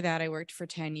 And before that, I worked for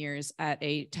 10 years at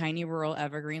a tiny rural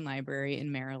Evergreen library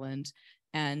in Maryland.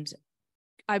 And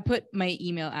I put my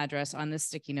email address on this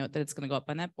sticky note that it's going to go up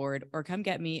on that board, or come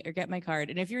get me or get my card.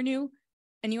 And if you're new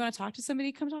and you want to talk to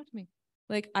somebody, come talk to me.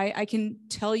 I can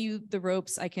tell you the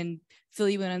ropes. I can fill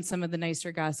you in on some of the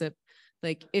nicer gossip.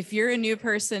 If you're a new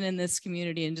person in this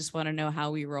community and just want to know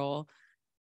how we roll,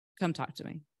 come talk to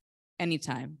me.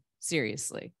 Anytime,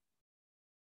 seriously.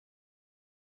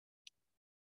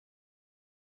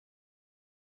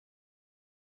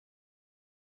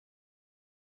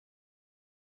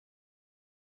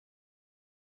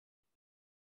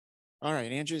 All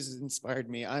right, Andrew's inspired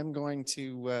me. I'm going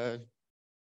to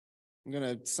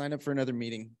sign up for another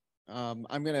meeting.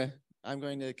 I'm going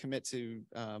to commit to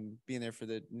being there for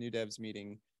the new devs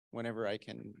meeting whenever I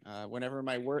can, whenever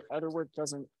my other work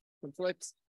doesn't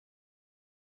conflict.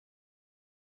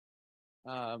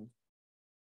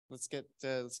 Let's get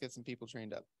some people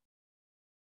trained up.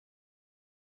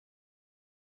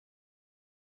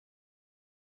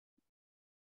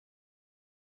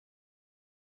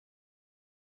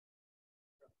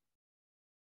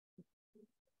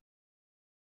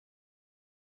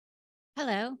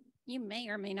 Hello. You may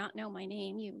or may not know my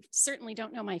name. You certainly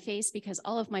don't know my face because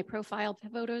all of my profile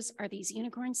photos are these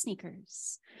unicorn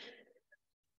sneakers.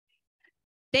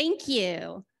 Thank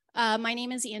you. My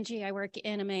name is Angie. I work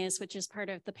in Emmaus, which is part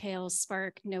of the Pale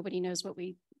Spark. Nobody knows what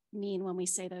we mean when we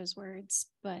say those words,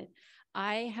 but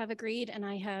I have agreed and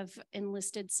I have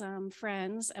enlisted some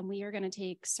friends, and we are going to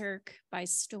take Cirque by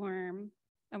storm,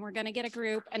 and we're going to get a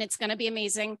group, and it's going to be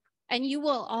amazing, and you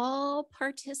will all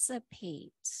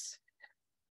participate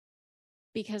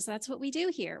because that's what we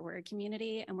do here. We're a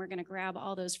community, and we're going to grab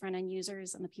all those front-end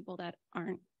users and the people that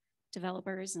aren't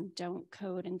developers and don't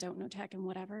code and don't know tech and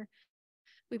whatever.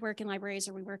 We work in libraries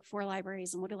or we work for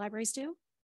libraries. And what do libraries do?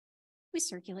 We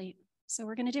circulate. So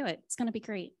we're going to do it. It's going to be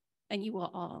great. And you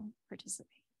will all participate.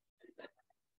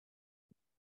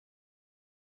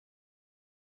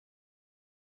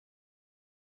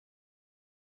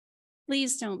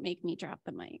 Please don't make me drop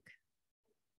the mic.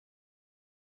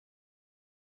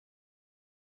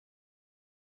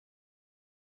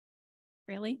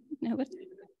 Really? No.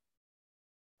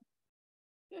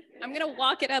 I'm gonna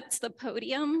walk it up to the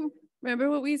podium. Remember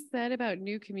what we said about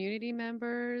new community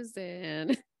members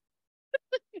and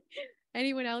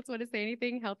anyone else want to say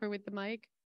anything? Help her with the mic.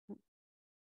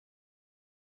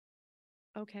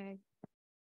 Okay.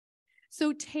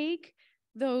 So take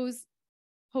those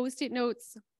Post-it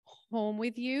notes home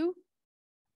with you,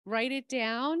 write it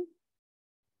down,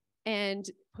 and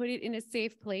put it in a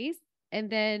safe place. And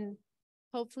then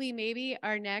hopefully maybe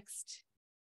our next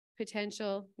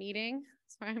potential meeting,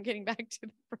 sorry, I'm getting back to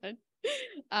the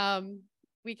front,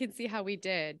 we can see how we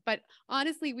did. But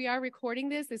honestly, we are recording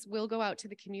this. This will go out to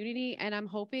the community. And I'm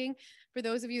hoping for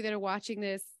those of you that are watching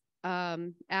this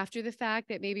after the fact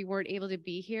that maybe weren't able to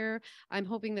be here, I'm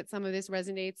hoping that some of this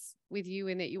resonates with you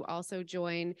and that you also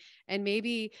join. And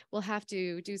maybe we'll have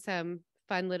to do some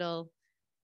fun little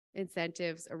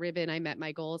incentives, a ribbon. I met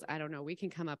my goals. I don't know. We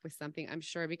can come up with something, I'm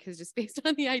sure, because just based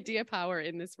on the idea power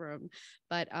in this room.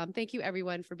 But thank you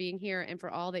everyone for being here and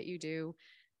for all that you do,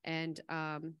 and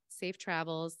safe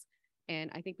travels.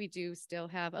 And I think we do still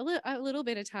have a little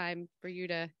bit of time for you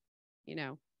to,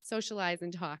 socialize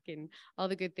and talk and all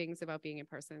the good things about being in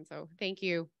person. So thank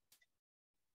you.